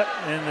 Yep,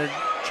 and the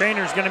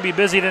trainer's going to be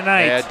busy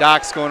tonight. Yeah,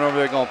 Doc's going over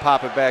there going to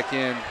pop it back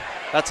in.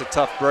 That's a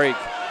tough break.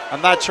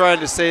 I'm not trying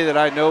to say that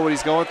I know what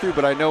he's going through,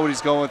 but I know what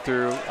he's going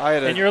through.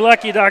 And you're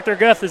lucky Dr.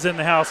 Guth is in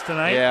the house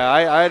tonight. Yeah,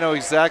 I know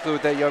exactly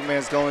what that young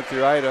man's going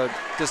through. I had a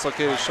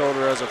dislocated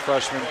shoulder as a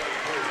freshman.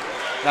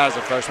 Not as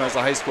a freshman, as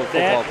a high school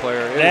football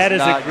player. That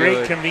is a not great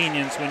good.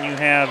 convenience when you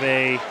have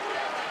a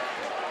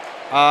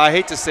I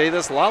hate to say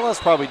this, Lala's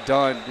probably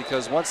done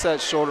because once that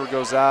shoulder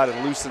goes out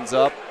and loosens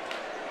up,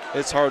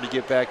 it's hard to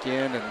get back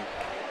in. And,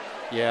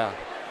 yeah,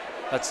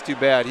 that's too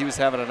bad. He was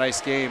having a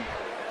nice game.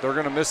 They're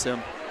going to miss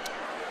him.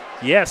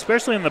 Yeah,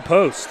 especially in the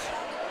post.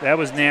 That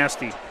was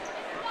nasty.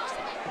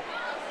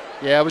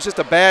 Yeah, it was just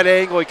a bad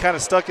angle. He kind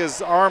of stuck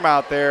his arm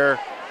out there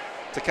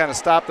to kind of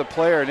stop the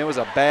player, and it was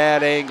a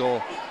bad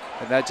angle,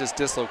 and that just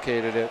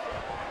dislocated it.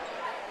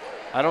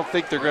 I don't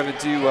think they're going to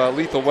do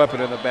Lethal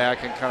Weapon in the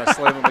back and kind of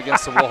slam him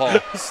against the wall.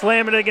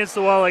 Slam it against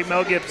the wall like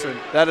Mel Gibson.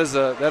 That is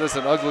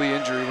an ugly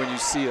injury when you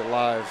see it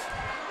live.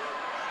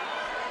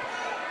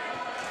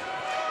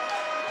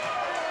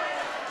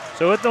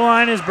 So at the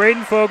line is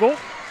Braden Fogel.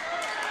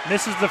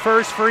 Misses the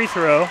first free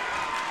throw.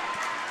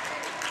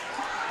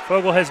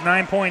 Fogel has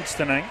 9 points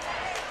tonight.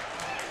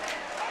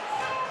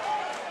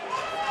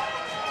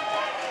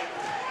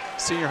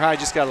 Senior high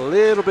just got a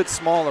little bit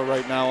smaller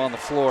right now on the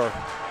floor.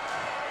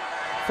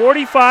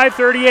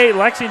 45-38.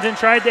 Lexington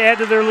tried to add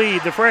to their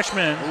lead. The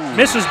freshman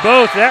misses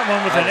both. That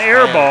one with an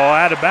air ball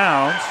out of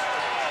bounds.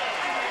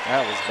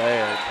 That was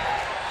bad.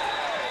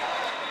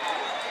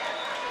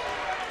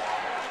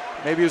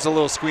 Maybe he was a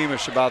little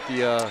squeamish about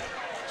the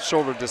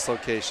shoulder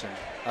dislocation.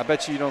 I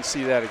bet you don't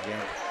see that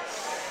again.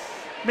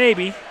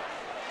 Maybe.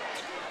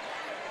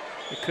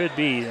 It could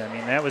be. I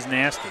mean, that was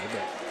nasty.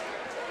 But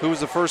Who was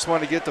the first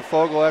one to get to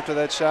Fogel after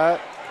that shot?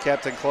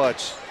 Captain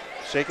Clutch.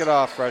 Shake it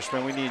off,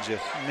 freshman. We need you.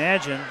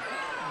 imagine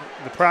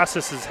the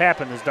process has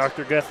happened as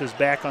Dr. Guth is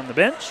back on the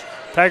bench.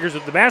 Tigers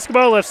with the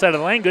basketball, left side of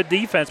the lane. Good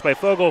defense by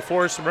Fogel.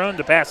 Forced Simone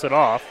to pass it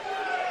off.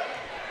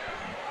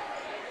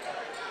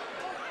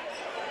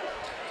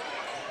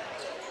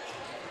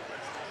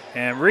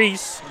 And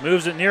Reese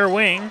moves it near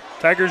wing.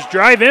 Tigers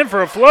drive in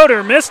for a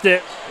floater, missed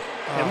it.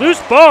 And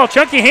loose ball.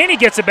 Chunky Haney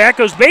gets it back,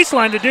 goes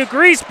baseline to Duke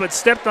Reese, but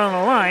stepped on the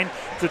line.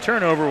 The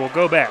turnover will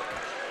go back.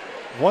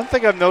 One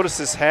thing I've noticed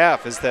this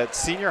half is that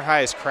senior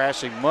high is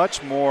crashing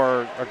much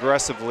more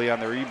aggressively on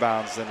the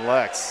rebounds than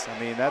Lex. I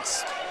mean,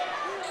 that's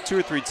 2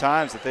 or 3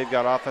 times that they've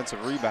got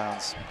offensive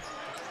rebounds.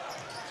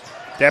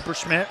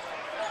 Depperschmidt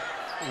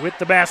with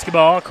the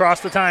basketball across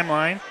the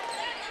timeline.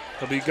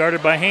 He'll be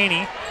guarded by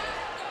Haney.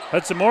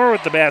 Hudson Moore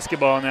with the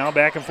basketball now.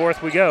 Back and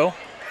forth we go.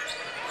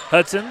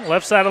 Hudson,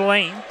 left side of the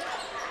lane.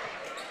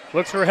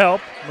 Looks for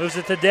help. Moves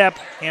it to Depp.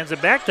 Hands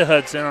it back to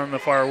Hudson on the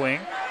far wing.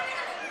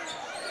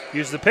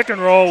 Use the pick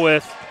and roll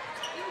with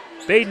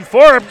Baden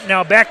Forbes.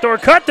 Now backdoor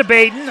cut to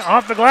Baden.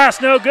 Off the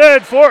glass, no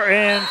good.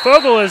 And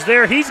Fogel is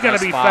there. He's going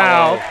to be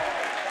fouled.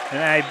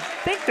 And I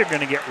think they're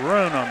going to get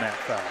Roan on that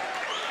foul.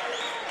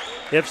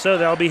 If so,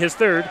 that'll be his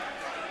third.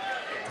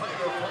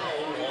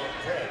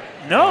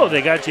 No,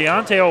 they got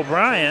Giante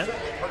O'Brien.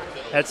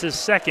 That's his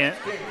second.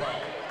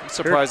 I'm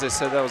surprised they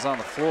said that was on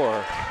the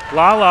floor.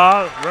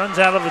 Lala runs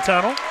out of the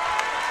tunnel.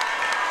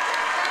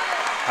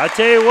 I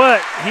tell you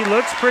what, he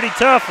looks pretty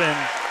tough,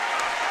 and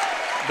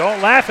don't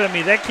laugh at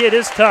me. That kid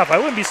is tough. I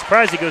wouldn't be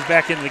surprised he goes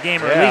back into the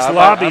game, or at least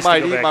lobbies I might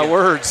to go eat back my in.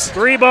 words.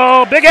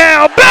 3-ball, Big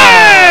Al,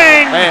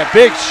 bang! Man,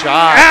 big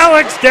shot.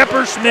 Alex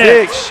Depperschmidt.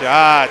 Big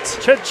shot.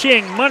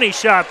 Cha-ching, money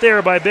shot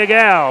there by Big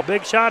Al.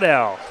 Big shot,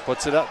 Al.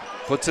 Puts it up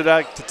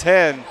to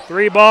 10.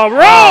 3-ball,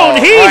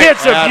 Roan, he right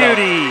hits a at him.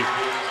 beauty.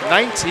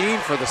 19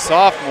 for the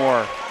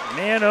sophomore.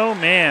 Man, oh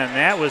man,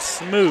 that was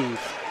smooth.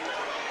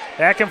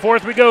 Back and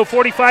forth we go.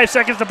 45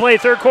 seconds to play,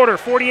 third quarter,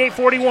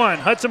 48-41.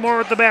 Hudson Moore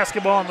with the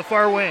basketball on the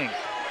far wing.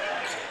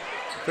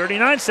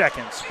 39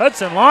 seconds.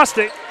 Hudson lost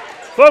it.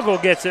 Fogel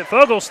gets it.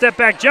 Fogel step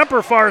back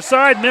jumper far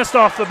side, missed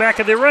off the back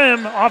of the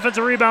rim.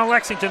 Offensive rebound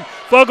Lexington.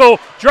 Fogel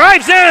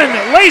drives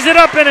in, lays it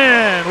up and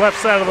in. Left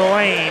side of the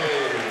lane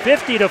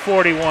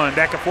 50-41.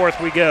 Back and forth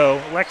we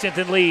go.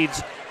 Lexington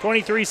leads.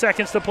 23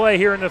 seconds to play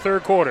here in the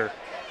third quarter.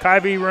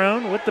 Kyvie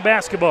Roan with the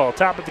basketball,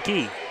 top of the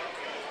key.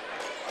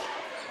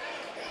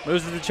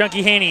 Moves to the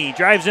Chunky Haney,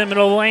 drives in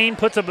middle of the lane,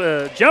 puts up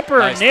a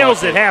jumper and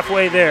nails it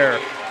halfway there.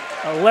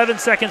 11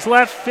 seconds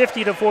left,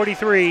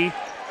 50-43,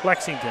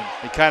 Lexington.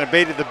 He kind of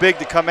baited the big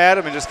to come at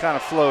him and just kind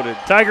of floated.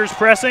 Tigers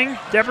pressing.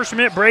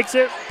 Depperschmidt breaks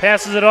it,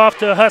 passes it off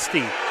to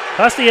Husty.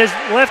 Husty has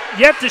left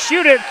yet to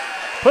shoot it,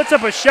 puts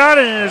up a shot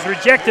and it is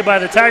rejected by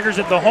the Tigers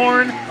at the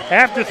horn.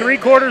 After 3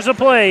 quarters of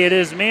play, it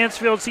is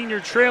Mansfield Senior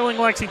trailing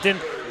Lexington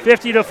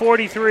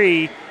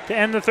 50-43 to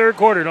end the third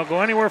quarter. Don't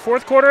go anywhere.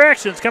 Fourth quarter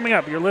actions coming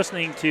up. You're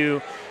listening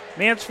to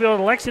Mansfield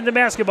and Lexington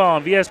basketball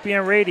on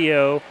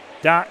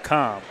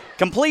VSBNradio.com.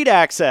 Complete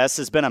Access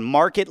has been a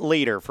market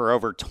leader for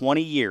over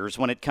 20 years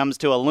when it comes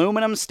to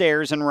aluminum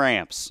stairs and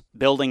ramps.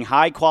 Building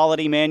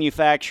high-quality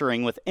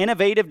manufacturing with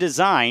innovative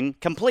design,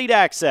 Complete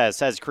Access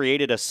has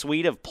created a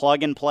suite of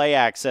plug-and-play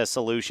access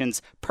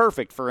solutions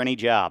perfect for any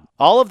job.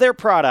 All of their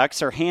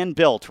products are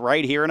hand-built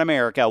right here in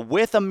America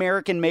with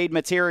American-made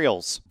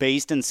materials.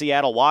 Based in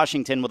Seattle,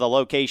 Washington, with a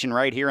location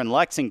right here in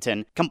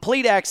Lexington,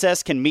 Complete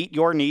Access can meet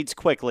your needs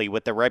quickly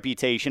with the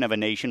reputation of a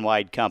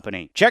nationwide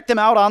company. Check them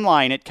out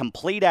online at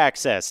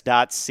CompleteAccess.co.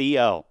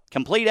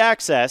 Complete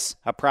Access,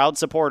 a proud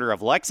supporter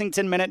of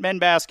Lexington Minutemen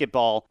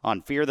basketball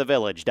on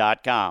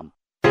FearTheVillage.com.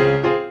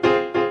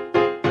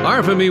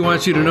 RFME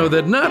wants you to know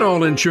that not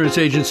all insurance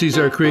agencies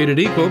are created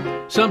equal.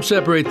 Some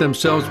separate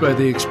themselves by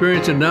the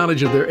experience and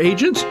knowledge of their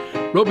agents.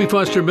 Roby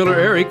Foster Miller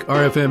Eric,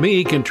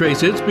 RFME, can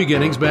trace its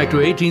beginnings back to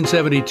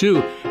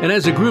 1872, and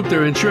as a group,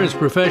 their insurance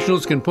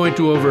professionals can point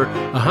to over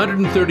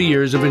 130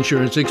 years of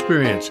insurance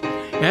experience.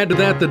 Add to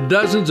that the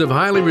dozens of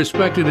highly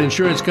respected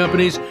insurance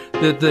companies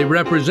that they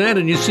represent,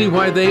 and you see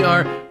why they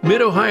are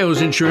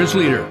Mid-Ohio's insurance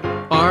leader,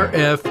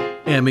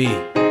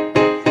 RFME.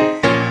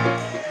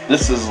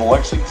 This is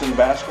Lexington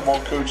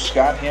basketball coach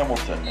Scott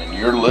Hamilton, and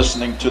you're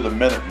listening to the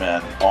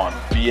Minutemen on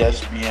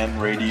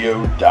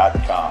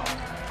VSBNradio.com.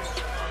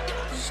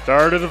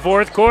 Start of the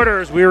fourth quarter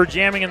as we were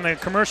jamming in the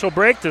commercial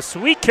break to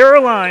Sweet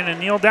Caroline and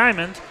Neil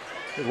Diamond.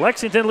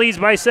 Lexington leads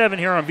by 7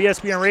 here on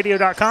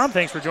VSBNradio.com.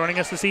 Thanks for joining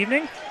us this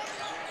evening.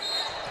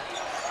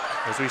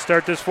 As we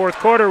start this fourth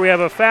quarter, we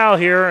have a foul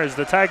here as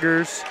the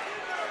Tigers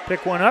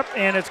pick one up,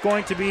 and it's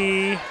going to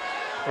be,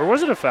 or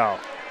was it a foul?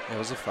 It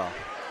was a foul.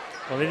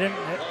 Well, they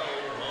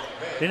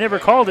never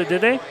called it,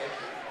 did they?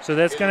 So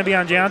that's going to be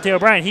on Deontay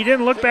O'Brien. He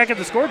didn't look back at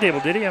the score table,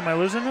 did he? Am I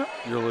losing it?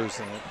 You're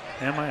losing it.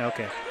 Am I?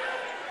 Okay.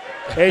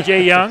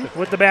 A.J. Young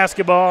with the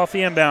basketball off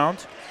the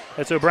inbound.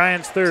 That's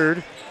O'Brien's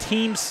third.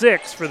 Team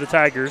 6 for the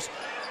Tigers.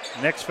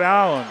 Next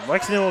foul, and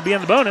Lexington will be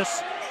in the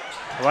bonus.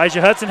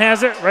 Elijah Hudson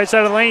has it. Right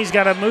side of the lane. He's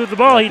got to move the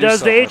ball. He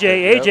does to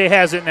A.J. A.J.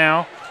 has it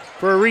now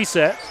for a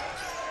reset.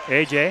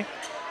 A.J.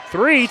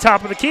 3,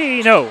 top of the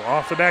key. No.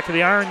 Off the back of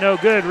the iron. No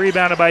good.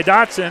 Rebounded by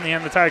Dotson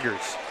and the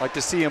Tigers. Like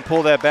to see him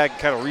pull that back and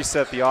kind of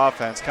reset the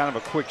offense. Kind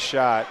of a quick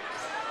shot.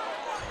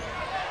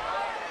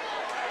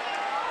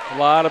 A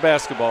lot of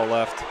basketball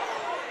left.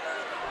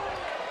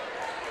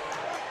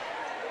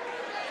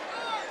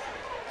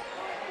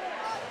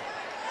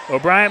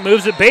 O'Brien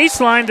moves it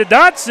baseline to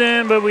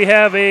Dotson, but we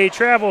have a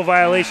travel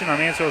violation on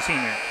Mansfield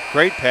Senior.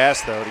 Great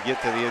pass, though, to get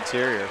to the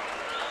interior.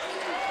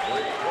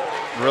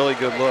 Really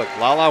good look.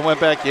 Lala went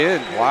back in.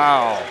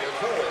 Wow.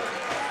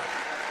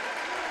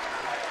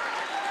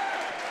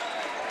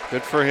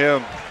 Good for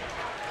him.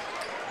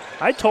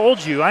 I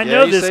told you. I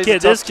know this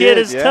kid. This kid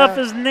is tough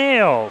as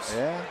nails.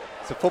 Yeah,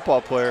 it's a football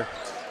player.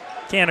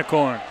 Can of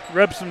corn.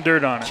 Rub some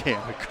dirt on it.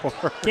 Can of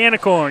corn. Can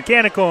of corn.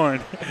 Can of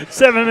corn.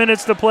 7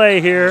 minutes to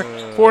play here.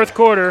 Fourth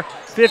quarter,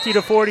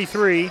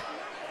 50-43.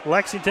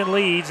 Lexington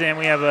leads, and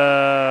we have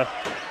a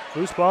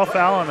loose ball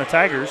foul on the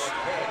Tigers.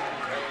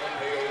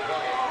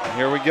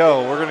 Here we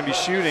go. We're going to be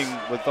shooting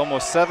with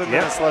almost 7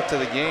 minutes left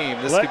of the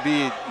game. This could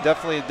be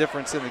definitely a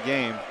difference in the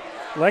game.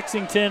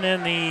 Lexington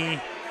in the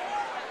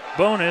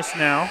bonus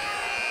now.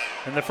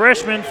 And the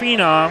freshman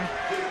phenom,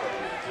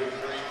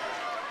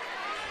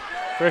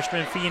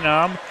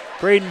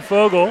 Braden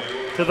Fogle,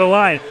 to the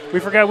line. We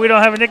forgot we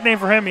don't have a nickname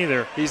for him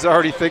either. He's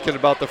already thinking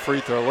about the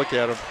free throw. Look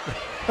at him.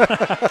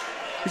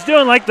 He's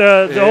doing like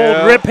the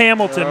old Rip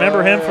Hamilton.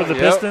 Remember him for the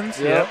Pistons?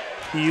 Yep.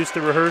 He used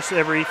to rehearse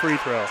every free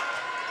throw.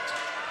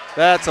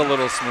 That's a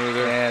little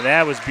smoother. Yeah,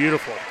 that was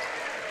beautiful.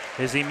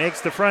 As he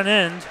makes the front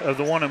end of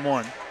the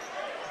 1-and-1.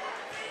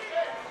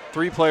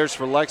 3 players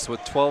for Lex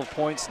with 12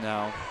 points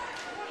now.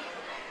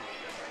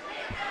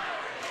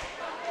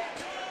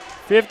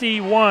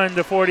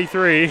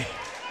 51-43.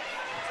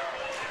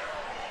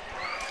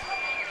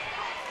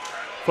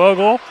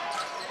 Fogle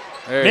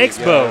makes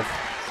both.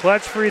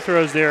 Clutch free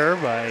throws there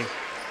by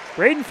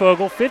Braden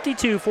Fogle.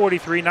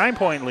 52-43,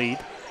 9-point lead.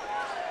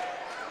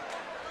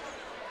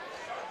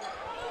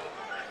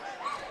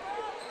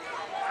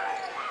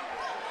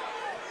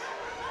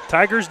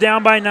 Tigers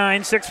down by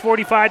 9,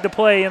 6:45 to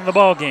play in the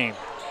ball game.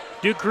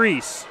 Duke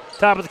Reese,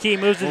 top of the key,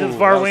 moves it to the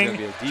far wing.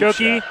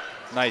 Chokey,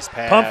 nice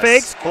pass. Pump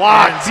fakes,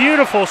 blocked.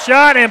 Beautiful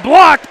shot and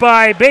blocked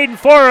by Baden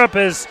Forup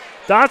as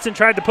Dotson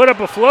tried to put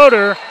up a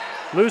floater.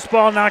 Loose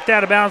ball knocked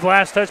out of bounds,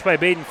 last touch by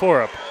Baden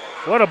Forup.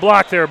 What a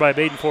block there by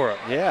Baden Forup.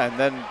 Yeah, and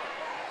then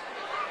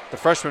the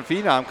freshman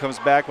phenom comes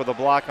back with a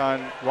block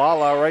on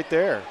Lala right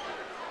there.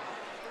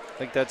 I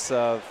think that's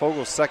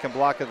Fogel's second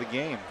block of the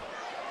game.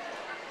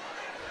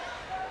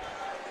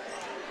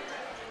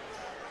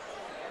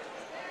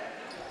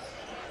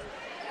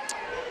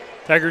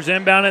 Tigers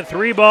inbound at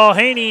 3-ball.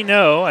 Haney,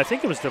 no. I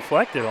think it was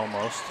deflected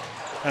almost.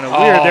 Kind of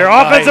weird. Their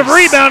offensive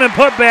rebound and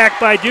put back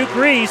by Duke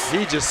Reese.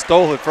 He just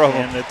stole it from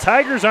him. And the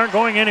Tigers aren't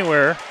going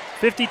anywhere.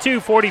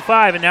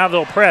 52-45, and now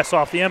they'll press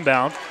off the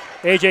inbound.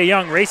 A.J.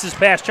 Young races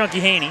past Chunky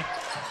Haney.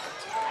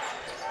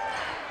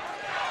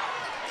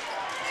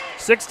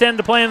 6:10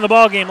 to play in the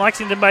ball game.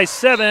 Lexington by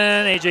 7.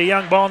 A.J.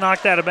 Young ball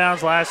knocked out of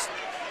bounds. Last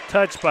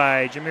touch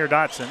by Jameer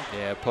Dotson.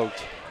 Yeah,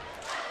 poked.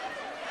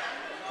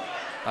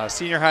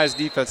 Senior High's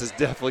defense has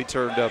definitely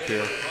turned up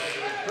here.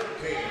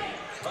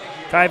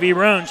 Kyvie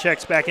Roan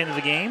checks back into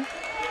the game.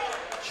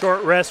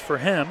 Short rest for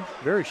him.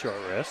 Very short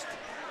rest.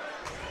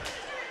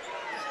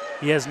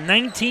 He has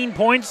 19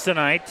 points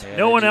tonight. Yeah,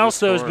 no one else,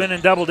 though, has scoring. been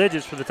in double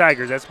digits for the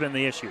Tigers. That's been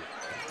the issue.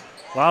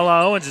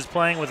 Lala Owens is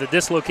playing with a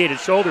dislocated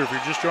shoulder if you're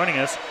just joining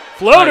us.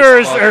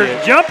 Floaters, or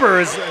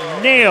jumpers,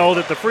 nailed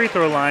at the free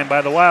throw line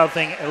by the Wild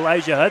Thing,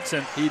 Elijah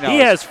Hudson. He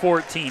has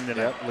 14 tonight.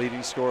 Yep,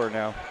 leading scorer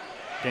now.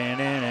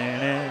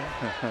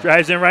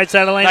 Drives in right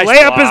side of the lane. Nice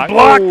Layup block. is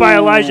blocked by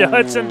Elijah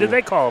Hudson. Did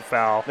they call a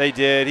foul? They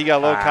did. He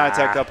got low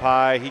contact up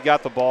high. He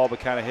got the ball,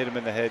 but kind of hit him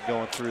in the head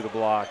going through the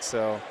block.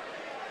 So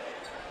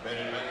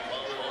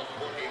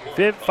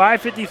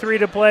 5:53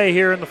 to play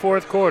here in the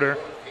fourth quarter.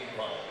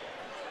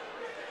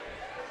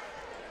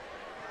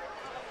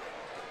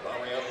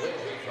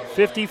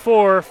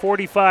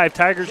 (54-45).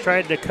 Tigers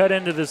tried to cut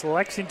into this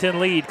Lexington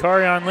lead.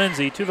 Carion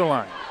Lindsay to the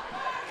line.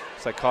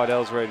 Looks like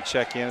Caudell's ready to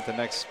check in at the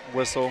next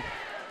whistle.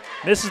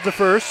 Misses the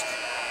first.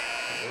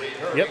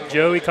 Yep,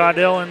 Joey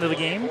Caudell into the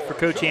game for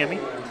Coach Hammy.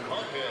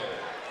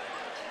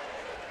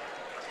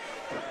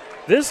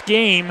 This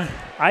game,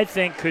 I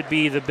think, could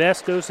be the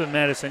best dose of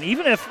medicine.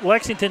 Even if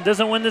Lexington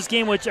doesn't win this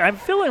game, which I'm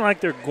feeling like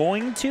they're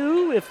going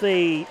to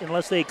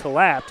unless they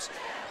collapse.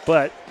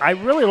 But I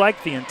really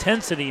like the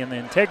intensity and the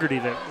integrity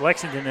that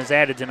Lexington has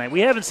added tonight.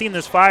 We haven't seen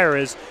this fire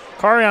as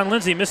Carion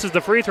Lindsay misses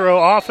the free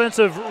throw.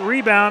 Offensive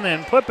rebound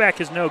and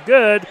putback is no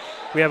good.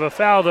 We have a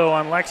foul, though,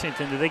 on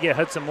Lexington. Do they get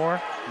Hudson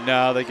Moore?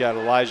 No, they got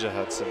Elijah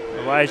Hudson.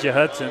 Elijah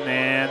Hudson,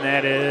 and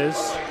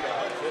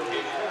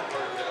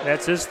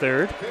that's his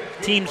third.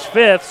 Team's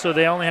fifth, so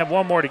they only have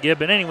one more to give.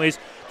 But anyways,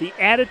 the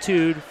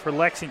attitude for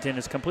Lexington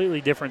is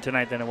completely different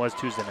tonight than it was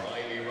Tuesday night.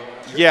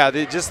 Yeah, the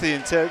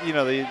intent,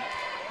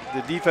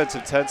 the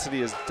defensive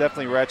intensity is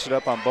definitely ratcheted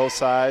up on both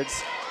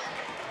sides.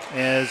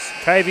 As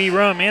Kyvie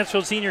Roan,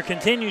 Mansfield Senior,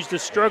 continues to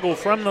struggle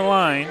from the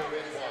line,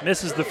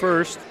 misses the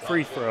first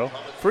free throw.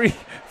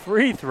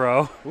 Free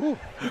throw. Ooh.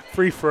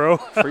 Free throw.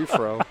 Free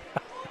throw.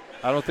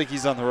 I don't think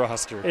he's on the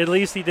roster. At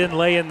least he didn't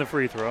lay in the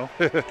free throw.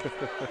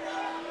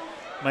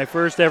 My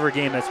first ever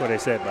game, that's what I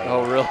said, by the way.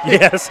 Oh, really?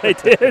 Yes, I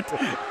did.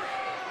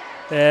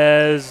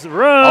 As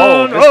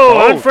Roan,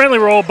 unfriendly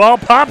roll, ball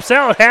pops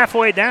out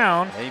halfway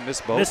down. He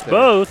missed both. Missed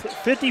both.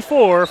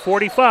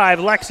 54-45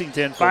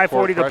 Lexington.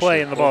 5:40 to play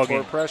in the ball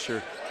game.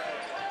 Pressure.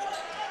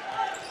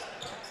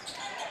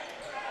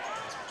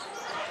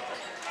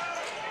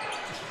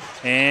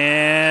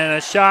 And a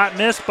shot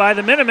missed by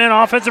the Minutemen.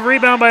 Offensive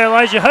rebound by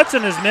Elijah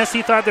Hudson is missed.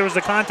 He thought there was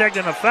a contact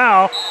and a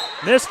foul.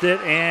 Missed it,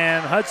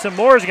 and Hudson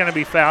Moore is going to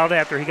be fouled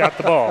after he got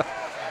the ball.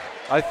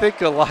 I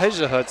think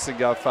Elijah Hudson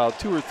got fouled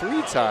 2 or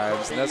 3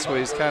 times, and that's why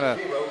he's kind of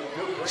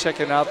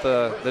checking out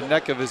the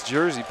neck of his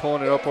jersey,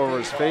 pulling it up over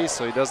his face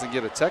so he doesn't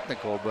get a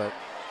technical. But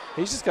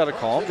he's just got to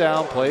calm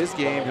down, play his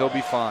game. He'll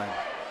be fine.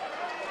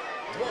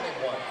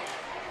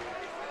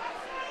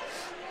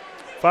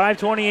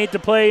 5:28 to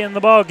play in the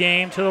ball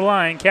game. To the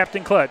line,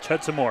 Captain Clutch,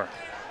 Hudson Moore.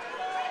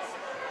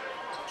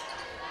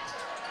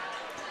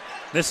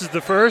 This is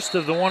the first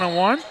of the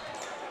one-on-one.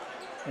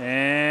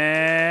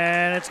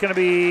 And it's going to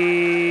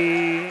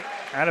be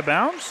out of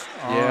bounds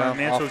on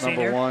Mansfield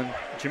Senior. Number 1.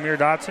 Jameer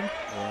Dotson.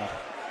 Yeah.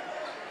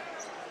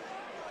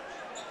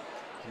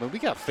 I mean, we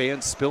got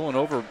fans spilling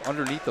over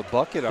underneath the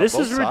bucket on This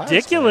both is sides,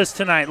 ridiculous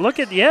tonight. Look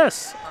at,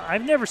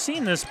 I've never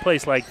seen this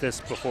place like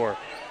this before.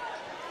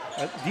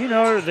 Do you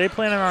know, are they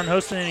planning on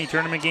hosting any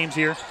tournament games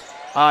here?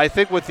 I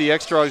think with the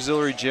extra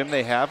auxiliary gym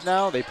they have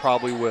now, they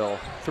probably will.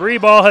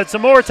 3-ball,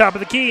 Hudson Moore, top of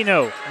the key.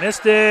 No,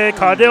 missed it.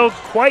 Caudell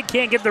quite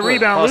can't get the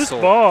rebound. Hustle.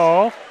 Loose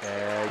ball.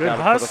 Yeah, Good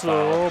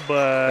hustle,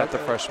 but got the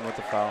freshman with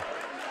the foul.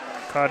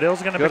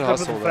 Caudell's going to pick up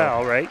with the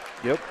foul, right?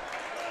 Yep.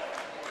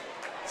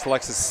 It's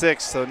Lex's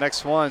 6, so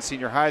next one,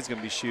 Senior High is going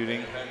to be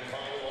shooting.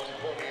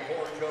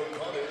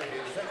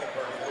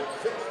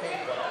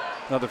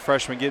 Another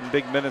freshman getting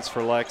big minutes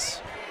for Lex.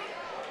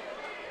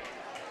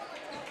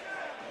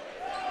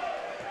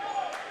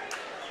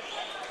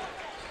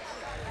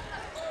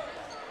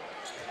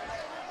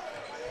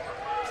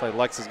 Looks like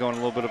Lex is going a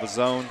little bit of a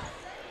zone.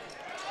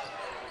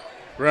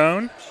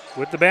 Roan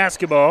with the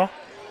basketball.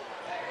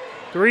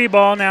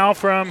 3-ball now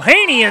from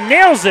Haney and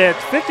nails it.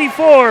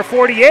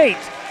 54-48.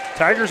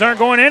 Tigers aren't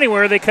going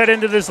anywhere. They cut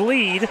into this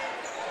lead.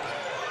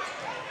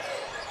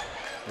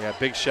 Yeah,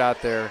 big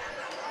shot there.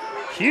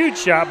 Huge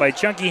shot by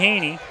Chunky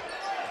Haney.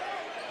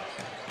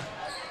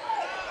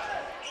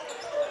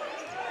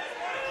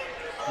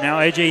 Now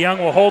A.J. Young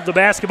will hold the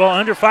basketball.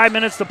 Under 5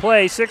 minutes to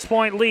play.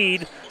 6-point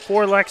lead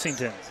for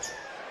Lexington.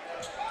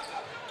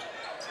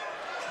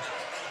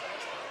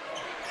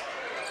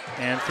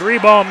 And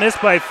 3-ball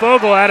missed by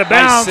Fogle out of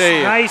bounds.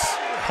 Nice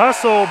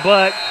hustle,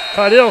 but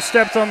Caudill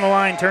steps on the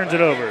line, turns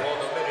it over.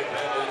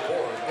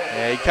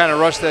 Yeah, he kind of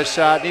rushed that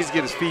shot. Needs to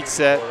get his feet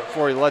set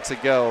before he lets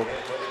it go.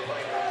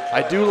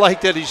 I do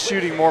like that he's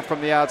shooting more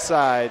from the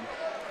outside.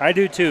 I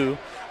do too.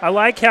 I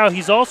like how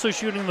he's also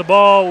shooting the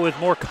ball with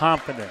more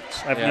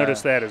confidence. I've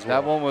noticed that as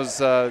well. That one was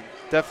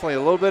definitely a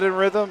little bit in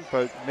rhythm,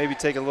 but maybe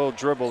take a little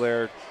dribble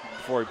there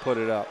before he put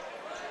it up.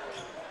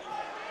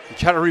 You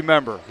got to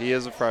remember, he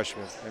is a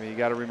freshman. I mean, you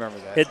got to remember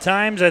that. At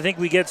times, I think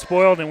we get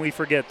spoiled and we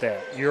forget that.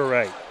 You're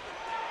right.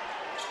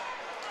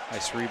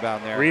 Nice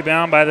rebound there.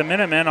 Rebound by the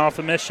Minutemen off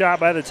a missed shot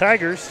by the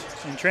Tigers.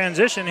 In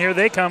transition, here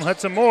they come.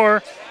 Hudson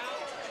Moore.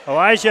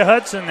 Elijah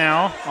Hudson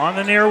now on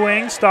the near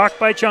wing, stalked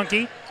by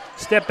Chunky.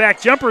 Step back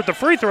jumper at the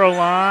free throw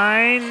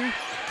line.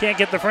 Can't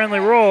get the friendly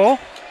roll.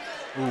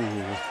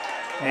 Ooh.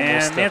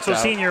 And Mansell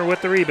Sr.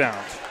 with the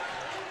rebound.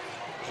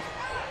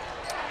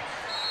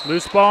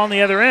 Loose ball on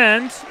the other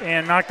end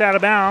and knocked out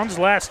of bounds.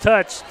 Last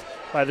touched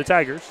by the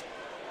Tigers.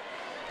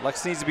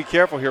 Lex needs to be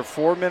careful here.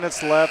 4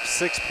 minutes left,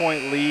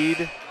 6-point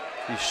lead.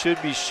 You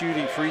should be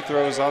shooting free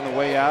throws on the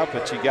way out,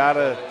 but you got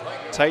to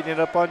tighten it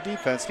up on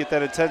defense. Get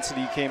that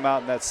intensity you came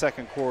out in that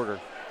second quarter.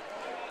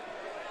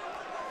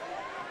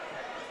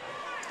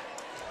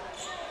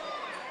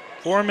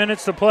 Four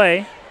minutes to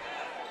play.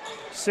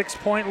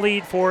 6-point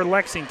lead for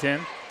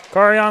Lexington.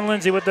 Carion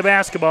Lindsay with the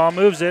basketball.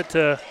 Moves it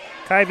to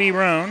Kyvie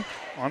Roan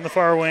on the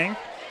far wing.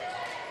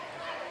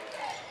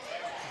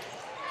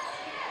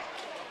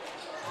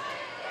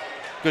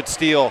 Good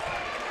steal.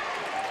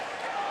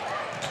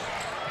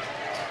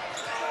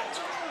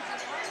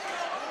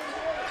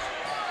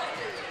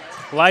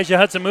 Elijah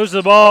Hudson moves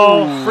the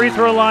ball. Ooh. Free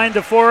throw line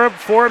to Forup.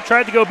 Forup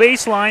tried to go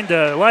baseline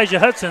to Elijah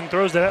Hudson.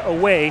 Throws it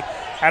away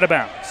out of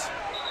bounds.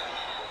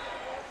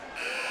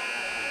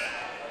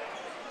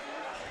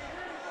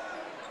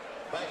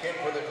 Back in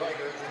for the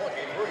Tigers,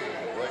 23,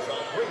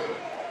 Rashawn Green.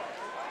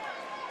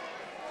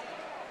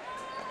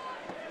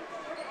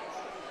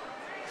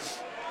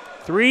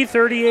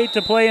 .338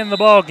 to play in the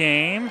ball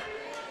game.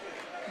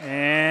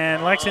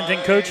 And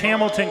Lexington coach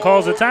Hamilton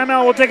calls a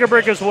timeout. We'll take a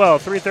break as well.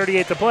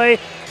 3:38 to play.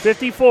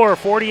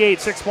 54-48,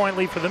 6-point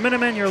lead for the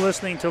Minutemen. You're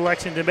listening to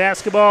Lexington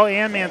basketball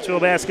and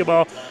Mansfield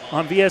basketball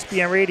on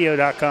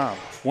VSBNradio.com.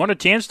 Want a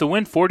chance to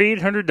win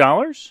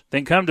 $4,800?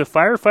 Then come to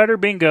Firefighter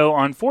Bingo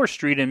on 4th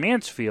Street in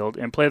Mansfield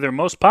and play their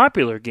most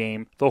popular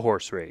game, the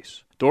horse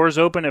race. Doors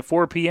open at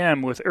 4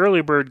 p.m. with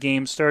early bird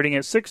games starting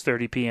at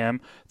 6:30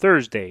 p.m.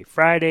 Thursday,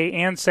 Friday,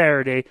 and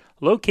Saturday,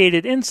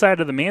 located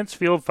inside of the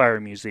Mansfield Fire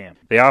Museum.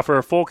 They offer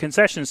a full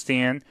concession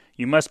stand.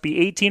 You must be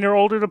 18 or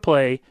older to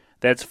play.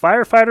 That's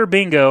Firefighter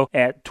Bingo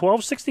at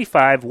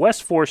 1265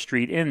 West 4th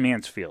Street in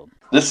Mansfield.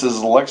 This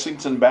is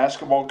Lexington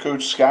basketball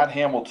coach Scott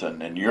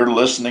Hamilton, and you're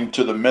listening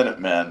to the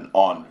Minutemen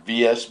on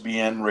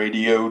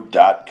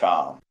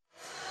VSBNradio.com.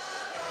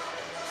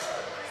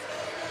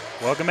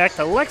 Welcome back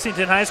to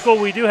Lexington High School.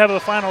 We do have a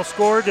final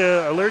score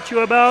to alert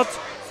you about.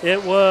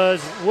 It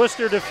was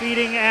Worcester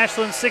defeating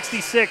Ashland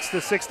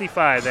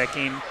 66-65. That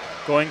game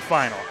going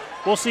final.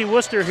 We'll see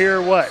Worcester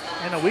here,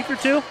 in a week or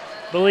two?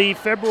 I believe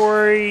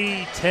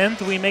February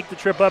 10th we make the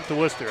trip up to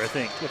Worcester, I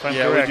think, if I'm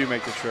correct. Yeah, we do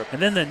make the trip.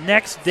 And then the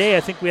next day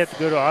I think we have to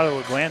go to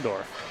Ottawa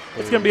Glandorf.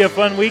 It's going to be a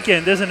fun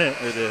weekend, isn't it?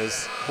 It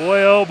is.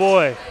 Boy, oh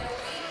boy.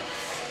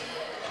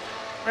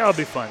 That'll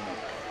be fun.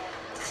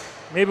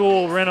 Maybe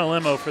we'll rent a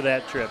limo for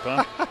that trip,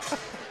 huh?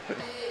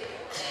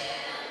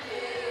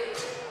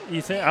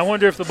 You think? I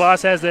wonder if the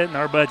boss has that in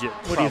our budget.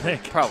 What do you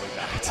think? Probably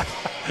not.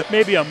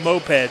 Maybe a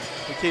moped.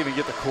 We can't even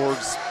get the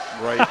chords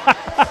right.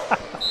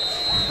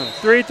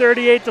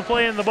 3:38 to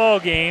play in the ball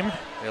game.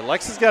 Yeah,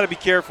 Lex has got to be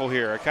careful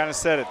here. I kind of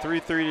said it.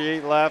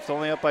 3:38 left,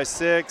 only up by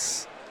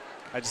 6.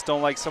 I just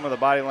don't like some of the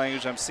body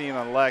language I'm seeing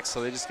on Lex,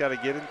 so they just got to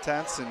get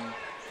intense and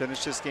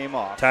finish this game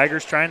off.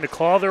 Tigers trying to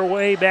claw their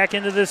way back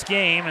into this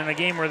game, in a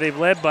game where they've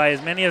led by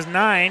as many as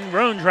 9.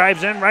 Roan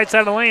drives in, right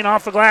side of the lane,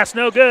 off the glass,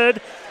 no good.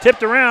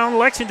 Tipped around,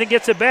 Lexington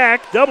gets it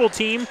back, double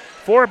team.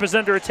 Forup is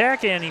under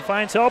attack, and he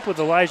finds help with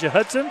Elijah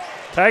Hudson.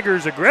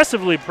 Tigers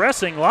aggressively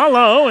pressing.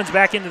 Lala Owens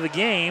back into the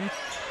game,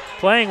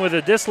 playing with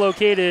a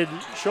dislocated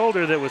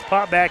shoulder that was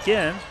popped back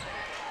in.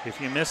 If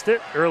you missed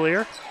it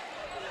earlier.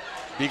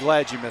 Be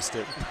glad you missed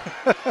it.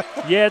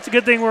 Yeah, it's a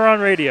good thing we're on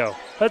radio.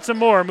 Hudson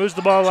Moore moves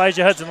the ball,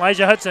 Elijah Hudson.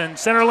 Elijah Hudson,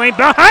 center lane,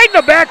 behind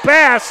the back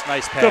pass.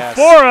 Nice pass.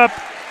 To Forup,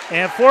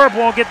 and Forup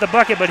won't get the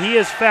bucket, but he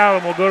is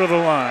fouled and will go to the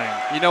line.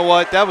 You know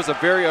what? That was a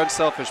very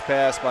unselfish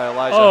pass by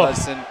Elijah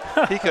Hudson.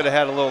 He could have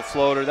had a little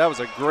floater. That was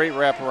a great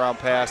wraparound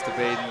pass to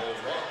Baden.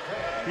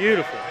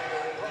 Beautiful.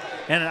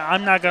 And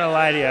I'm not going to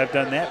lie to you, I've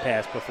done that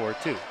pass before,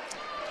 too.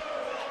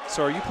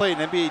 So are you playing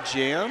NBA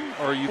Jam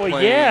or are you Well,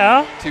 playing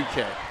yeah.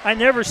 2K? I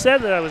never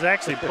said that I was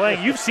actually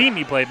playing. You've seen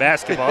me play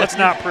basketball. It's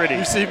not pretty.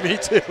 You see me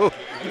too.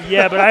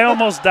 Yeah, but I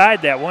almost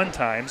died that one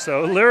time.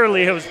 So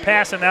literally I was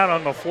passing out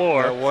on the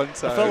floor. That one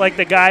time. I felt like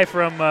the guy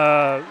from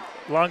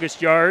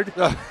Longest Yard,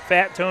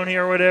 Fat Tony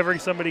or whatever.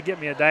 Somebody get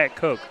me a Diet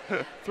Coke.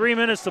 3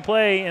 minutes to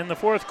play in the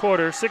fourth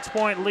quarter.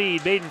 6-point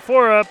lead. Baden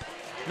Forup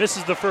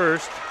misses the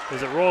first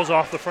as it rolls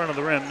off the front of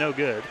the rim. No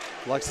good.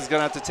 Lex is going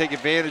to have to take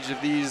advantage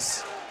of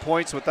these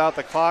points without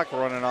the clock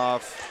running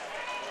off.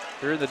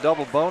 Here in the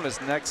double bonus,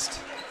 next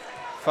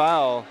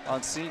foul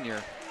on Senior.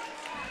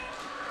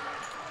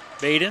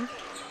 Baden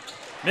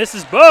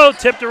misses both,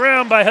 tipped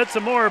around by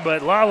Hudson Moore,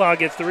 but Lala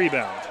gets the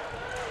rebound.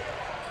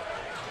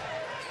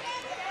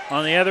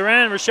 On the other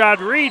end, Rashad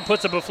Reed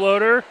puts up a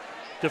floater,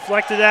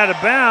 deflected out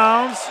of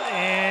bounds,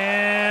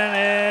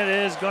 and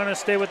it is going to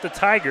stay with the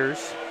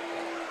Tigers.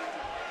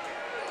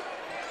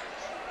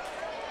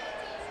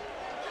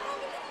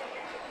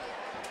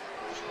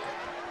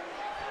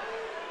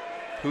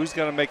 Who's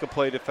going to make a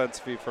play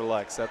defensively for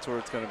Lex? That's where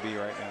it's going to be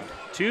right now.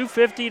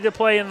 2:50 to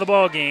play in the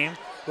ball game.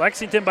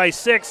 Lexington by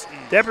 6.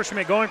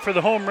 Depperschmidt going for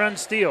the home run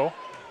steal.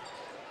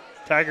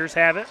 Tigers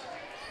have it.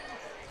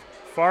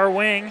 Far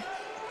wing.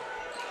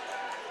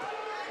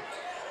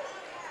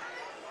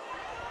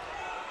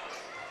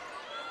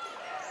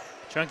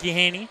 Chunky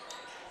Haney.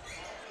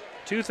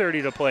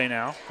 2:30 to play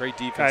now. Great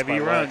defense by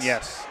Kyvie run, Lex.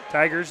 yes.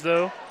 Tigers,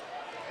 though,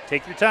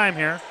 take your time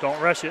here.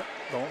 Don't rush it.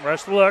 Don't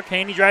rush the look.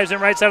 Haney drives in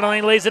right side of the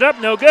lane, lays it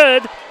up. No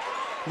good.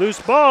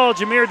 Loose ball.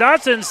 Jameer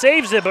Dotson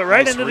saves it, but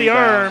right Nice into rebound.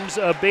 the arms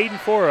of Baden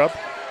Forup.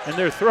 And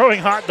they're throwing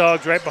hot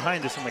dogs right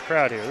behind us in the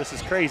crowd here. This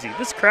is crazy.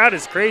 This crowd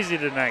is crazy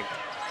tonight.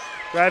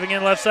 Driving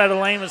in left side of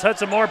the lane was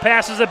Hudson Moore.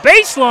 Passes a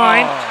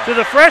baseline to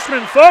the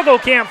freshman. Fogel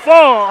can't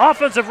fall.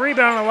 Offensive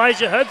rebound,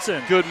 Elijah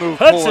Hudson. Good move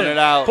Hudson pulling it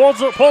out.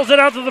 Pulls it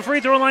out to the free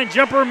throw line.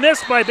 Jumper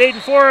missed by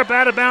Baden Forup.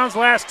 Out of bounds.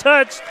 Last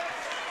touch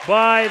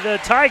by the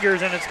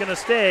Tigers, and it's going to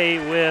stay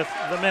with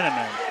the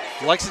Minutemen.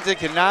 Lexington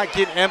cannot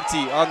get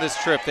empty on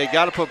this trip. They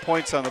got to put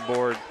points on the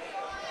board.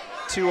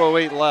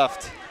 2:08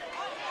 left.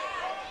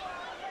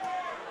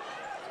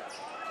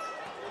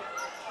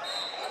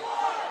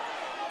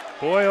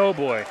 Boy, oh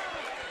boy.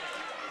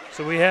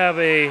 So we have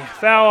a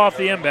foul off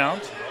the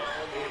inbound.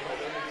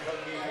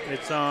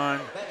 It's on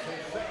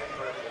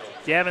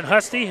Gavin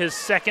Husty, his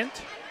second.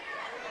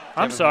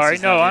 I'm sorry.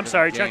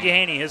 Chunky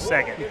Haney, his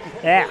second.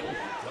 Yeah.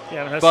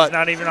 Gavin Husty's But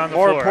not even on the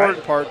more floor.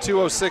 important part,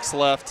 2:06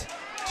 left,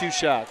 2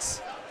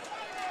 shots.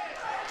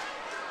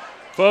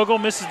 Fogel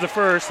misses the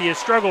first. He has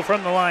struggled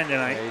from the line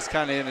tonight. Yeah, he's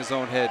kind of in his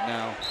own head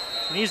now.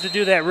 He needs to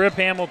do that Rip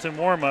Hamilton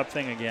warm-up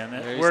thing again.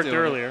 It Yeah, he's worked doing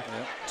earlier. it.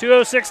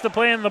 Yeah. 2:06 to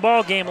play in the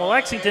ball game.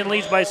 Lexington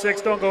leads by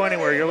 6. Don't go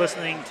anywhere. You're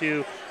listening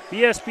to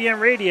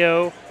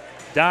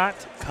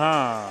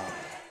ESPNRadio.com.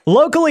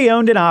 Locally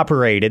owned and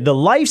operated, the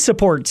Life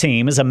Support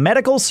Team is a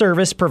medical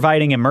service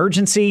providing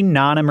emergency,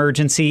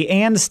 non-emergency,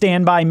 and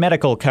standby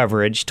medical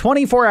coverage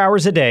 24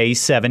 hours a day,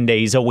 7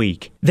 days a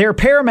week. Their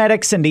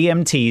paramedics and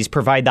EMTs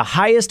provide the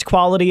highest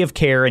quality of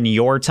care in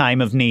your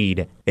time of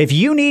need. If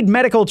you need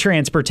medical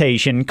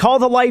transportation, call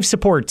the Life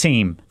Support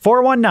Team,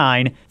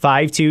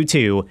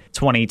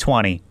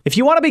 419-522-2020. If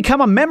you want to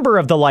become a member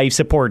of the Life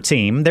Support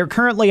Team, they're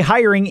currently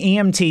hiring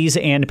EMTs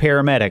and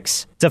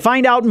paramedics. To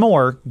find out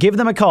more, give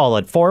them a call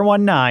at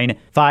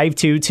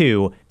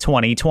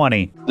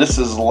 419-522-2020. This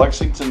is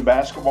Lexington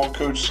basketball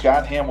coach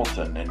Scott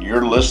Hamilton, and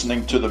you're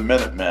listening to the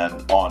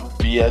Minutemen on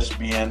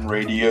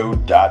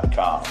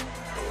VSBNradio.com.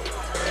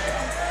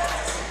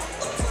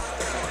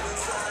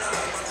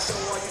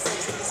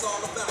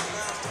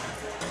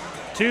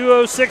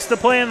 .206 to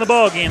play in the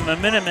ball game. The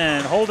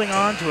Minutemen holding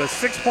on to a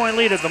 6-point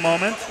lead at the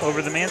moment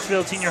over the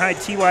Mansfield Senior High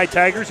TY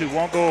Tigers, who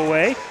won't go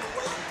away.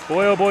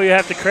 Boy, oh boy, you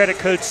have to credit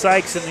Coach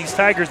Sykes and these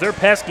Tigers. They're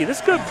pesky. This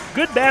is a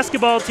good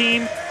basketball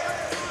team.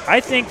 I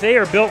think they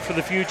are built for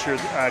the future.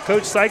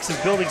 Coach Sykes is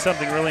building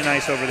something really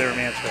nice over there in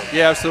Mansfield.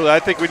 Yeah, absolutely. I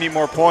think we need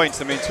more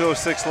points. I mean,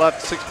 2:06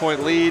 left,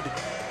 6-point lead.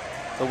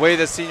 The way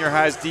that Senior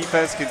High's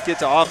defense can get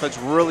to offense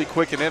really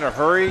quick and in a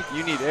hurry,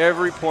 you need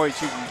every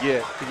point you can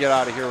get to get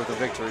out of here with a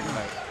victory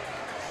tonight.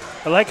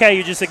 I like how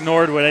you just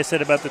ignored what I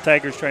said about the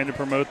Tigers trying to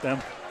promote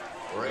them.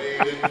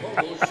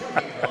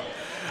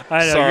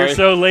 I know, Sorry. You're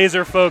so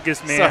laser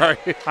focused, man. Sorry.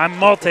 I'm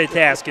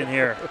multitasking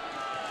here.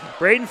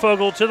 Braden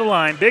Fogel to the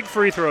line. Big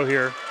free throw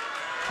here.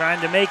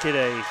 Trying to make it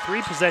a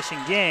 3-possession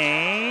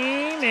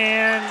game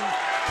and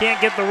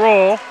can't get the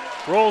roll.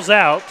 Rolls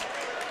out.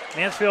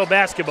 Mansfield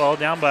basketball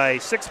down by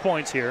 6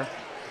 points here.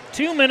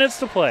 2 minutes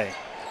to play.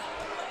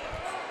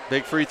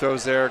 Big free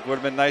throws there. Would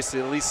have been nice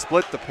to at least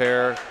split the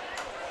pair.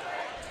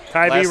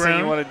 Kyvie Last thing you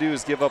Room want to do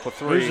is give up a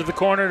 3. moves to the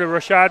corner to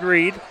Rashad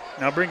Reed.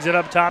 Now brings it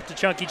up top to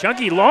Chunky.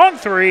 Chunky, long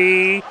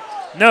 3.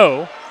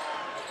 No.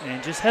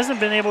 And just hasn't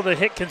been able to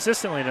hit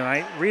consistently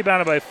tonight.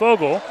 Rebounded by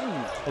Fogel.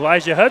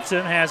 Elijah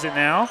Hudson has it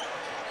now.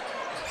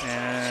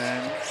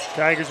 And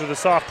Tigers with a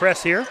soft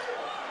press here.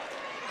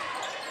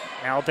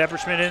 Al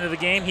Depperschmidt into the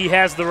game. He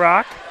has the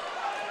rock.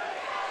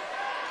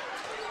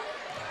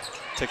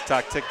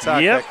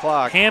 Tick-tock, Yep, that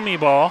clock. hammy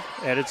ball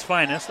at its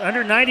finest.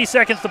 Under 90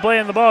 seconds to play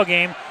in the ball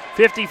game,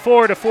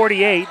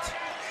 54-48.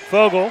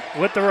 Fogle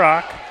with the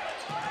rock.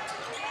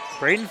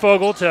 Braden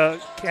Fogle to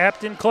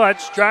Captain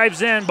Clutch,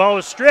 drives in, ball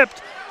is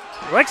stripped.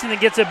 Lexington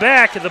gets it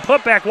back, the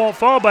putback won't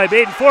fall by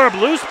Baden Forbes.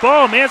 Loose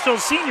ball, Mansfield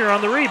Senior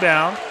on the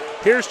rebound.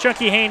 Here's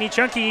Chunky Haney.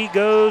 Chunky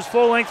goes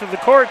full length of the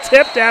court,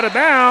 tipped out of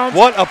bounds.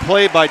 What a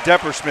play by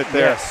Depperschmidt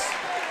there. Yes.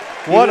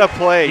 What a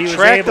play.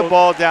 Tracked the able-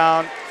 ball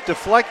down,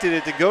 deflected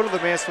it to go to the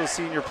Mansfield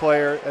Senior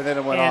player, and then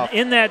it went And off.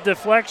 in that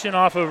deflection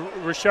off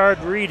of Richard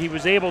Reed, he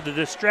was able to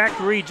distract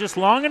Reed just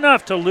long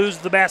enough to lose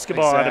the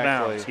basketball out of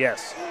bounds.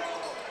 Yes.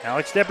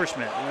 Alex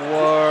Depperschmidt.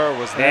 Where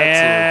was that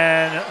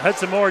And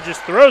Hudson Moore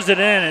just throws it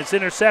in. It's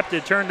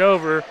intercepted, turned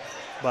over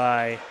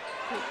by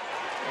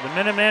the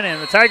Minutemen,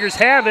 and the Tigers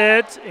have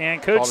it. And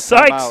Coach Called a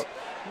Sykes timeout.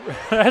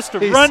 has to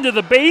run to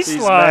the baseline. He's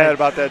mad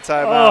about that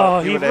timeout. Oh,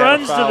 he would've had a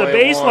runs to foul the and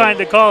baseline won.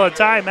 to call a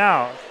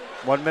timeout.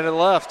 1 minute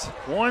left.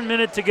 1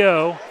 minute to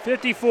go,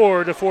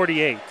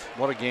 54-48.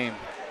 What a game.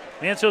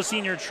 Mansfield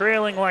Senior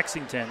trailing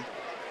Lexington.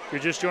 If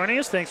you're just joining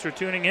us, thanks for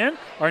tuning in.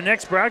 Our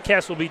next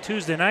broadcast will be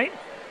Tuesday night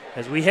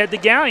as we head to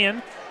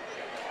Gallion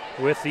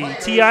with the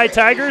TI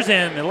Tigers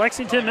and the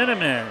Lexington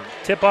Minutemen.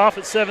 Tip off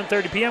at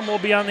 7:30 p.m. We'll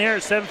be on the air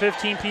at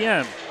 7:15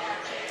 p.m.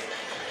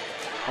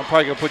 I'm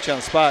probably going to put you on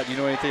the spot. Do you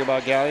know anything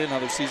about Gallion, how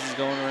their season's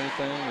going or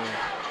anything?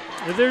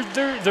 Or?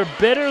 They're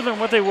better than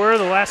what they were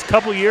the last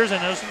couple years.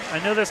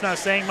 I know that's not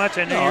saying much.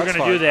 I know No, you're that's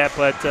going to do that,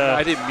 but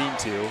I didn't mean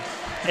to.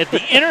 if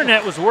the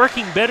internet was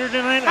working better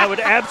tonight, I would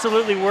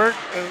absolutely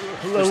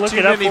There's look too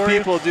it up many for you.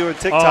 people doing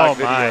TikTok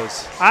Oh, my.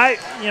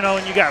 videos.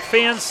 And you got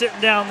fans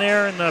sitting down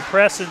there in the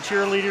press and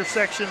cheerleader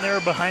section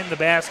there behind the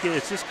basket.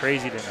 It's just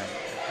crazy tonight.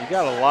 You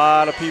got a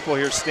lot of people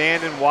here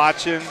standing,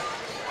 watching.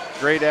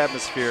 Great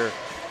atmosphere.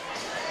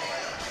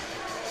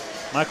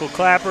 Michael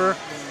Clapper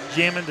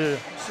jamming to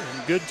some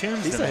good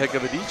tunes He's a tonight. heck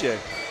of a DJ.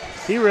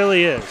 He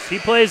really is. He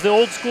plays the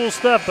old school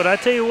stuff, but I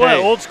tell you what, Hey,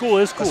 old school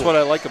is cool. That's what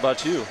I like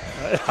about you.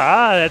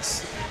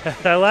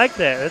 I like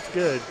that. That's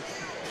good.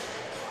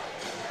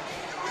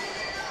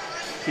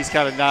 He's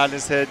kind of nodding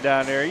his head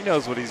down there. He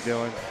knows what he's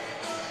doing.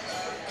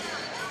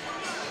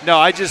 No,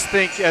 I just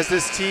think as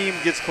this team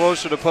gets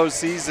closer to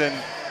postseason,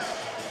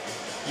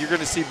 you're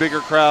going to see bigger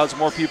crowds,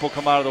 more people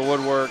come out of the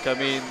woodwork. I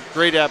mean,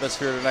 great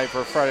atmosphere tonight for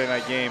a Friday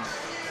night game.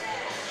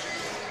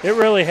 It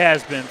really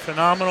has been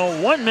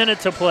phenomenal. 1 minute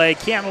to play.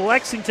 Can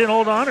Lexington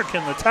hold on, or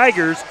can the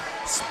Tigers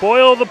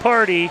spoil the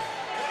party?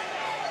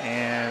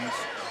 And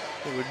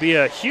it would be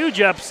a huge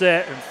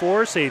upset and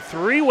force a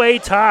three-way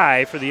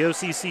tie for the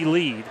OCC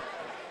lead.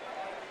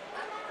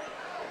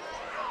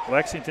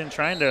 Lexington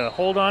trying to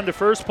hold on to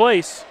first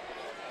place.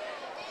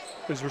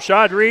 There's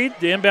Rashad Reed,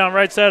 the inbound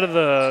right side of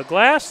the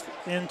glass,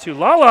 into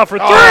Lala for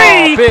three.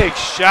 Oh, big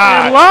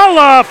shot. And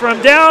Lala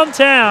from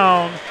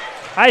downtown.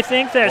 I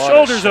think that What a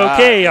shoulder's shot.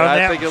 okay on I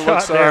that think it shot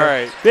looks there. all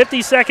right.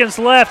 50 seconds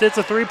left. It's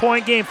a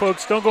three-point game,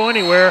 folks. Don't go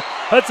anywhere.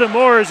 Hudson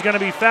Moore is going to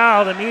be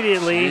fouled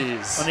immediately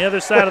Jeez. on the other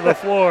side of the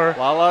floor.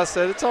 Lala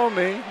said, it's on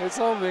me. It's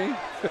on me.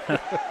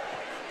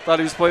 Thought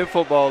he was playing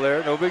football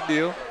there. No big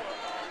deal.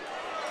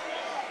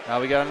 Now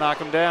we got to knock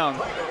him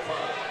down.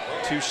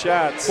 2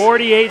 shots.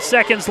 48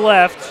 seconds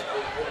left.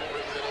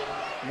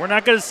 We're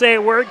not going to say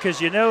a word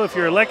because you know if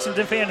you're a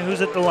Lexington fan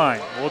who's at the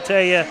line. We'll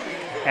tell you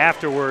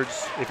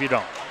afterwards if you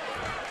don't.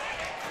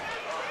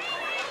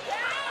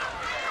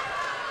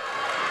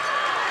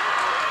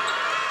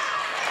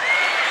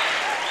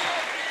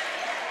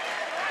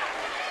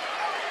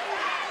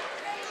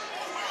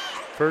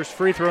 First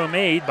free throw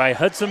made by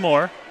Hudson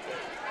Moore.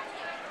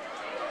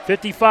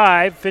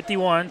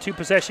 55-51,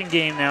 two-possession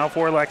game now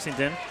for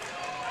Lexington.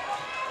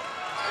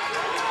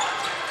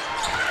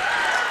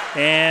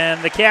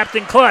 And the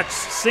captain Clutch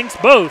sinks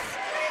both.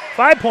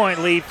 5-point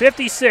lead,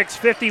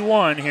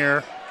 56-51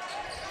 here.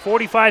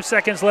 45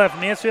 seconds left.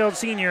 Mansfield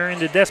Senior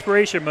into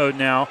desperation mode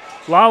now.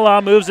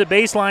 Lala moves the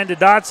baseline to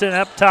Dodson,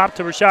 up top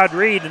to Rashad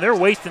Reed, and they're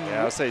wasting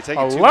Yeah, I would say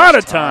taking a too lot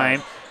much of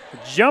time.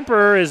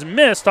 Jumper is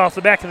missed off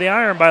the back of the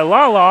iron by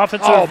Lala.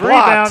 Offensive blocked.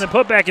 rebound and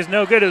putback is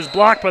no good. It was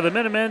blocked by the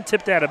Minutemen,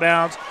 tipped out of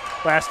bounds.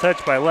 Last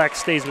touch by Lex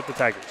stays with the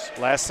Tigers.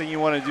 Last thing you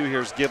want to do here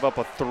is give up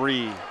a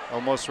 3.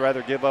 Almost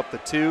rather give up the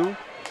 2.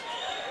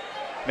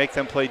 Make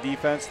them play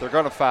defense. They're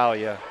going to foul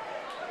you.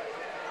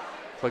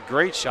 But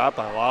great shot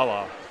by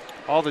Lala.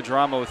 All the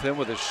drama with him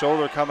with his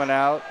shoulder coming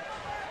out.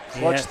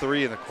 Clutch Yeah.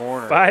 3 in the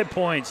corner. 5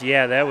 points.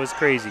 Yeah, that was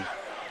crazy.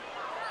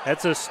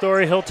 That's a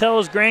story he'll tell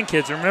his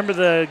grandkids. Remember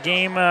the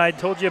game I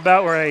told you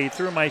about where I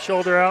threw my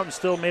shoulder out and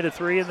still made a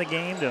 3 in the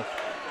game to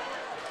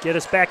get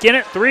us back in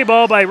it? 3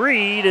 ball by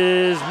Reed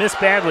is missed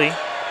badly.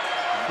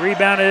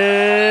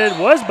 Rebounded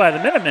was by the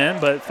Minutemen,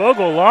 but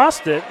Fogle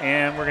lost it,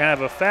 and we're going to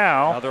have a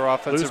foul. Another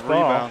offensive Loose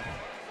ball. rebound.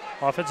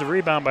 Offensive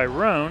rebound by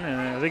Roan,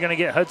 and are they going to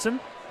get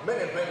Hudson?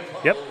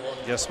 Yep.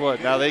 Guess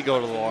what? Now they go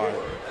to the line.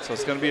 So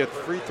it's going to be a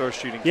free throw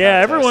shooting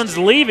Yeah, contest. everyone's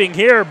leaving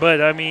here, but,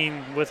 I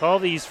mean, with all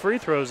these free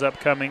throws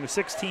upcoming,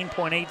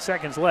 16.8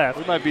 seconds left.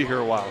 We might be here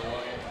a while.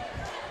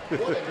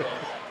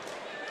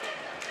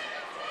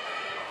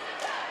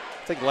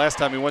 think last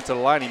time he went to the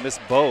line, he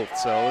missed both.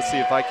 So let's see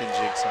if I can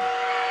jinx him.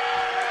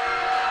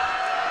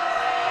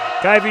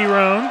 Kyvie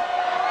Roan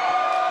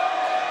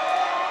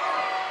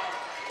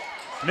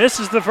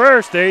misses the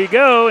first. There you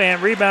go.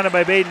 And rebounded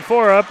by Baden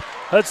Forup.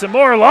 Hudson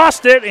Moore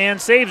lost it and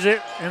saves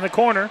it in the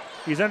corner.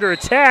 He's under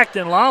attack,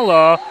 and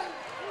Lala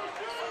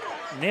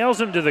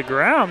nails him to the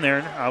ground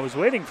there. I was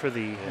waiting for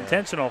the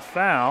intentional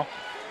foul.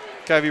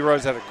 Kyvie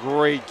Roan's had a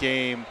great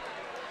game.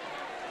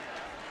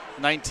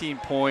 19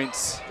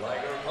 points.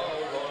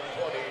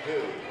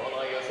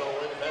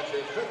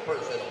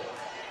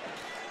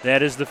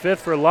 That is the 5th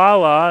for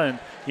Lala. And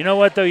you know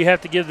what, though? You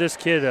have to give this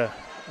kid a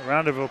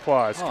round of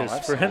applause,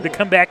 because for him to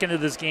come back into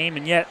this game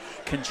and yet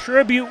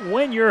contribute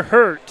when you're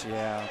hurt.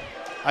 Yeah.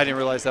 I didn't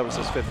realize that was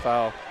his 5th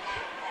foul.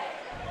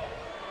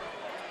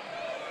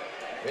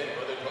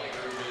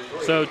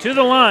 So to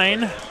the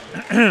line.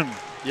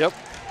 Yep.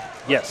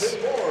 Yes.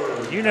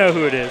 You know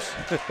who it is.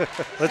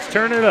 Let's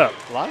turn it up.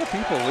 A lot of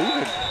people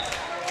leaving.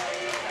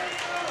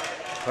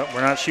 But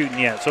we're not shooting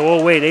yet. So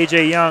we'll wait.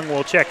 A.J. Young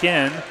will check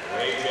in.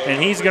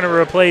 And he's going to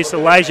replace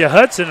Elijah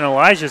Hudson. And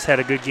Elijah's had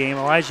a good game.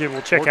 Elijah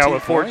will check out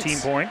with 14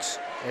 points.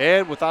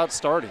 And without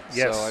starting.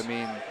 Yes. So, I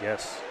mean,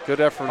 yes. Good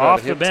effort off out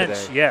of him the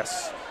bench, today.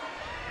 yes.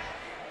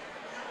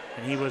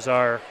 And he was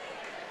our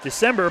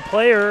December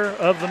Player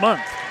of the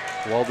Month.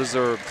 Well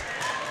deserved.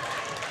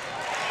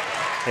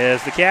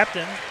 As the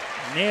captain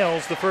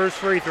nails the first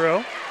free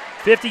throw.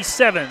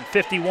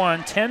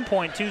 57-51,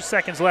 10.2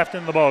 seconds left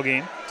in the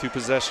ballgame. 2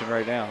 possession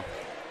right now.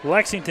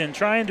 Lexington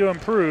trying to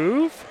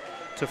improve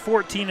to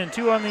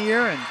 14-2 on the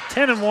year and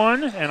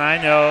 10-1. And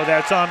I know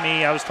that's on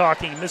me. I was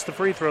talking, missed the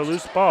free throw,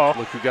 loose ball.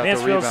 Look who got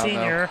Mansfield the rebound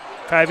senior,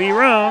 Kyvie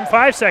Roan,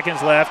 5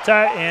 seconds left.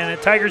 And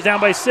Tigers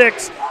down by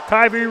 6.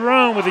 Kyvie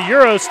Roan with a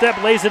Euro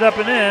step lays it up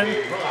and in.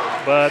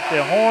 But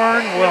the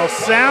horn will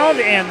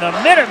sound and the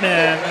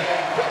Minutemen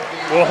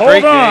will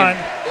hold on.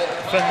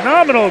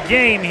 Phenomenal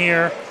game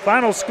here.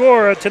 Final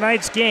score of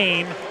tonight's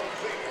game.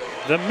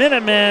 The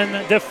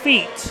Minutemen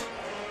defeat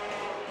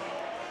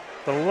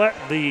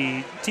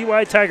the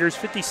TY Tigers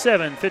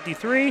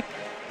 57-53.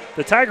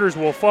 The Tigers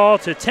will fall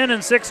to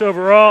 10-6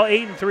 overall,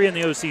 8-3 in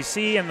the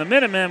OCC, and the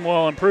Minutemen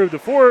will improve to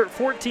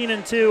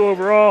 14-2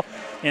 overall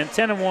and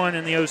 10-1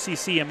 in the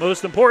OCC. And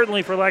most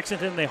importantly for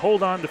Lexington, they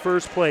hold on to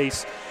first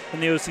place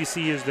in the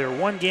OCC as they're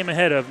 1 game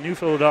ahead of New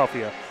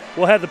Philadelphia.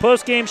 We'll have the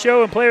post-game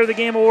show and Player of the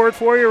Game award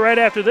for you right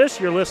after this.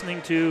 You're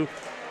listening to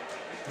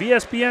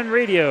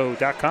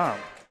VSBNradio.com.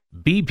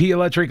 BP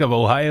Electric of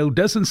Ohio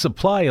doesn't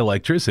supply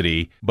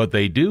electricity, but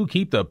they do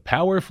keep the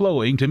power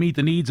flowing to meet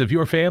the needs of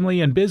your family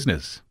and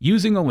business.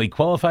 Using only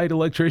qualified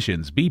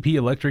electricians, BP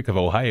Electric of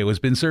Ohio has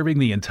been serving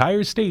the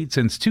entire state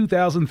since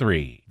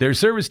 2003. Their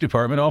service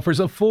department offers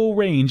a full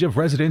range of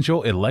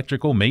residential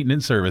electrical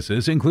maintenance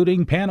services,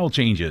 including panel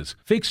changes,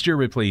 fixture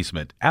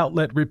replacement,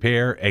 outlet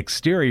repair,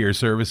 exterior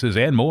services,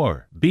 and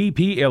more.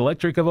 BP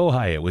Electric of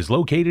Ohio is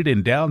located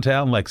in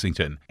downtown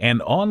Lexington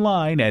and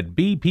online at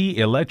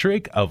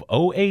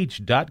bpelectricofoh.com.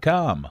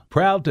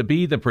 Proud to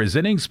be the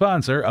presenting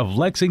sponsor of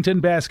Lexington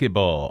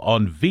basketball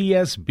on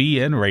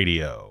VSBN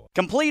Radio.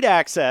 Complete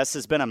Access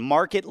has been a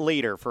market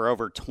leader for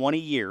over 20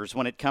 years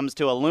when it comes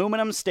to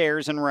aluminum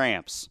stairs and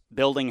ramps.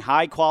 Building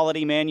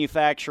high-quality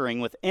manufacturing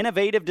with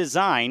innovative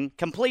design,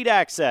 Complete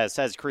Access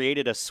has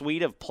created a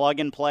suite of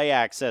plug-and-play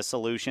access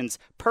solutions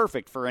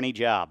perfect for any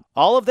job.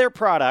 All of their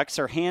products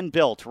are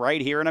hand-built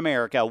right here in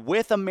America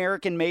with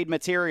American-made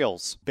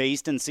materials.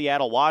 Based in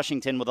Seattle,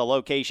 Washington, with a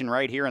location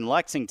right here in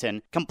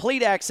Lexington,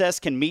 Complete Access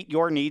can meet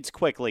your needs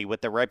quickly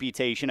with the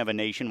reputation of a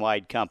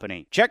nationwide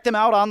company. Check them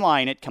out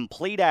online at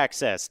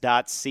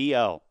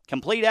CompleteAccess.co.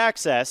 Complete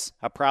Access,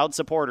 a proud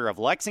supporter of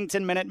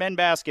Lexington Minutemen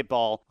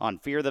basketball on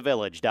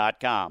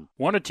FearTheVillage.com.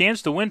 Want a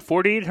chance to win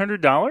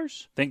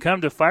 $4,800? Then come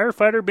to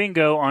Firefighter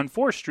Bingo on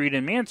 4th Street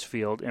in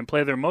Mansfield and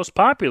play their most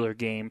popular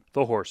game,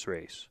 the horse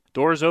race.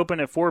 Doors open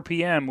at 4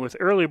 p.m. with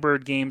early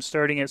bird games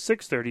starting at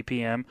 6:30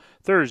 p.m.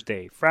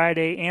 Thursday,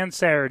 Friday, and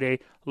Saturday,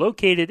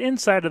 located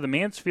inside of the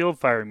Mansfield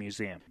Fire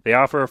Museum. They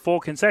offer a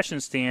full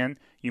concession stand.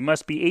 You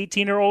must be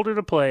 18 or older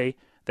to play.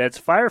 That's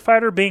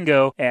Firefighter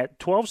Bingo at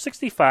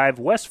 1265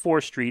 West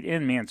 4th Street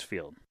in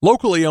Mansfield.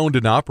 Locally owned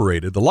and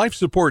operated, the Life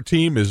Support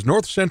Team is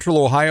North Central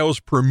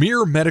Ohio's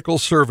premier medical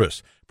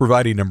service,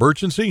 providing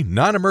emergency,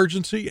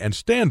 non-emergency, and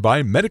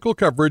standby medical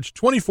coverage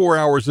 24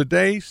 hours a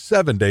day,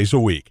 7 days a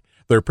week.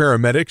 Their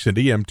paramedics and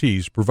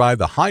EMTs provide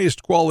the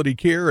highest quality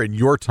care in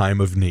your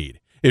time of need.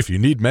 If you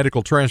need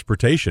medical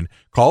transportation,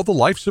 call the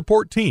Life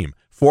Support Team,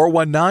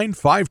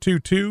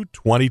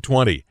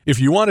 419-522-2020. If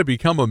you want to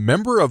become a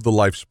member of the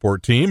Life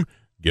Support Team,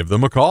 give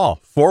them a call,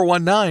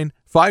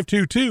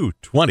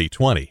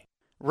 419-522-2020.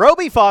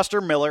 Roby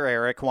Foster Miller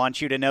Eric wants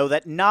you to know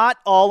that not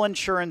all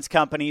insurance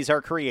companies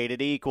are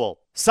created equal.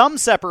 Some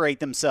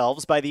separate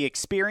themselves by the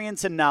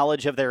experience and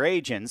knowledge of their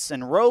agents,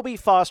 and Roby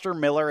Foster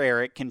Miller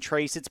Eric can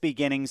trace its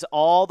beginnings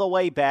all the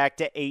way back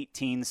to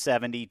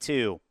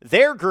 1872.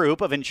 Their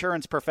group of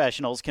insurance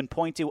professionals can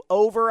point to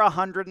over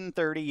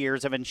 130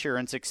 years of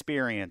insurance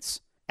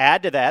experience.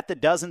 Add to that the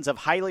dozens of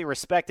highly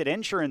respected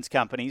insurance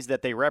companies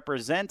that they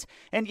represent,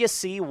 and you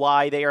see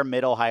why they are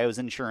Mid-Ohio's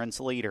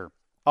insurance leader.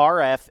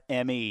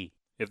 RFME.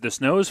 If the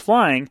snow is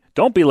flying,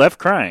 don't be left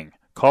crying.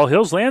 Call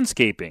Hills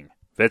Landscaping.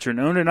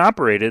 Veteran-owned and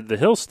operated, the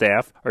Hills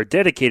staff are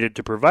dedicated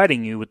to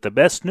providing you with the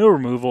best snow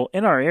removal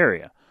in our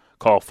area.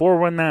 Call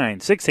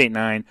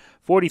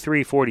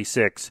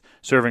 419-689-4346.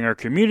 Serving our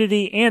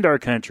community and our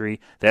country.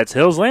 That's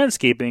Hills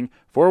Landscaping,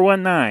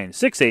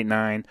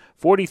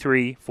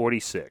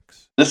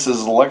 419-689-4346. This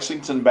is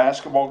Lexington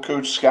basketball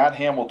coach Scott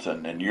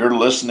Hamilton, and you're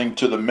listening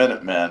to the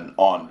Minutemen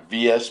on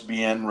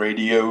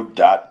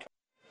VSBNradio.com.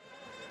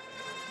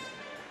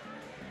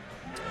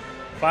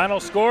 Final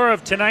score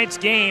of tonight's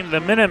game, the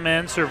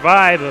Minutemen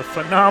survive a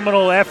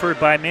phenomenal effort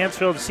by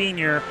Mansfield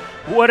Senior.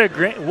 What a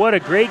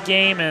great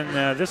game,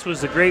 and this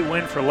was a great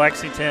win for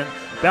Lexington.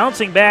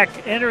 Bouncing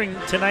back, entering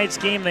tonight's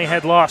game, they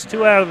had lost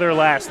 2 out of their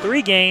last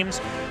 3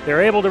 games.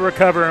 They're able to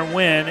recover and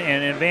win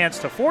and advance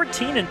to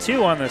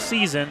 14-2 on the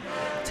season,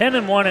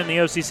 10-1 in the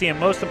OCC, and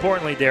most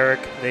importantly, Derek,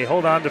 they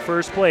hold on to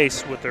first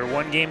place with their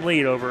 1-game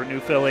lead over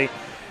New Philly.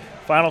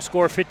 Final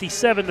score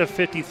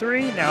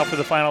 57-53. Now for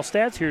the final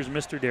stats, here's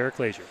Mr. Derek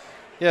Lazier.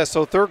 Yeah,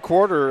 so third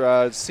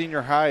quarter,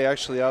 Senior High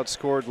actually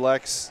outscored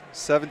Lex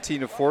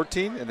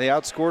 17-14, and they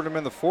outscored them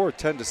in the fourth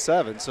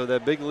 10-7. So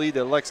that big lead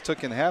that Lex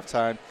took in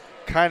halftime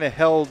kind of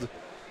held,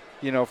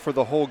 for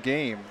the whole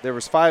game. There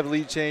was 5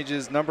 lead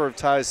changes, number of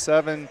ties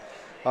 7.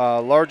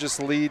 Largest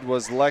lead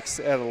was Lex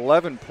at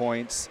 11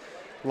 points.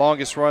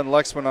 Longest run,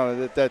 Lex went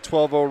on that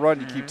 12-0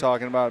 run you keep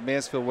talking about.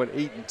 Mansfield went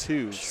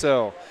 8-2.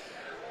 So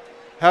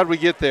how did we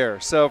get there?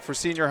 So for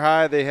Senior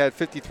High, they had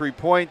 53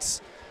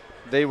 points.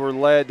 They were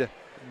led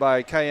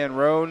by Cayenne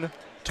Roan.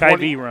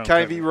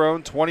 Kyvie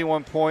Roan,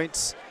 21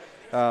 points.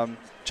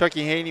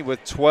 Chucky Haney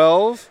with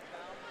 12.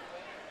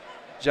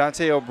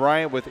 Jonte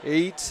O'Brien with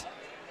 8.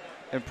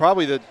 And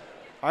probably the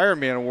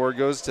Ironman award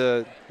goes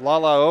to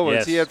Lala Owens.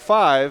 Yes. He had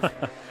 5.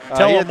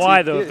 Tell them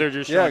why, though, if they're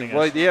just showing us.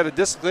 Well, he had a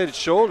dislocated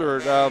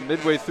shoulder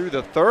midway through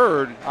the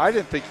third. I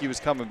didn't think he was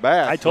coming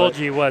back. I told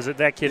you he wasn't.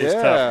 That kid is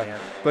tough, man.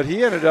 But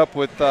he ended up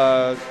with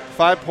 5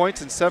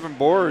 points and 7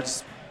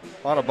 boards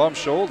on a bum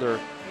shoulder.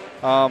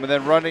 And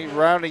then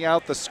rounding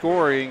out the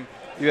scoring,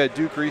 you had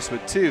Duke Reese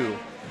with 2.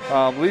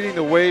 Leading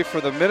the way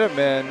for the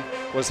Minutemen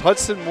was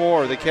Hudson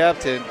Moore, the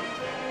captain,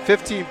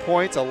 15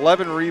 points,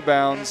 11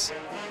 rebounds.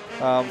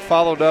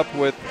 Followed up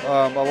with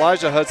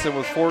Elijah Hudson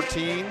with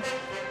 14.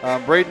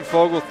 Braden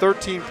Fogel,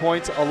 13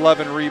 points,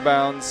 11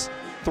 rebounds,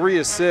 3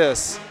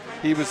 assists.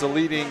 He was the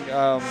leading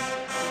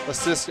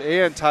assist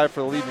and tied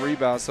for the leading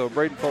rebound. So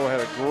Braden Fogel had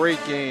a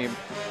great game.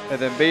 And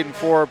then Baden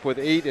Forup with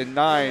 8 and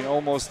 9,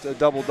 almost a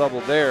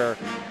double-double there.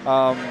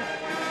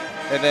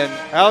 And then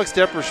Alex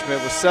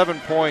Depperschmidt with 7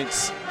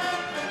 points.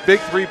 Big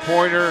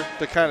three-pointer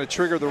to kind of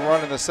trigger the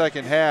run in the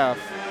second half.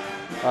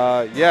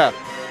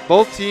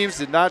 Both teams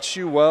did not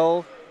shoot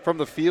well from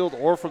the field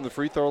or from the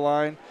free throw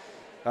line.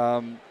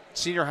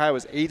 Senior High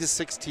was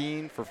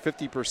 8-16 for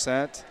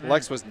 50%.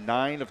 Lex was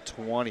 9 of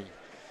 20.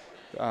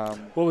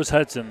 What was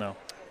Hudson, though?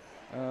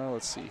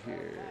 Let's see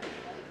here.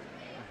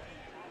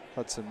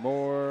 Hudson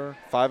Moore,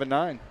 5 and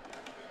 9.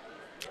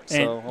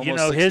 So and,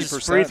 his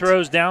 60%. free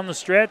throws down the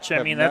stretch,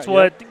 I mean, that's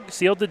what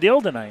sealed the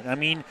deal tonight. I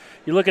mean,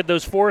 you look at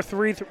those 4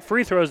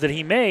 free throws that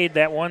he made,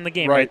 that won the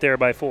game right there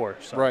by 4.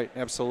 So. Right,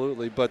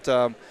 absolutely. But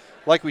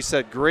like we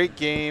said, great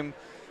game,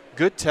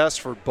 good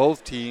test for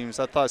both teams.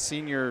 I thought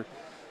Senior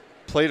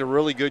played a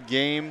really good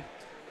game.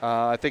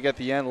 I think at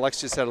the end,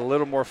 Lex just had a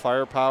little more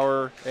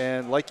firepower.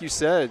 And like you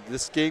said,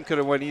 this game could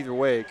have went either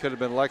way. It could have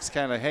been Lex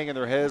kind of hanging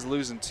their heads,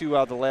 losing 2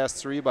 out of the last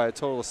 3 by a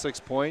total of 6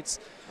 points.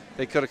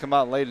 They could have come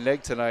out and laid an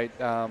egg tonight.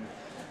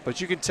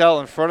 But you can tell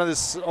in front of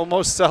this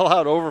almost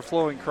sellout,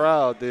 overflowing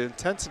crowd, the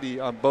intensity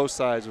on both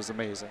sides was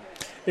amazing.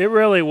 It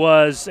really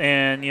was,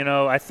 and,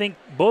 I think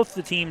both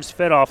the teams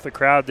fed off the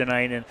crowd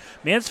tonight, and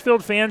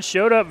Mansfield fans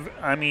showed up.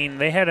 I mean,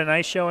 they had a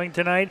nice showing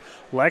tonight.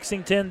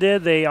 Lexington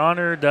did. They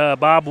honored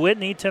Bob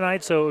Whitney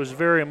tonight, so it was a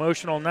very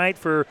emotional night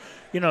for,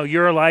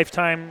 you're a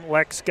lifetime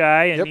Lex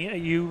guy, and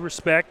you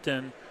respect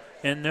and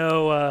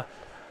know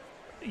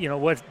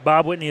what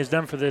Bob Whitney has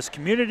done for this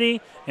community.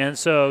 And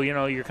so,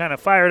 you're kind of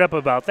fired up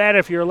about that.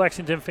 If you're a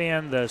Lexington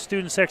fan, the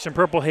student section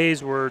Purple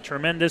Haze were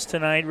tremendous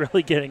tonight,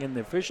 really getting in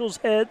the officials'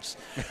 heads.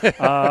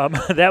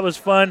 That was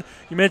fun.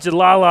 You mentioned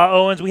Lala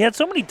Owens. We had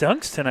so many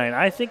dunks tonight.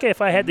 I think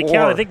if I had to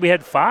count, I think we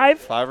had 5.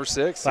 5 or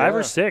 6. 5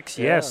 or 6,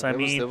 yes.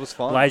 It was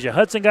fun. Elijah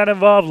Hudson got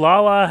involved.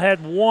 Lala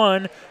had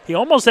 1. He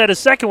almost had a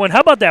second one. How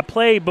about that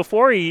play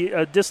before he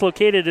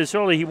dislocated his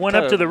shoulder? He went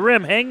up to the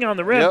rim, hanging on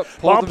the rim.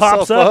 Ball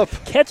pops up,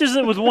 catches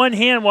it with one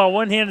hand while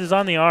one hand is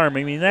on the arm.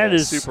 I mean, that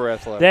is super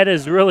athletic. That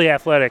is really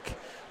athletic.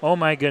 Oh,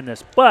 my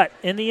goodness. But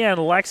in the end,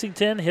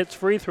 Lexington hits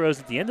free throws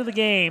at the end of the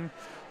game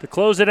to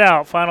close it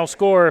out. Final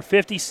score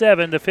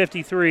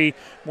 57-53.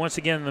 Once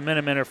again, the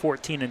Minutemen are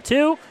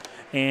 14-2.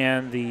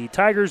 And the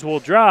Tigers will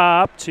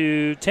drop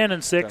to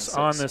 10-6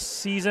 on the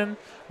season.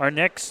 Our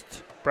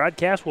next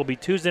broadcast will be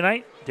Tuesday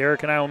night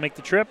Derek and I will make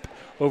the trip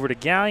over to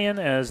Gallion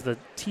as the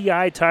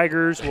TI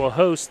Tigers will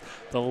host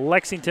the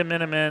Lexington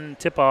Minutemen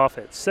tip-off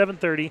at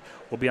 7:30.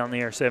 We'll be on the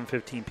air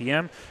 7:15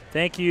 p.m.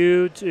 Thank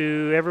you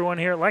to everyone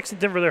here at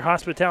Lexington for their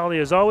hospitality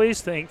as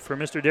always. For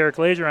Mr. Derek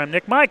Laser, I'm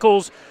Nick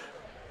Michaels.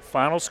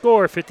 Final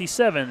score,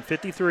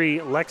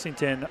 57-53,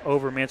 Lexington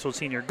over Mansfield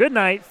Senior. Good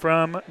night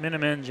from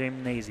Minutemen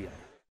Gymnasium.